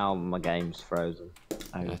 Oh, now my game's frozen.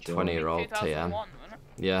 Oh, A joy. 20-year-old 2001, TM. wasn't it?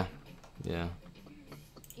 Yeah, yeah.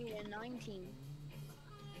 Yeah, 19.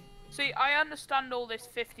 See, I understand all this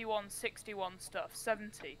 51, 61 stuff,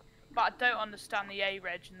 70, but I don't understand the A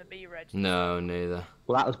reg and the B reg. No, neither.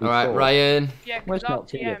 Well, that was before. Alright, Ryan. Yeah, Well, it's not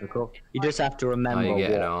too difficult. You just have to remember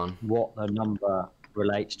what the number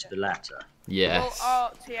relates to the letter. Yes. Well,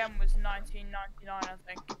 our TM was 1999, I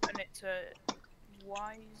think, and it's a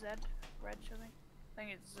YZ reg, I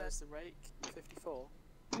think it's Z. There's the rake, 54.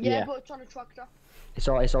 Yeah, Yeah. but it's on a tractor. It's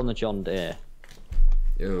on the John Deere.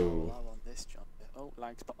 Ooh. Oh, I want this John. Oh,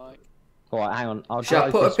 lag spike. Alright, hang on. I'll Shall I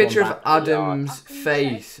drive put a this one picture of back to the yard. Adam's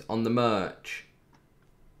face on the merch?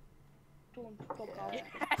 Don't fuck out.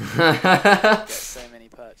 Get so many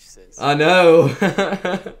purchases. I know.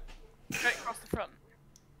 Straight across the front.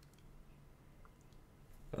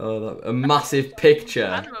 Oh, a massive picture.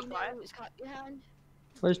 Animal buy it. It's cut your hand.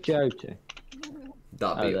 Where's Joe to?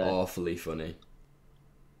 That'd be there. awfully funny.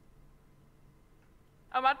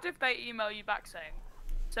 Imagine if they email you back saying,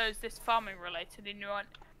 so is this farming related? And you went,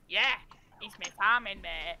 yeah, it's me farming,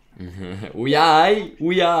 mate. We aye.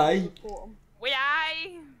 We aye.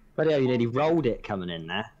 Bloody hell, you nearly rolled it coming in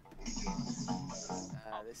there. This God,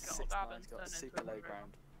 6 that line's got turned super into a low river.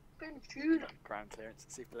 ground clearance,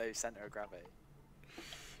 super low centre of gravity.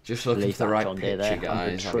 Just looking Leave for the that right John Deere picture, there,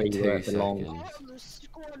 guys. under Have the tree me where 2 it belongs. seconds. Oh, the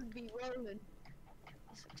squad be rolling.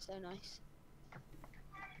 This looks so nice.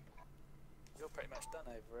 You're pretty much done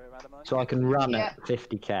over here, Adam, aren't So you? I can run Yeah. at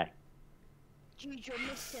 50k. Dude, you're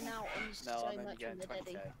missing out on No, so I'm only much getting on the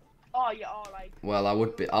 20k. Dedi. Oh, you are like. Well,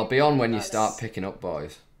 I'll be on when you That's- start picking up,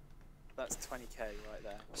 boys. That's 20k right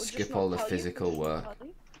there. We'll just Skip not all the tell you, physical we'll just work. not tell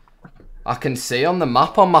you. I can see on the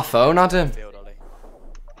map on my phone, Adam. Field, Ollie.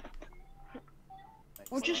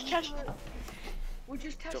 We'll just test. We're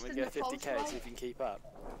just Do you want me testing to the go false 50k, see light. if you can keep up?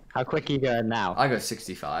 How quick are you going now? I got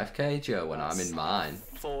 65k, Joe, when I'm in mine.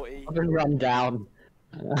 40, I've been run down.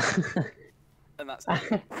 and that's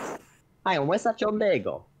Hang on, where's that John Deere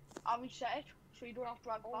gone? I reset it, so you don't have to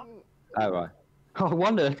drag back. Oh right. Oh, I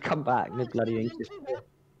wonder if come back. The bloody thing's disappeared.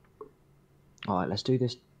 Alright, let's do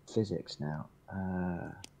this physics now.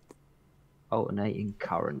 Alternating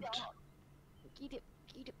current. Get it.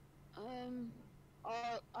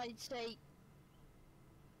 I'd say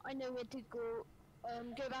I know where to go.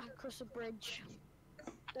 Go back across the bridge.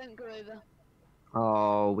 Don't go over.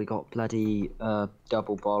 Oh, we got bloody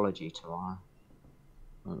double biology tomorrow.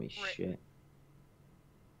 Holy shit.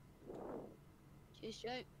 Cheers,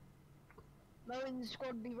 Joe. Mowing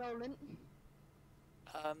squad be rolling.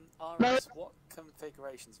 RS, what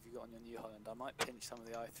configurations have you got on your New Holland? I might pinch some of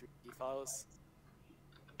the i3 files.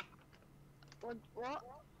 What?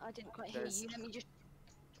 I didn't quite hear you.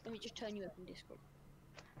 Let me just turn you up in Discord.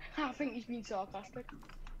 I think he's being sarcastic.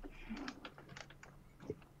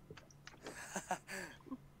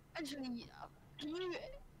 Actually, can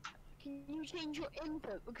you change your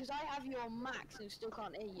input, because I have you on max and still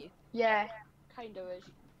can't hear you. Yeah, kind of is.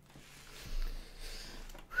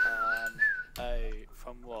 Oh,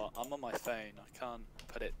 from what? I'm on my phone. I can't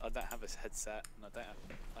put it. I don't have a headset, and I don't have.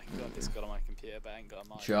 I can go on Discord on my computer, but I ain't got a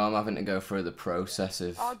mic. Joe, I'm having to go through the process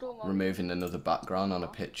of Oh, don't worry. removing another background on a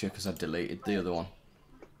picture because I deleted the other one.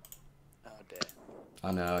 Oh dear.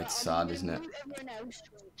 I know, it's sad, isn't it? Mute everyone else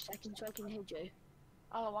for a second so I can hear Joe.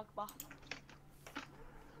 Allahu Akbar.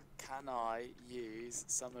 Can I use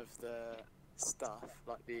some of the stuff,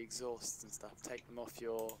 like the exhausts and stuff, take them off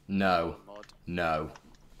your No. mod? No.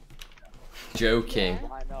 Joking.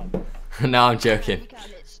 Why not? No, I'm joking. You can.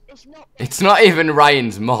 It's not. It's not even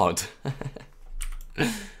Ryan's mod. Oh,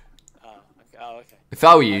 okay. If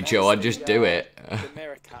I were you, And Joe, also I'd just do it. The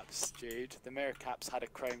mirror caps, dude. The mirror caps had a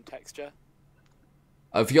chrome texture,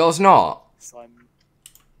 Of yours not? so I'm.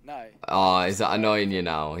 No, Oh, is that annoying you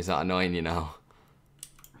now? Is that annoying you now?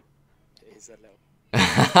 it is a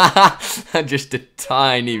little. Just a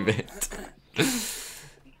tiny bit.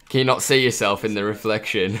 Can you not see yourself in the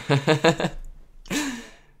reflection?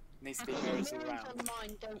 Needs to be mirrors all Mirrors round. on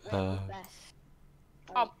mine don't work the best.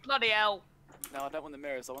 Oh, bloody hell. No, I don't want the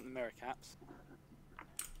mirrors. I want the mirror caps.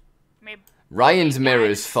 Me. Ryan's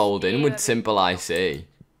mirrors fold in with simple IC.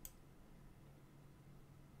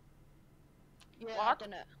 Yeah, I What? don't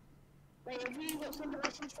know. Wait, have you got some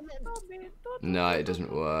devices for them? No, it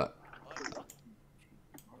doesn't work.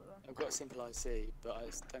 I've got a simple IC, but I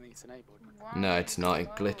just don't think it's enabled. No, it's not. It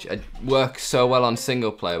glitch. It works so well on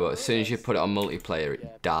single player, but as soon as you put it on multiplayer, Yeah,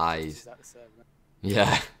 it dies. is that the server?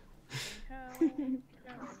 Yeah.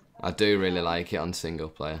 I do really like it on single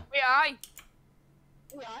player. Wait, aye.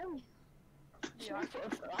 Yeah, I'm sorry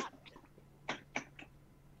for that.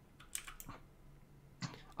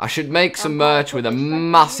 I should make some merch with a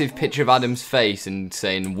massive picture of Adam's face and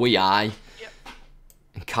saying "We I" Yep.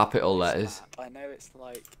 in capital letters. I know it's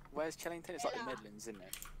like. Where's Chellington? It's like the Midlands, isn't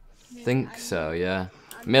it? Think so, yeah.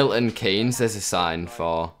 Milton Keynes, there's a sign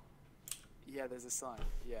for. Yeah, there's a sign.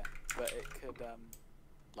 Yeah, but it could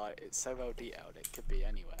like it's so well detailed. It could be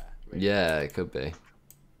anywhere. Really. Yeah, it could be.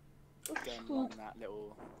 Going along that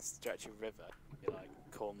little stretch of river, you're like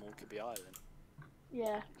Cornwall could be Ireland.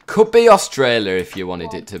 Yeah. Could be Australia if you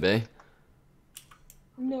wanted it to be.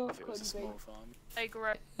 No, If it was a couldn't be. small farm, Hey,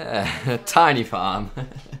 great. Yeah, tiny farm.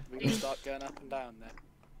 we can start going up and down there.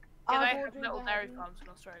 Yeah, I'll they go have do little the dairy headlands. farms in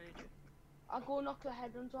Australia, too. I'll go knock the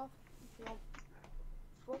headlands off. If you want.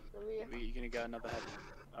 Fuck the rear. Are you gonna go another headland?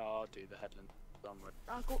 Oh, I'll do the headland. Onward.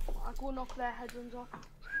 I'll go knock their headlands off.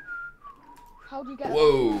 How do you get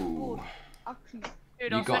Whoa. Good. Actually,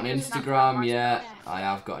 Dude, You I'll got an send you snap Instagram my- yet? I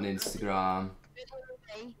have got an Instagram.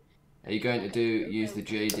 Are you going to use the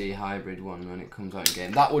JD hybrid one when it comes out in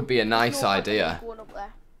game? That would be a nice no, idea. Going up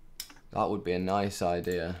there. That would be a nice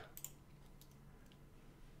idea.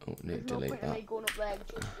 Oh, need There's to no delete point in that. me going up there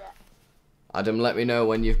just yet. Adam, let me know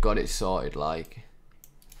when you've got it sorted, like.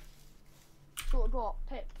 Sort of what?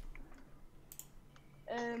 Pip.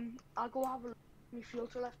 I'll go have a look at my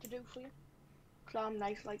filter left to do for you. Cause I'm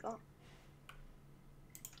nice like that.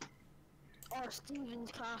 Oh,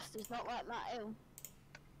 Stephen's class is not like that ill.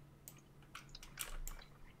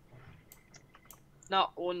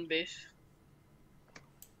 Not one bit.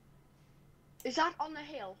 Is that on the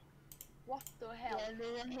hill? What the hell? Yeah,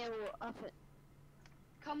 there's a hill up it.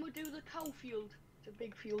 Can we do the cow field? It's a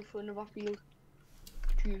big field for another field.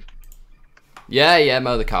 Jeez. Yeah,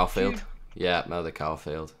 mow the cow field. Yeah, mow the cow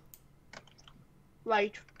field.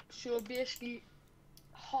 Right, so basically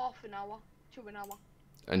half an hour to an hour.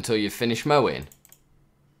 Until you finish mowing?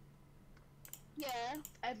 Yeah,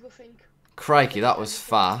 everything. Crikey, that was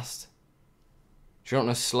fast. Do you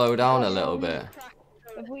want to slow down a little bit?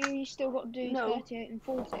 Have we still got to do 38 and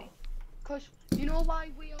 40? Because you know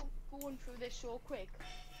why we are going through this so quick?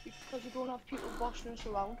 Because we don't have people bossing us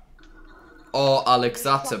around. Oh, Alex,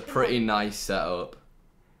 that's a pretty nice setup.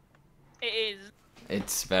 It is.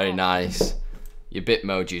 It's very nice. Your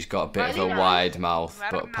Bitmoji's got a bit of a wide mouth,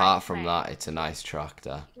 but apart from that, it's a nice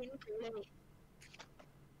tractor.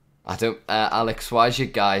 I don't, Alex, why's your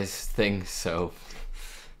guys' thing so?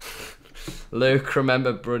 Luke,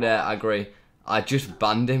 remember Brunette Agri? I just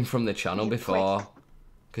banned him from the channel before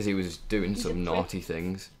because he was doing some naughty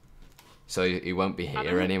things. So he won't be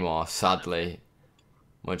here anymore, sadly.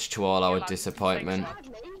 Much to all our disappointment.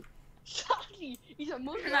 Sadly, he's a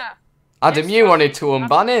mother. Adam, you wanted to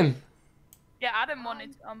unban him. Yeah, Adam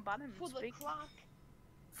wanted to unban him. For the crack.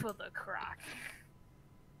 For the crack.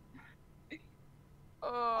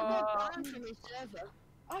 I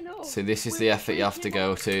know. So this is the effort you have to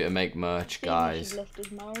go to make merch, guys. He should lift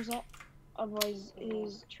his mowers up, otherwise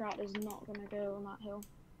his tractor's not gonna go on that hill.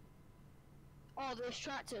 Oh, this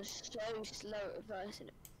tractor's so slow at first.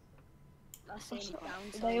 That's the only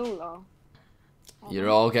downside. They all are. You're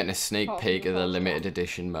all getting a sneak peek of the limited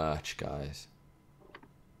edition merch, guys.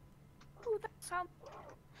 Ooh, that sounds...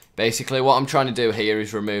 Basically, what I'm trying to do here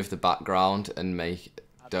is remove the background and make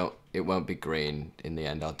it won't be green in the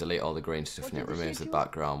end. I'll delete all the green stuff and it removes the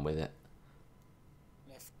background with it.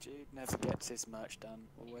 If Jude never gets his merch done,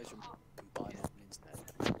 always combine it instead.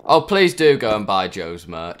 Oh, please do go and buy Joe's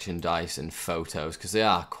merchandise and photos because they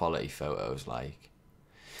are quality photos. Like,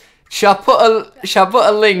 shall I put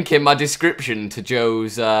a link in my description to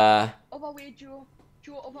Joe's? Other way, Joe.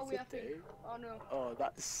 Joe, other way, I think. Oh no. Oh,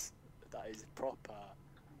 that is proper.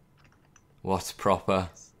 What's proper?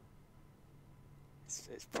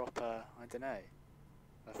 It's proper. I don't know.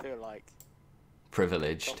 I feel like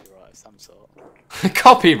privileged. Copyright of some sort.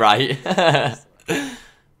 Copyright.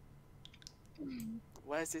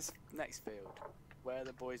 Where's this next field? Where are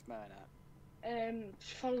the boys mowing at?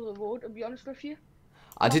 Just follow the road. To be honest with you.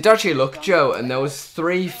 I did actually look, Joe, and there was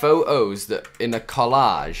 3 photos that in a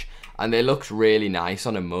collage, and they looked really nice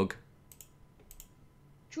on a mug.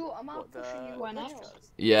 Joe, am I pushing you right now?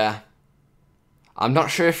 Yeah. I'm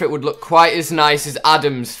not sure if it would look quite as nice as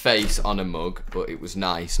Adam's face on a mug, but it was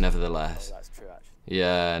nice nevertheless. Oh, that's true, actually.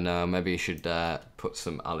 Yeah, no, maybe you should put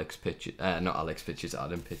some Alex pictures, not Alex pictures,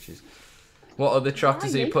 Adam pictures. What other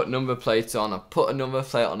tractors do you put number plates on? I put a number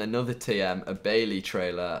plate on another TM, a Bailey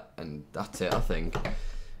trailer, and that's it, I think.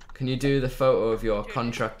 Can you do the photo of your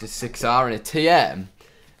contractor's 6R in a TM?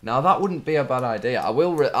 Now that wouldn't be a bad idea.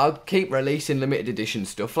 I'll keep releasing limited edition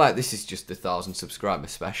stuff like this. Is just the 1,000 subscriber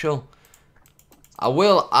special. I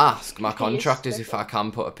will ask my contractors if I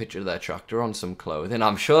can put a picture of their tractor on some clothing.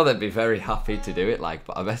 I'm sure they'd be very happy to do it, like,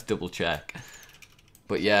 but I best double check.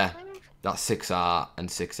 But yeah, that's 6R and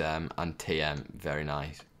 6M and TM, very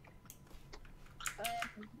nice.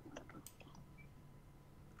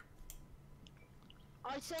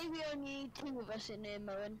 I'd say we only need 2 of us in here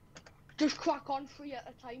mowing. Just crack on 3 at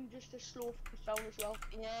a time, just to slow us down as well.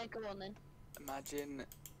 Yeah, go on then. Imagine.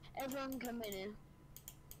 Everyone come in.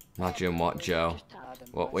 Imagine what, Joe? Adam,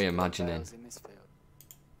 What we imagining? in this field.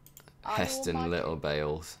 Heston Little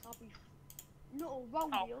Bales. Little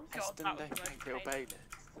round Oh, wheels. God, Heston, that was don't the most think it'll painful. bail it.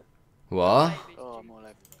 What? Oh, I'm all over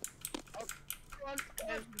it. That was the most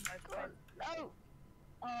painful. Oh!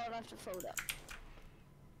 Oh, I'll have to fold up.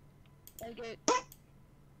 There you go.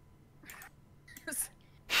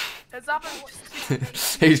 Has Adam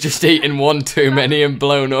just... He's just eaten one too many and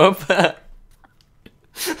blown up.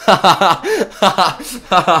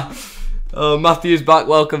 Oh, Matthew's back.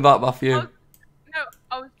 Welcome back, Matthew. No,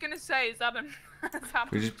 I was gonna say, is Adam...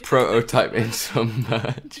 We're just prototyping some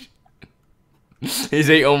merch. He's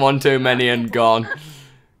eaten one too many and gone.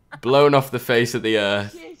 Blown off the face of the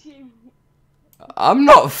earth. I'm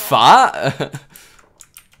not fat.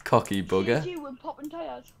 Cocky bugger.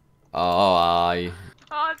 Oh, aye.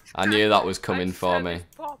 I knew that was coming for me.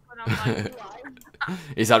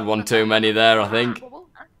 He's had one too many there, I think.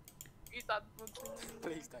 Please don't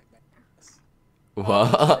make this.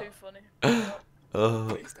 What? Too funny. Oh.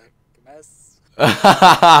 Please don't mess.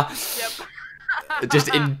 Just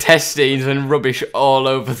intestines and rubbish all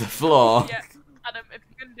over the floor. Yeah, Adam, if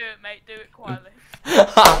you can do it, mate, do it quietly.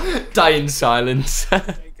 Die in silence.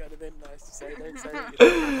 It could have been nice to say, don't say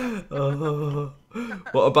it. Oh.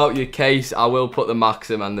 What about your case? I will put the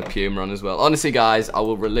Maxim and the Puma on as well. Honestly, guys, I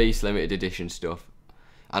will release limited edition stuff.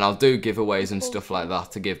 And I'll do giveaways and stuff like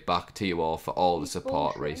that to give back to you all for all the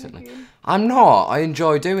support recently. I'm not. I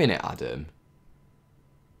enjoy doing it, Adam.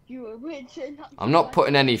 I'm not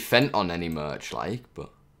putting any Fent on any merch, like,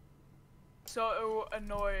 but... So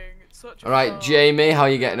annoying. It's such a Alright, Jamie, how are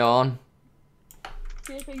you getting on?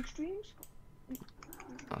 JP streams?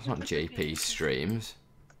 That's not JP streams.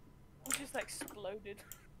 I just exploded.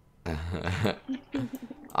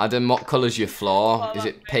 Adam, what colour's your floor? Is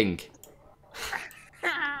it pink?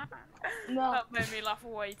 No. That made me laugh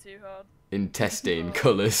way too hard. Intestine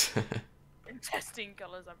colours. Intestine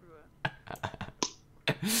colours everywhere.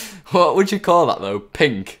 What would you call that though?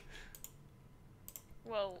 Pink?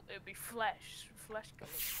 Well, it'd be flesh. Flesh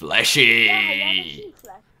colours. Fleshy!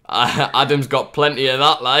 Yeah, Adam's got plenty of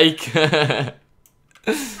that, like. So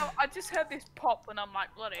I just heard this pop and I'm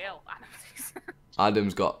like, bloody hell.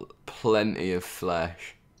 Adam's got plenty of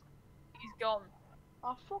flesh. He's gone.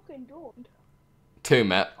 I fucking don't. Too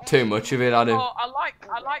much of it, Adam. Oh, I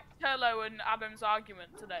like Turlo and Adam's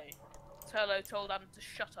argument today. Turlo told Adam to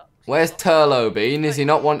shut up. Where's Turlo been? Is he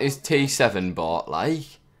not want his T7 bought,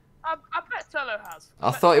 like? I bet Turlo has.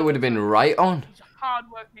 I thought it would have been right on. He's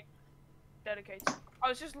hard-working, dedicated. I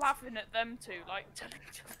was just laughing at them two, like, telling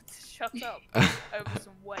each other to shut up over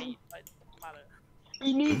some weight. Like, doesn't matter.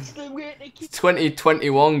 He needs to wait to keep...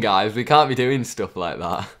 2021, guys. We can't be doing stuff like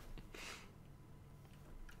that.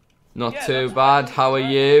 Not too bad. How are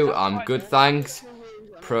you? I'm good, thanks.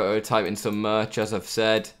 Prototyping some merch, as I've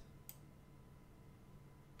said.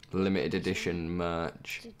 Limited edition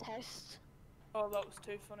merch. Oh, that was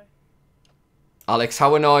too funny. Alex,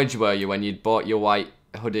 how annoyed were you when you'd bought your white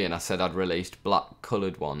hoodie and I said I'd released black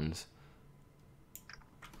coloured ones?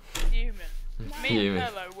 Fuming. Me and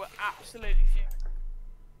Turlo were absolutely fuming.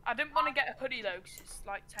 I didn't want to get a hoodie though, because it's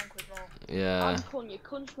like 10 quid more. Yeah. I'm calling you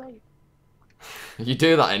cunt, mate. You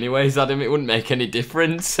do that anyways, Adam. It wouldn't make any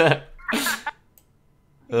difference. Used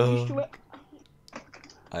to it.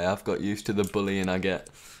 I have got used to the bullying I get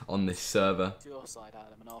on this server. To your side,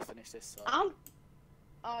 Adam, and I'll finish this side.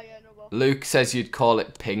 Oh yeah, no well. Luke says you'd call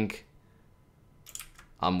it pink.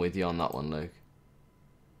 I'm with you on that one, Luke.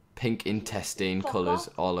 Pink intestine colours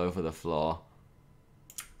all over the floor.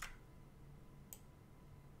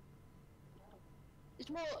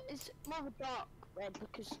 It's more of a dark red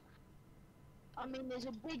because, I mean, there's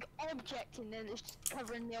a big object in there that's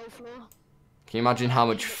covering the whole floor. Can you imagine how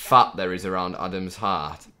much fat there is around Adam's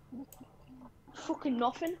heart? Fucking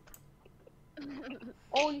nothing.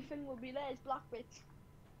 Only thing will be there is black bits.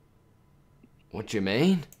 What do you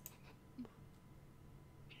mean?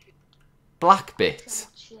 Black bits?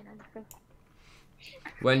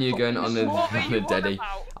 When are you going on a Dedi?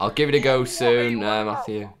 I'll give it a go soon,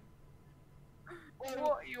 Matthew. What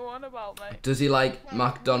are you on about, mate? Does he like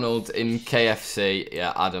McDonald's in KFC?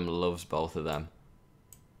 Yeah, Adam loves both of them.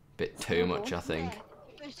 Bit too much, I think.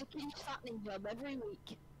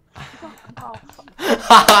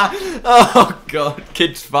 Oh god,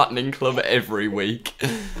 kids fattening club every week.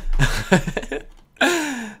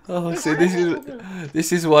 Oh, see,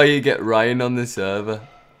 this is why you get Ryan on the server.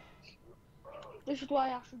 This is why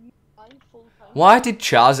I should use Ryan full time. Why did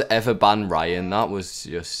Chaz ever ban Ryan? That was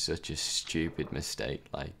just such a stupid mistake.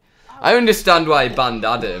 Like, I understand why he banned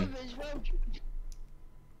Adam.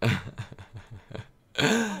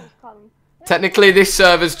 Technically, this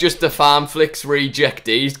server's just a Farmflix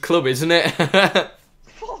rejectees club, isn't it?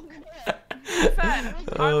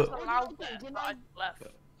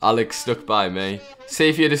 Alex stuck by me. See,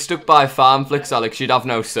 if you'd have stuck by Farmflix, Alex, you'd have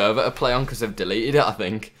no server to play on because they've deleted it, I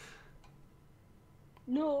think.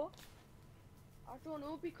 No. I don't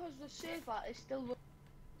know because the saver is still...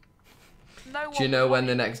 No. Do you know when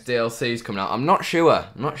the next DLC's coming out? I'm not sure.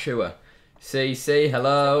 I'm not sure. CC,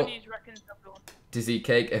 hello. Dizzy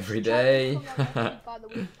cake every day.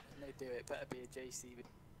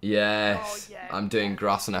 Yes, I'm doing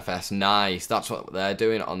grass and FS. Nice. That's what they're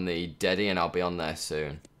doing on the Dedi, and I'll be on there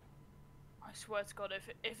soon. I swear to God,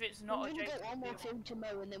 if it's not a JC, one more field to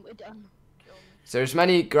mow and then we're done. So as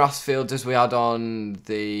many grass fields as we had on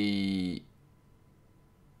the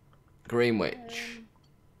Greenwich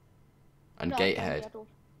and Gatehead.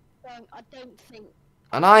 I don't think.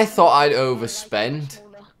 And I thought I'd overspend.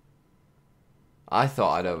 I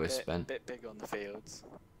thought I'd overspend. Bit big on the fields.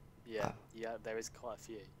 Yeah, there is quite a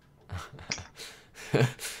few.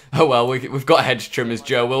 Oh well, we've got hedge trimmers,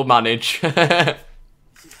 Joe. We'll manage. I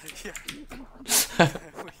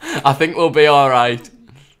think we'll be all right.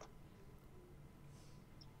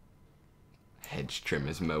 Hedge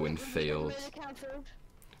trimmers mowing Mow fields. the cow field.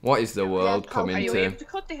 What is the world cow- coming Are you to? able to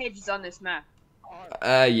cut the hedges on this map?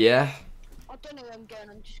 Yeah. I don't know where I'm going.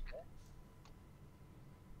 I'm just.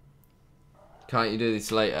 Can't you do this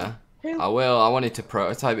later? I will. I wanted to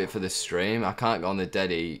prototype it for the stream. I can't go on the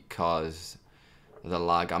Dedi cause the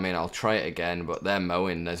lag. I mean, I'll try it again, but they're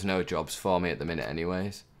mowing. There's no jobs for me at the minute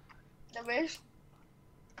anyways. There is.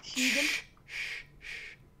 See them.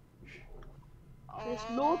 There's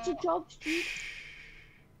loads of jobs, dude.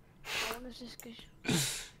 I want to just go.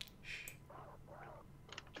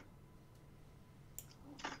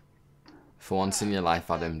 For once in your life,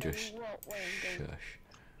 Adam, just What way I'm going.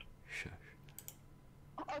 shush.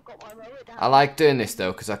 I've got my roller down. I like doing this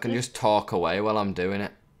though, because I can just talk away while I'm doing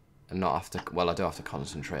it. And not have to, well, I do have to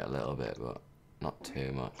concentrate a little bit, but not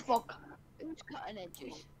too much. Fuck. Who's cutting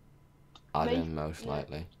edges? Adam, most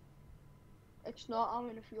likely. It's not. I'm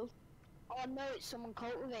in a field. Oh no, it's someone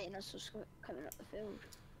cultivating us just coming up the field.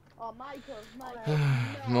 Oh, Michael.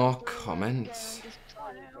 More comments.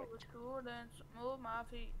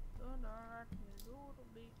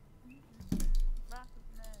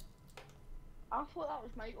 I thought that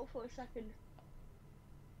was Michael for a second.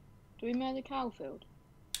 Do we mow the cow field?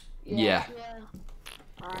 Yeah.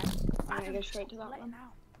 Alright, I'm gonna go straight to that one.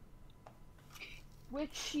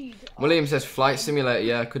 Which seed? William says flight simulator.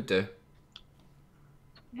 Yeah, I could do.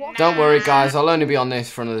 What? Don't worry, guys. I'll only be on this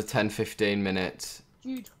for another 10-15 minutes.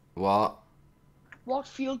 Dude, What? what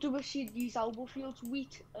field do we see these elbow fields?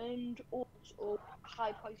 Wheat and oats or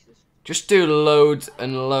high prices? Just do loads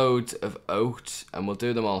and loads of oats, and we'll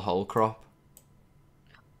do them all whole crop.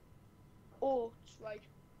 Oats, right.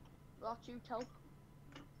 That's you tell.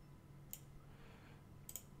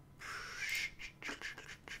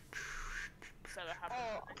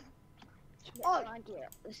 Oh, idea.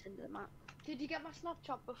 Listen to the map. Did you get my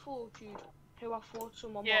Snapchat before, Jude? Who I thought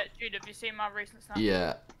someone Yeah, was? Jude, have you seen my recent snap?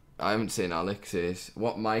 Yeah. I haven't seen Alex's.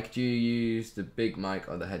 What mic do you use? The big mic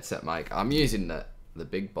or the headset mic? I'm using the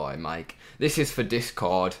big boy mic. This is for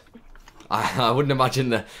Discord. I wouldn't imagine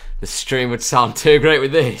the stream would sound too great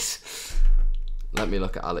with this. Let me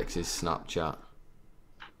look at Alex's Snapchat.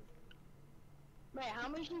 Wait, how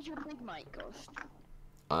much does your big mic cost?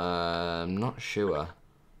 I'm not sure.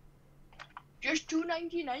 Just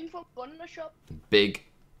 $2.99 for fun in the shop. Big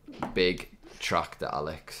tractor,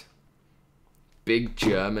 Alex. Big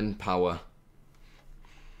German power.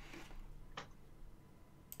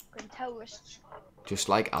 Can terrorists. Just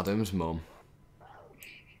like Adam's mum.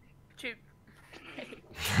 Jude.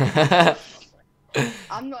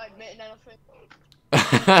 I'm not admitting anything.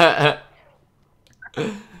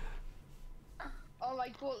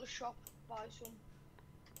 Alright, go to the shop, buy some.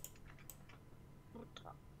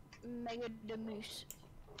 Mega the moose.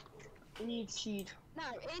 Need seed. No,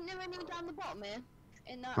 ain't there any down the bottom here?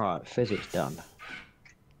 In that. Right, physics done.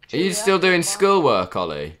 Are you still doing schoolwork,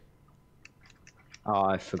 Ollie? Oh,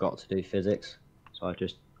 I forgot to do physics, so I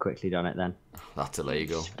just quickly done it then. That's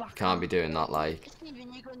illegal. You can't be doing that, like.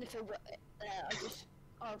 Stephen, you go in the field.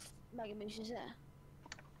 Mega moose is there.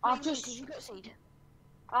 I've Because just you got seed.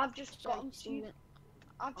 got Sorry, him seed. Stephen.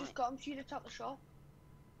 I've just got him seed at the shop.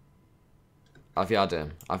 Have you,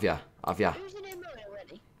 Adam? Have you? Who's in here mowing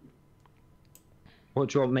already? What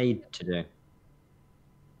do you want me to do?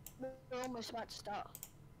 We're almost about to start.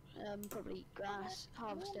 Probably grass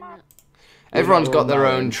harvesting it. Everyone's got their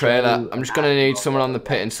Well, own trailer. so- I'm just gonna need someone on the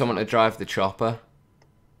pit and someone to drive the chopper.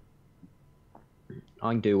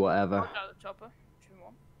 I can do whatever. I'll go the chopper. If you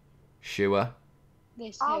want. Sure.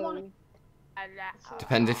 This I hill. wanna-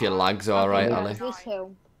 Depends if your lag's alright, Yeah, Ali. this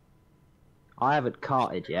hill. I haven't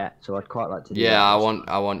carted yet, so I'd quite like to do Yeah, that.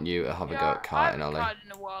 I want you to have a go at karting, I Ali. haven't tried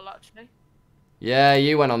in a while, actually. Yeah,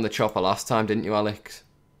 you went on the chopper last time, didn't you, Alex?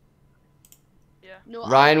 Yeah. No,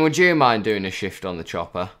 Ryan, would you mind doing a shift on the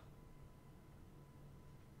chopper?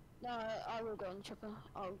 No, I will go on the chopper.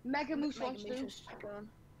 Mega Moose Mega wants Moose to. is going.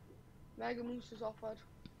 Mega Moose is offered.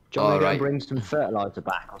 Do you want me to go Alright. and bring some fertiliser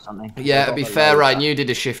back or something? Yeah, I've to be got a fair, load Ryan, back. you did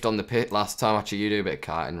a shift on the pit last time. Actually, you do a bit of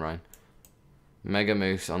karting, Ryan. Mega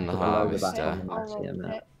Moose on the I've got a load back harvester. on the mess, yeah,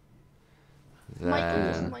 mate. Michael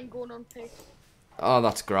doesn't Then... mind going on pig. Oh,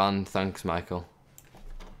 that's grand. Thanks, Michael.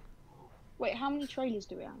 Wait, how many trailers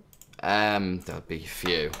do we have? There'll be a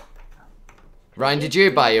few. Ryan, did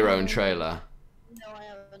you buy your own trailer? No, I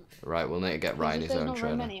haven't. Right, we'll need to get Ryan If his there's own not very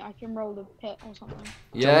trailer. many, I can roll the pit or something.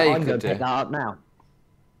 Yeah, I you can go could pick do. that up now.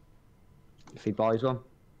 If he buys one.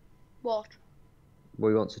 What? Well,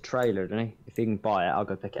 he wants a trailer, doesn't he? If he can buy it, I'll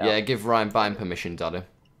go pick it Yeah, up. give Ryan buying permission, Daddy.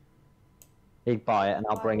 He'd buy it, and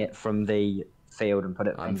I'll bring it from the field and put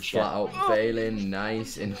it in I'm the shed. flat out baling,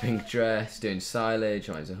 nice, in pink dress, doing silage,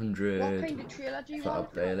 mine's What 100. kind of trailer do you Flat want?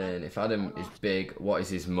 out baling. If Adam is big, what is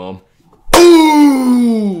his mum?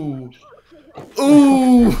 Ooh!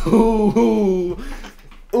 Ooh!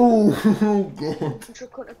 Ooh, God.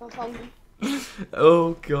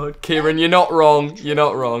 Oh, God. Kieran, you're not wrong. You're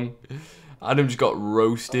not wrong. Adam just got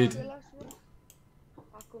roasted.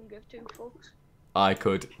 I couldn't give two fucks. I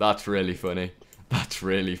could. That's really funny. That's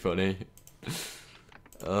really funny.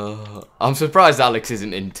 I'm surprised Alex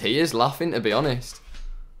isn't in tears laughing, to be honest.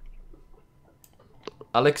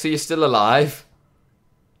 Alex, are you still alive?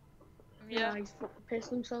 Yeah, he's fucking pissed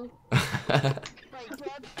himself.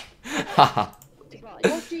 Haha.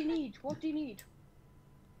 What do you need? What do you need?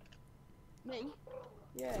 Me?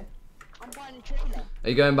 Yeah. I'm buying a trailer. Are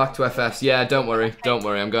you going back to FS? Yeah, don't worry. Don't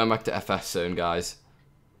worry. I'm going back to FS soon, guys.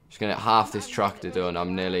 Just gonna get half this tractor done.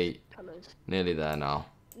 I'm nearly there now.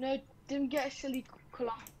 No, didn't get a silly colour.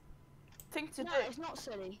 Thing to No, do. it's not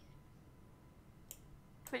silly.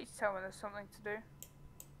 Please tell me there's something to do.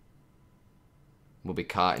 We'll be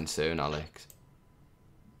karting soon, Alex.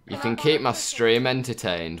 You can keep my stream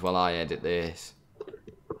entertained while I edit this.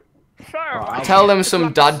 Tell them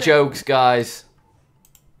some dad jokes, guys.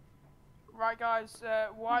 Right, guys,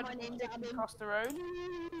 why did he take him across the road?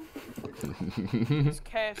 Because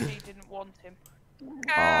KFC didn't want him.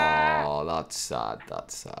 Oh, that's sad.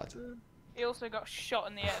 That's sad. He also got shot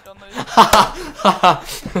in the head on those.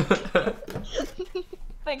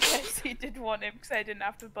 I think KFC did want him because they didn't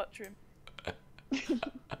have to butcher him.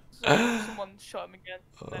 So someone shot him again,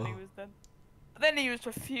 and then he was dead. But then he was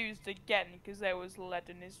refused again because there was lead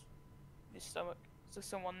in his stomach, so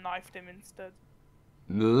someone knifed him instead.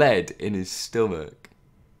 Lead in his stomach.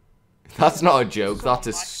 That's not a joke. That's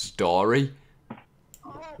a story.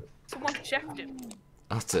 Someone chefed him.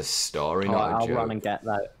 That's a story, Oh, not a I'll joke. run and get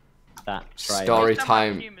that tray. Story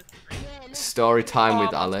time. Story time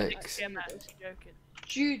with Oh, Alex. 60 MS, joking.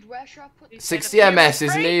 Jude, where should I put this? 60 MS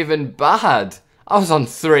isn't even bad. I was on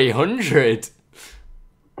 300.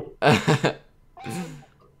 That car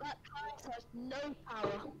has no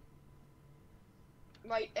power.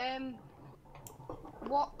 Right,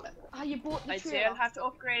 what? How you bought the I'd say trailer? I'll have to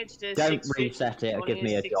upgrade to Don't 650, reset it or only give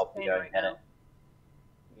me a 6 job pin to go right and get now. it.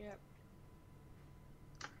 Yeah.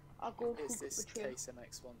 I'll go Is cook this the trailer. case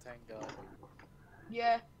MX110 guy?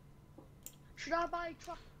 Yeah. Should I buy a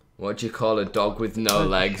truck? What do you call a dog with no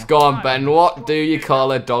legs? Go on, Ben. What do you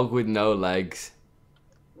call a dog with no legs?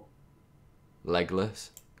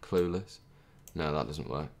 Legless? Clueless? No, that doesn't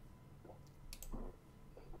work.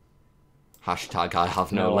 Hashtag I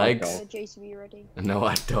have no legs. JCB ready. No,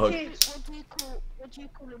 I don't. What do you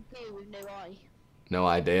call a bear with no eye? No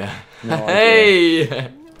idea. No Hey!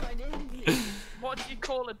 No idea. What do you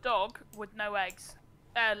call a dog with no eggs?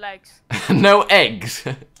 Legs. No eggs.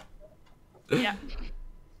 Yeah.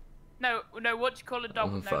 No, what do you call a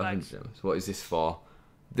dog with no legs? What is this for?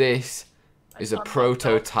 This is a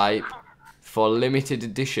prototype for limited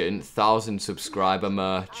edition 1,000 subscriber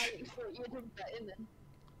merch. Alex thought you did better then.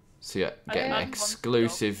 So you're I getting don't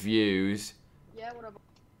exclusive views Yeah, whatever. of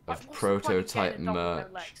What's the point prototype getting a dog with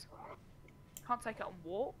no merch. legs? Can't take it on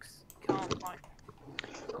walks. Can't like.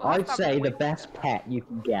 I'd say the best pet you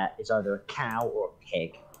can get is either a cow or a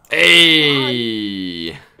pig.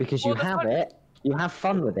 Hey! Because you Well, the have fun- it, you have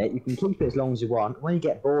fun with it, you can keep it as long as you want. When you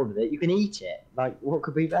get bored with it, you can eat it. Like, what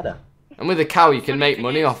could be better? And with a cow, you can make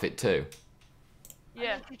money off it too.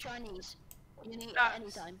 Yeah. I make you Chinese. You can eat That's- it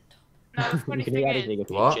anytime. No, the You funny can thing eat is, anything if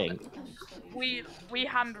you What? chink. we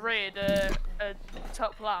hand reared a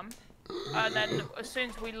top lamb, and then as soon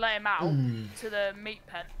as we lay him out to the meat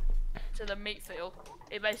pen, to the meat field,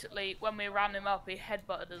 it basically, when we ran him up, he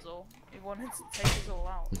headbutted us all. He wanted to take us all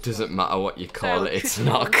out. It doesn't matter what you call So- it, it's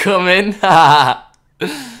not coming. We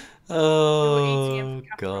were eating him Oh for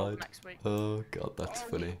casserole god. next week. Oh god, that's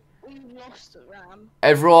funny. We lost the ram.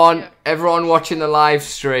 Everyone watching the live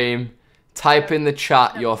stream, type in the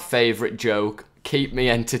chat your favourite joke. Keep me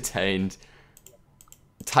entertained.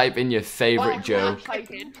 Type in your favourite joke.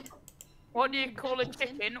 Chicken. What do you call a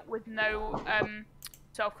chicken with no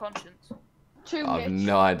self-conscience? Too I have much.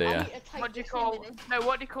 no I idea. need to take What do you this call? in. No,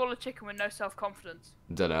 what do you call a chicken with no self-confidence?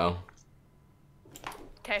 Dunno.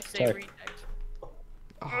 KFC Sorry. retake.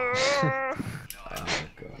 Oh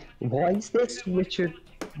god. Why is this Richard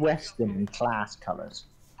Weston in class colours?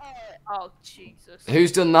 Oh Jesus!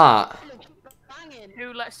 Who's done that? Banging.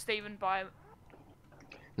 Who let Stephen buy?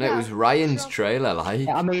 No, it was Ryan's trailer, like.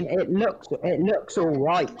 I mean, it looks all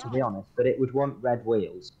right to be honest, but it would want red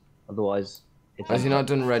wheels. Otherwise, Has he not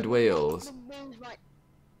done red wheels? The wheels, like,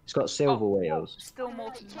 it's got silver wheels. Still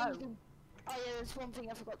more to know. Oh yeah, there's one thing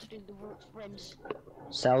I forgot to do, the rims.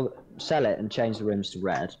 Sell it and change the rims to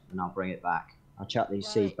red, and I'll bring it back. I'll chuck these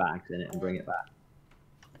seed Right. bags in it and bring it back.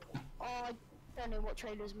 Oh, I don't know what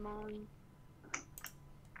trailer's mine.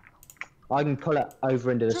 I can pull it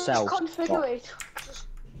over into the Just cell. configure spot. it. Just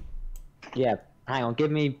Yeah, hang on, give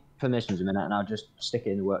me permissions a minute, and I'll just stick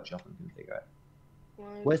it in the workshop and configure it.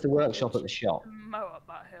 right. Where's the workshop at the shop? Mow up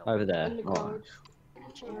that hill. Over there. In the Alright.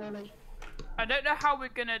 garage. I don't know how we're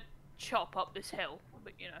gonna chop up this hill,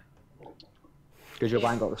 but you know. Because your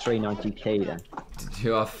bank got the 390 key then. Did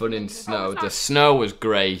you have fun in snow? The snow was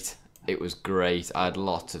great. It was great. I had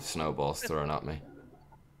lots of snowballs thrown at me.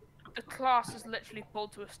 The class is literally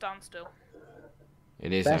pulled to a standstill.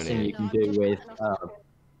 It is Best thing only. you can do with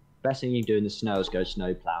best thing you can do in the snow is go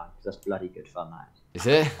snow plowing, because that's bloody good fun. That Is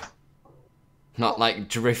it? Not like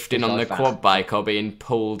drifting on the Because I quad found- bike or being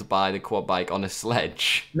pulled by the quad bike on a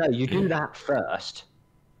sledge. No, you do that first,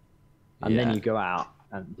 and then Yeah. you go out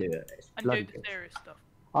and do it. It's And bloody do the good. serious stuff.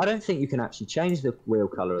 I don't think you can actually change the wheel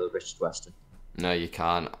colour of the Richard Western. No, you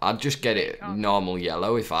can't. I'd just get it normal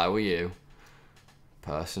yellow if I were you.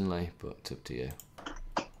 Personally, but it's up to you.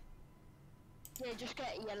 Yeah, just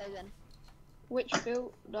get it yellow then. Which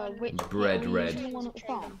build? Which Bread build are you red. using on at the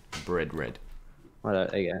farm? Bread red. I don't.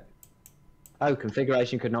 There you go. Oh,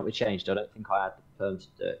 configuration could not be changed. I don't think I had the perms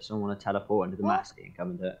to do it. Someone want to teleport into the What? Massey and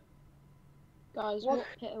come and do it. Guys, what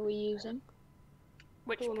kit are we using?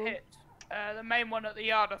 Which Go on. pit? The main one at the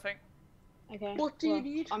yard, I think. Okay. What do you well,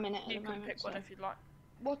 need? I'm in it at You the can moment. pick one so- if you'd like.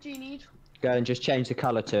 What do you need? Go and just change the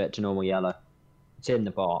colour to it to normal yellow. It's in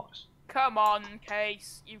the box. Come on,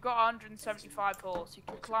 Case. You've got 175 horse. You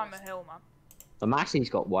can climb a hill, man. The Massey's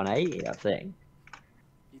got 180, I think.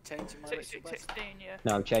 You changing my Richard Western? 16, yeah.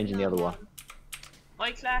 No, I'm changing the other one.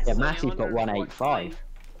 My class Yeah, is only Massey's got 185.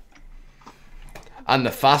 And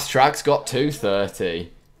the fast track's got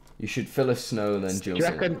 230. You should fill a snow then Do jump you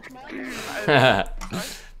in.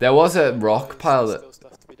 reckon? There was a rock pile that Still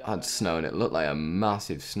stuff to be done had there. snow and it looked like a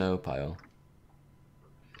massive snow pile.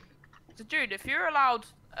 So, Jude, if you're allowed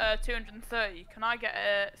 230, can I get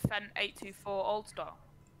a Fen 824 Old Star?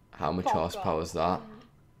 How much Fuck horsepower is that?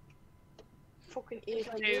 Fucking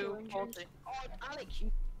 240. Oh, Alex,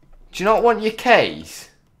 you Do you not want your case?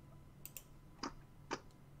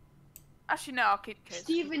 Actually, no, I'll keep Case.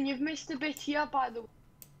 Stephen, you've missed a bit here, by the way.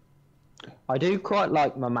 I do quite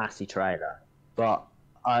like my Massey trailer, but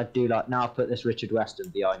I do like, now I've put this Richard Western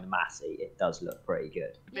behind the Massey, it does look pretty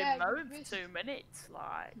good. Been Yeah, mowing you've for 2 minutes,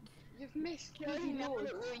 like. You've missed know bloody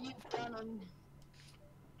loads. what you've done on.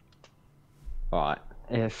 Right,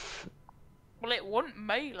 if... Well, it wouldn't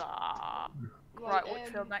me, like. Right,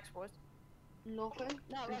 Whitfield next, boys. Nothing.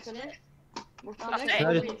 No, that's Nothing. it. We're That's finished. it. Can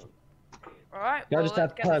I just, Alright, can I well, just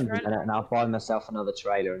let's have get the perms a trailer. minute and I'll buy myself another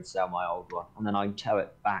trailer and sell my old one, and then I can tow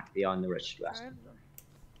it back behind the Richard Western.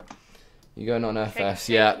 You going on FS?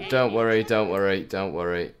 Okay. Yeah, don't worry, don't worry, don't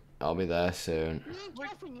worry. I'll be there soon. We ain't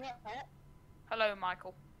dropping yet. Hello,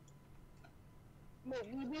 Michael. Well,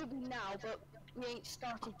 we will be now, but we ain't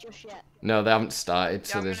started just yet. No, they haven't started,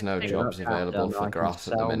 so I'm there's gonna no take jobs Yeah, available then I for can grass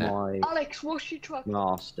at the sell minute. my Alex, what's your truck?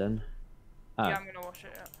 Marston. Oh, Yeah, I'm gonna wash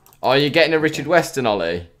it, yeah. Oh, you're getting a Richard Western,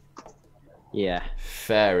 Ollie? yeah.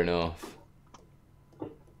 Fair enough. I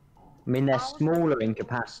mean, they're smaller in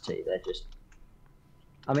capacity. They're just.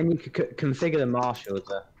 I mean, you could configure the Marshall as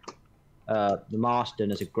the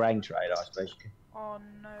Marston as a grain trailer, I suppose. You could. Oh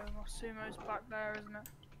no, my sumo's back there, isn't it?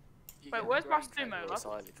 You Wait, get where's the my grain trailer sumo, or the love?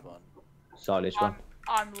 silage one? Silage one.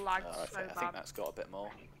 I'm lagged I so think bad. that's got a bit more.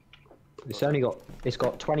 It's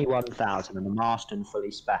got 21,000, and the Marston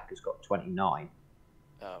fully spec has got 29.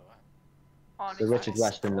 Oh, right. Honestly. The Richard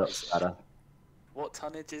Western looks better. What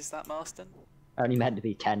tonnage is that Marston? Only meant to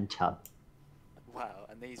be 10 ton. Wow,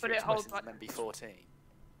 and these But it Richard holds Westerns like- meant to be 14.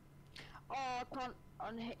 Oh, I can't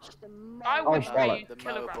unhitch the I mower. wish Oh, they bollocks. used The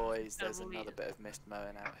mower kilograms boys, instead there's of another litres. bit of mist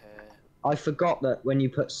mowing out here. I forgot that when you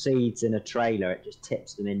put seeds in a trailer, it just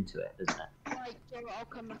tips them into it, doesn't it? Right, so I'll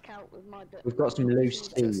come back out with my bit. We've got some loose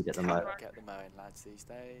Just seed at the moment. Get the mowing lads these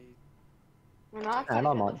days. And And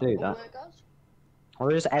I might do that. I'll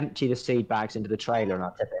just empty the seed bags into the trailer and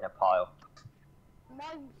I'll tip it in a pile.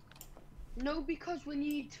 No, because we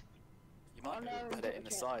need. You might Oh, no, put it in the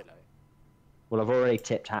okay. silo. Well, I've already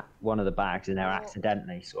tipped one of the bags in there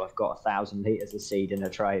accidentally, so I've got 1,000 litres of seed in a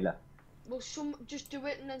trailer. Well, just do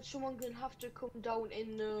it, and then someone can have to come down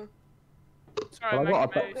in the. Sorry, Well,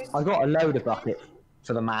 Mega I got a loader bucket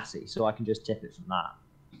for the Massey, so I can just tip it from that.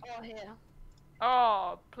 Oh, here.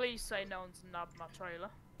 Oh, please say no one's nabbed my trailer.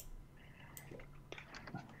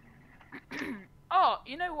 Oh,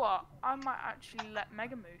 you know what? I might actually let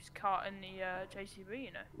Mega Moose cart in the JCB,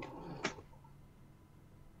 you know.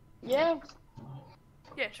 Yeah,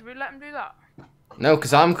 Yeah, should we let him do that? No,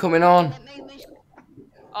 because I'm coming on.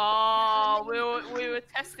 Oh, we were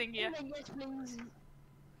testing you.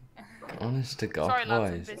 Honest to God, Sorry, lads,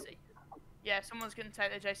 I'm boys. busy. Yeah, someone's gonna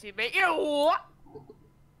take the JCB. You know what?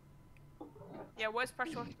 Yeah, where's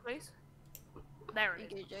pressure washer, please? There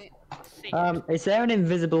it is. Is there an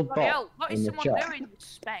invisible Bloody hell, box what in is the someone shop? doing, you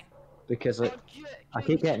spank? Because I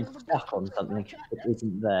keep getting stuck on something that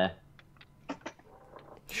isn't there.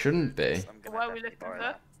 Shouldn't be. Why are we looking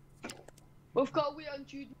for? We've got to wait on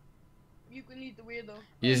Jude. You can lead the way though.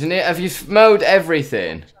 Isn't it? Have you mowed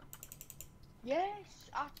everything? Yes.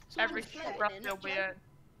 Every grass will be owned.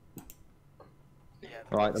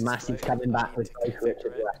 Right, the Mastiff's coming back with both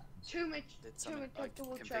Richard West. Too much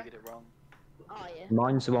double check. Configured it wrong. Oh yeah.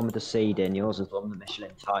 Mine's the one with the seed in, yours is the one with the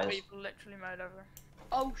Michelin tyres. We've literally mowed over.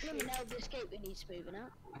 Oh Let me shit. know the escape we need moving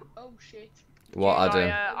out. Oh shit. What I do?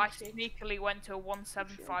 I sneakily went to a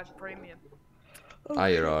 175 premium. Oh,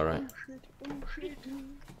 you're alright.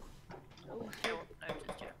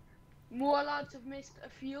 More lads have missed a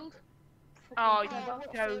field. Oh, Fucking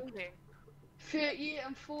you're joking. 38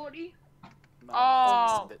 and 40.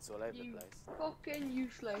 Oh. Bits all over the You place. fucking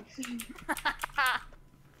useless.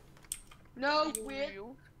 No, wait.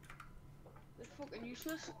 They're fucking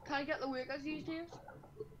useless. Can I get the workers these days?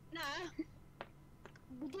 Nah.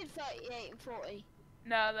 We did 38 and 40.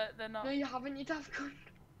 No, they're not. No, you haven't, you daft cunt.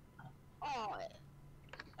 Oh.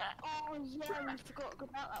 Oh yeah, we forgot to go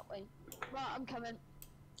out that way. Right, I'm coming.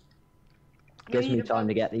 Gives me time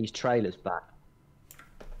to get these trailers back.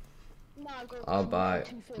 No, I've got I'll buy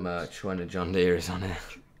merch when a John Deere is on it.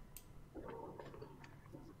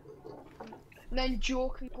 And then Joe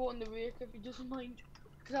can go on the rake if he doesn't mind.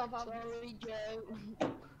 Cause I've had Sorry, Joe.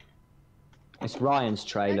 It's Ryan's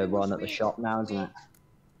trailer one at the shop now, isn't it?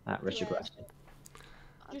 At Richard Yeah. Weston.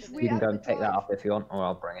 Just You wait can at go the and pick that drive. up if you want, or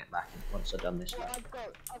I'll bring it back once I've done this Well, one.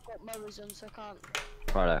 I've got mowers on, so I can't.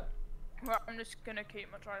 Righto. Well, I'm just gonna keep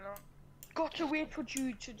my trailer on. Got to wait for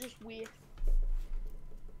Jude to just wait.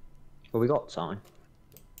 Well, we got time.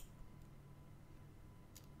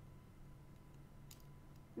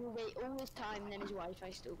 We'll wait all this time and then his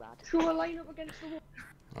Wi-Fi's still bad. Should we line up against the wall?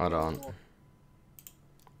 Hold on.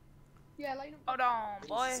 Yeah, line up. Hold on,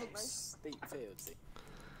 boy. Steep fields.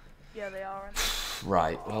 Yeah, they are. Aren't they?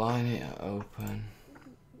 Right, well I need to open.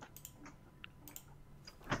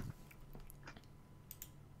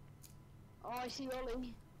 Oh, I see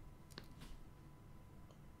Ollie.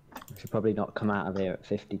 I should probably not come out of here at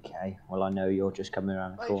 50k. Well, I know you're just coming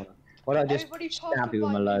around the Right. corner. Why don't I just Everybody stab park you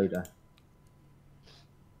with my behind me. loader?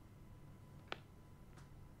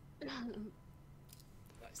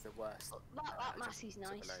 That's the worst. That Massey's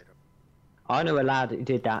nice. I know a lad who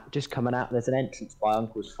did that, just coming out. There's an entrance by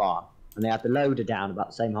Uncle's farm, and they had the loader down about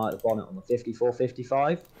the same height as bonnet on the 54,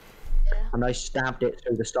 55. Yeah. And they stabbed it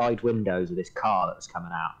through the side windows of this car that was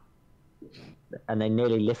coming out. And they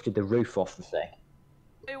nearly lifted the roof off the thing.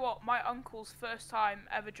 Tell you what, my uncle's first time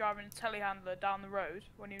ever driving a telehandler down the road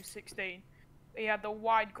when he was 16, he had the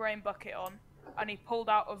wide grain bucket on, and he pulled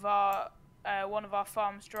out of our one of our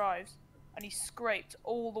farm's drives, and he scraped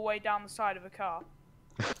all the way down the side of a car.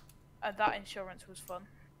 And that insurance was fun.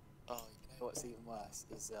 Oh, you know what's even worse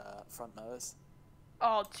is front mowers.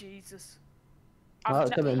 Oh Jesus! Oh, I've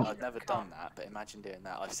come in. I've never done that, but imagine doing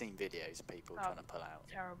that. I've seen videos of people trying to pull out.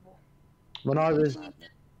 Terrible. When I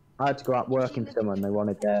had to go out working for someone, they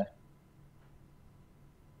wanted their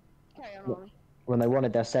Carry on, Ollie. when they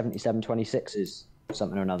wanted their 7726s,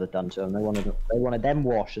 something or another done to them. They wanted them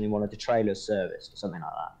washed and they wanted the trailer serviced or something like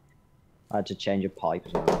that. I had to change a pipe or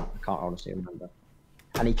something like that. I can't honestly remember.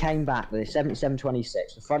 And he came back with a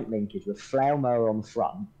 7726, the front linkage with flail mower on the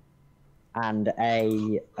front and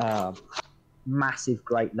a massive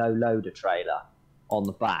great low loader trailer on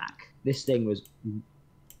the back. This thing was...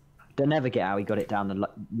 They'll never get how he got it down the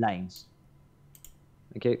lanes.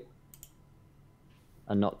 Thank you.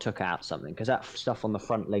 And not took out something, because that stuff on the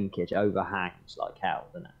front linkage overhangs like hell,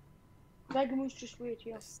 doesn't it? Megan was just wait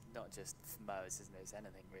here. It's not just mowers, isn't it? It's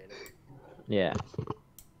anything really. Yeah.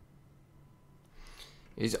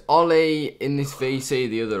 Is Ollie in this VC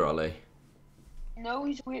the other Ollie? No,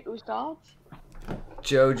 he's wait to start.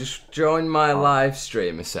 Joe, just join my live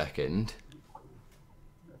stream a second.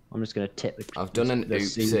 I'm just going to tip the, I've done an the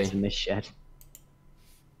seeds oopsie. in this shed.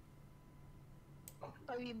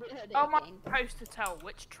 Oh, you heard it Oh, my again. supposed to tell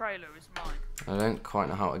which trailer is mine? I don't quite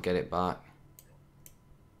know how to get it back.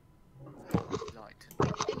 Light.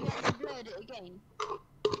 Have you ever blurred it again?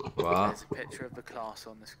 What? There's a picture of the class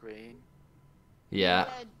on the screen. Yeah.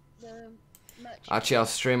 The merch. Actually, I'll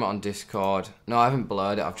stream it on Discord. No, I haven't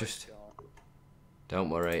blurred it. I've just... God. Don't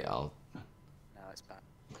worry, I'll... Now it's back.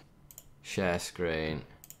 Share screen.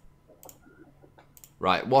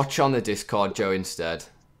 Right, watch on the Discord, Joe, instead.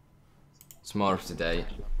 It's more up to date.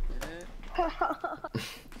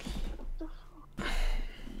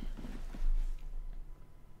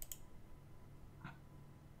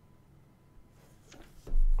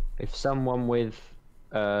 If someone with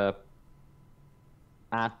admin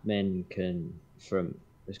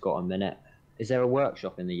has got a minute, is there a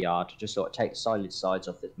workshop in the yard to just sort of take the silent sides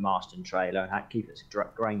off this Marston trailer and keep it a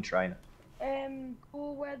grain trailer?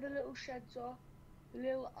 Go where the little sheds are. The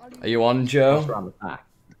little alley. Are you on, Joe? Just around the back.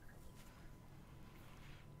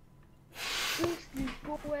 You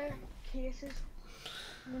go where cases.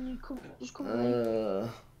 And then you just come with me. Does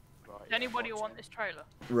anybody want this trailer?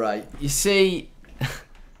 Right, you see...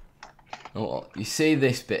 Oh, you see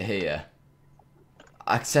this bit here?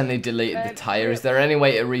 I accidentally deleted the tyre. Is there any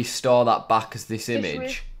way to restore that back as this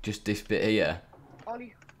image? Just this bit here?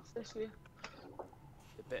 Ollie, this way.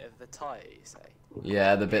 The bit of the tyre, you say?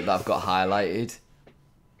 Yeah, the bit that I've got highlighted.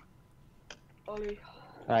 Ollie.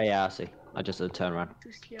 Oh yeah, I see. I just had to turn around.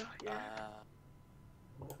 Just here, yeah.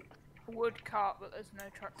 Wood cart, but there's no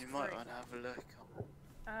tractor. You might want to have a look.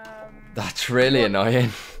 That's really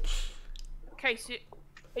annoying. Okay, so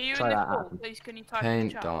are you Try in the that call? out. Please, can you type in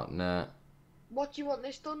the chat? Paint.net. What do you want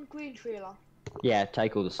this done? Green trailer? Yeah,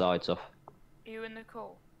 take all the sides off. Are you in the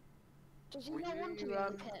call? Does he not want to be in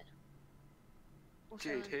the pit?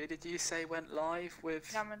 Jude, who did you say went live with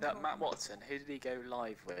that Matt Watson? Who did he go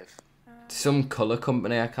live with? Some colour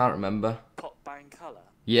company, I can't remember. Pop Bang Colour?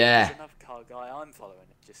 Yeah. There's another car guy I'm following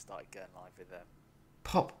that just started going live with them.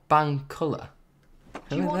 Pop Bang Colour?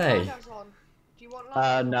 Who are they? Do you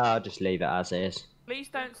want No, just leave it as is. Please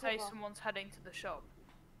don't say someone's heading to the shop.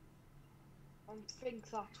 I think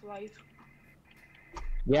that's right.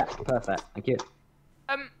 Yeah, perfect. Thank you.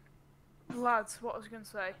 Lads, what I was going to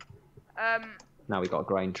say. Now we got a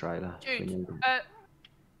grain trailer. Jude,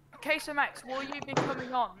 KeepCalmAndRunADairyFarm, will you be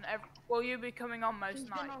coming on? Will you be coming on most He's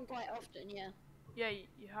nights? been on quite often, yeah. Yeah,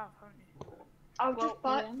 you have, haven't you? I'll just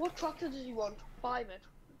buy. What tractor does he want? Buy it.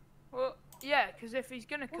 Well, yeah, because if he's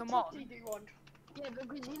gonna come What on, tractor do you want? Yeah,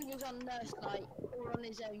 because he was on nurse night, or on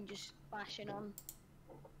his own, just bashing on.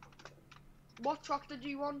 What tractor do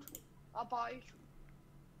you want? I'll buy it.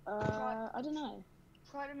 I don't know.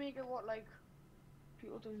 Try to make it what like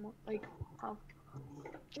people don't want, like how.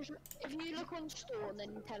 Just if you look on store and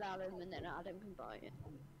then tell Adam, and then Adam can buy it.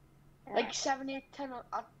 Like 7, 8, 10 on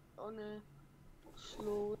a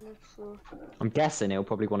slow. So. I'm guessing he'll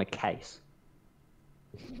probably want a case.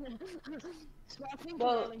 Smart thinking,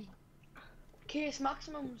 Well, Ollie. Case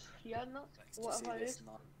maximums, yeah, not whatever it is.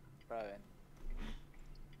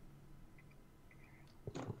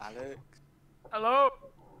 Alex. hello.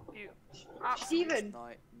 You. Stephen.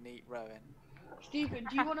 Night, neat rowing. Stephen,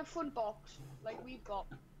 do you want a front box like we've got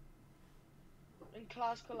in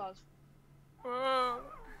class colours?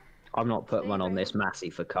 I'm not putting one on this Massey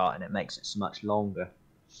for carting. It makes it so much longer.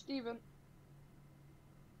 Stephen,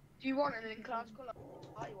 do you want an in class colour?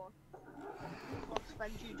 I want. I'll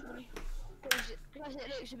spend you 20. Plus it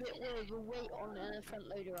looks a bit weird with weight on and a front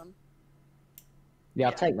loader on. Yeah,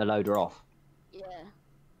 I'll take the loader off Yeah.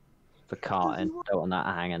 for carting. Don't want that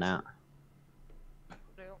hanging out.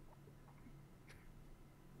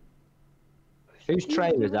 Whose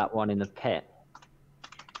trailer is that one in the pit?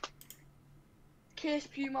 Case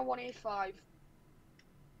Puma 185.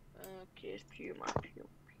 Case Puma.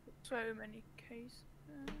 So many cases.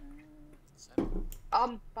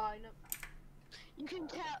 I'm buying it. You can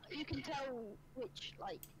tell which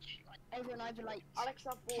everyone either like Alex,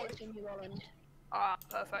 I've bought Kit in New Holland. Ah,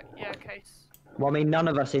 perfect. Yeah, case. Well, I mean, none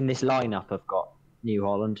of us in this lineup have got New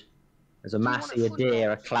Holland. There's a Do you want Massey, a a front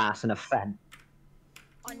Deer, a box? Class, and a Fendt.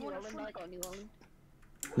 I New Holland, I got New Holland.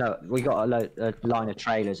 No, we got a line of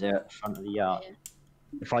trailers here at the front of the yard. Yeah.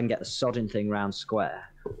 If I can get the sodding thing round square.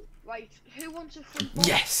 Right, who wants a front box?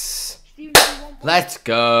 Yes! Steven, do you want one? Let's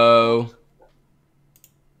go!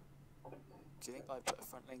 Do you think I put a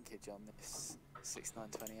front linkage on this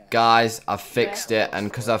 6928? Guys, I've fixed it, and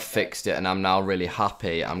because I've fixed it and I'm now really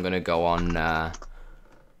happy, I'm going to go on...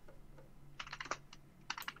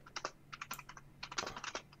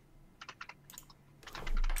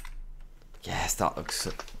 Yes, that looks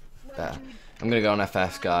better. I'm going to go on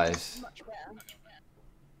FS, guys. Much better.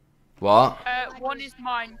 What? One is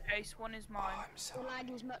mine, case. One is mine. The lag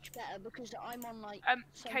is much better because I'm on like Case,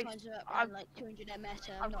 sometimes I've- I'm like 200 ms.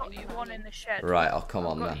 I've got you one in the shed. Right, I'll come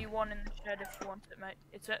on I've got then. you one in the shed if you want it, mate.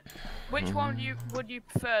 It's it. Which one would you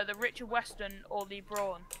prefer, the Richard Weston or the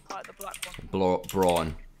Braun, like the black one?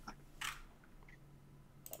 Brawn.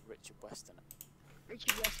 Like Richard Weston.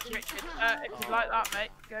 Richard Weston. Richard, if you like that, mate,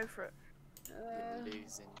 go for it.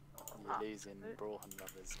 Losing You're losing Brawlham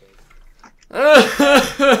lovers, dude.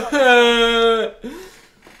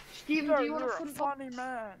 Steven, do you want a You're a fun funny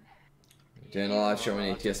man. Doing a live show on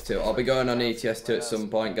ETS2. I'll be going on ETS2 at some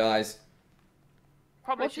point, guys.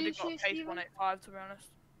 Probably What should did have you got say, case Steven? 185 to be honest.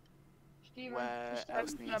 Steven, Where just else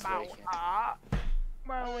Thinking needs about raking? that.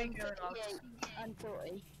 Where are we going, lads? 38 and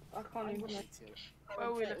 40. I can't even. Where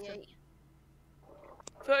are we lifting? 38.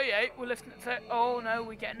 38, we're lifting at 30. Oh no,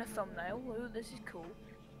 we're getting a thumbnail. Ooh, this is cool.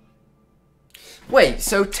 Wait,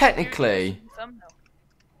 so technically... Thumbnail.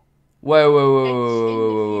 Whoa.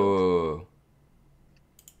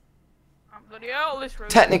 Oh, bloody hell, this room.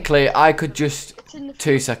 Technically, I could just... It's in the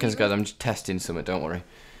 2 seconds, guys. I'm just testing something, don't worry.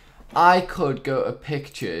 I could go to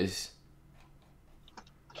pictures,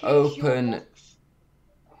 open...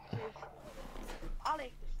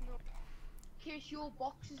 Alex, no. Case your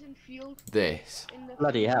box is in field. this. In the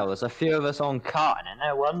Bloody hell, there's a few of us on carton in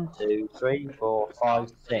there. 1, 2, 3, 4, 5,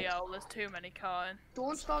 Bloody 6. hell, there's too many carting.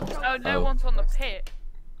 Don't start Oh, shouting. no Oh. one's on the pit.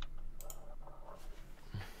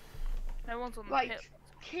 No one's on the Right, pit.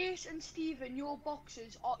 Case and Stephen, your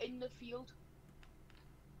boxes are in the field.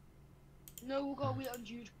 No, we'll go wait on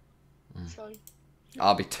Jude. Sorry.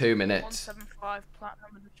 I'll be 2 minutes. 175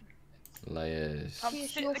 platinum edition. Layers. Come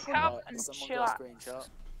Yes, sit you're the from- cab Right, and someone chill got out. a screenshot.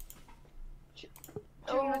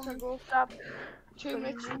 2 minutes ago. Dab. 2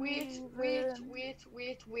 minutes.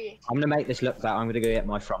 Wait. I'm gonna make this look better. I'm gonna go get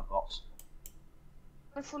my front box.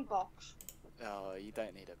 The front box. Oh, you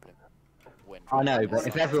don't need a win. I know, but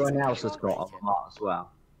if everyone else has got one, I might as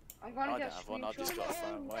well. I'm gonna I get don't a have one, I've just screenshot. got a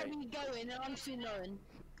phone. Let Wait, me go in and I'm still knowing.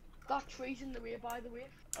 That tree's in the way, by the way.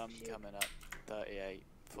 I'm coming up 38,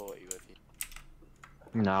 40 with you.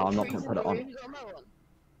 No, I'm not gonna put it on. You got a mower on?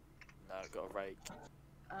 No, I've got a rake.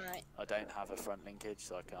 Alright. I don't have a front linkage,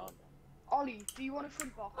 so I can't. Ollie, do you want a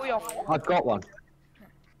front box? Oh, yeah. I've got one.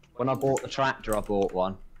 When I bought the tractor, I bought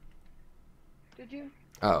one. Did you?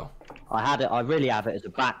 Oh. I had it. I really have it as a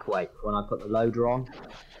back weight when I put the loader on.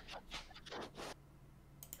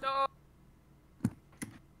 No.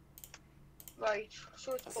 Right,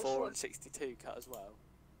 so it's A 4 and 62 cut as well.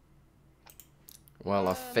 Well,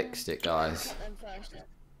 I fixed it, guys. Cut them first.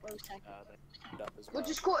 Wait a second. They end up as We'll well.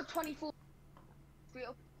 just go to 24. Straight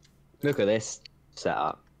up. Look at this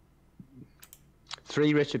setup.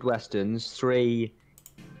 3 Richard Westons, 3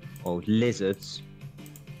 lizards,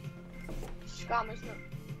 Scam, isn't it?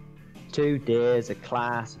 2 deers, a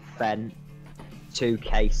class, a fent, 2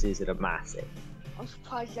 cases, and a massive. I'm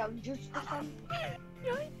surprised you haven't judged this one.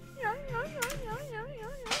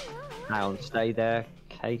 Hang on, stay there.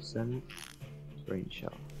 Case and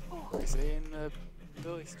screenshot. Is he in the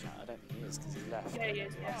voice chat? I don't think he is because he left. Yeah, he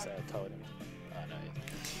is, yeah. So I told him. I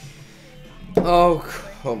know. Oh,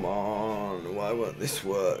 come on. Why won't this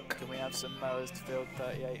work? Can we have some mowers to field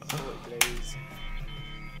 38 and 40, please?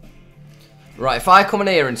 Right, if I come in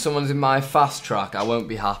here and someone's in my fast track, I won't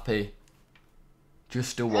be happy.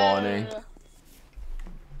 Just a warning.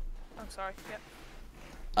 I'm sorry. Yep.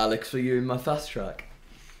 Alex, were you in my fast track?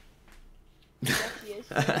 Yes, he is.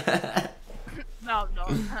 No, I'm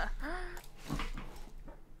not.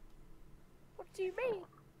 What do you mean?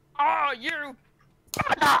 Oh, you!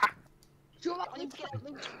 Do you want I need to get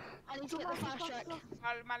the fast track.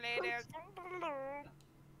 My lady.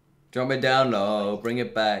 Drop me down low, bring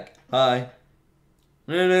it back. Hi.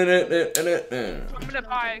 I'm gonna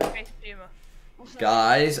buy a case of Puma.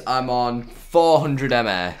 Guys, I'm on 400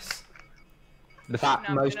 MS. The fact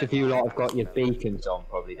No, most no, of you no. lot have got your beacons on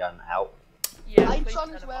probably doesn't help. Yeah, Lights please on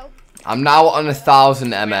turn as them well. off. I'm now on 1000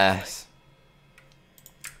 MS.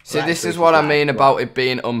 See, Right, this so is it's what I lag, mean right. about it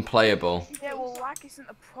being unplayable. Yeah, well, lag isn't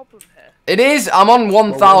a problem here. It is, I'm on Well,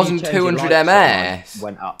 when you change your 1200 lights on, MS. mine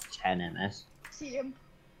went up 10 MS. See him.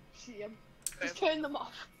 Just turn them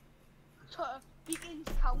off. Beacons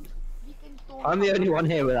count. Beacons don't I'm the count. only one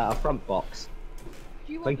here without a front box.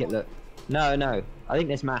 Do you I think want it look. No. I think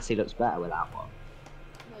this Massey looks better without one. one?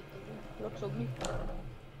 No, it doesn't. Looks ugly.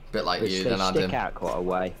 Bit like They you then, stick Adam. out quite a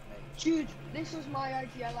way. Dude, this was my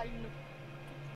idea lining up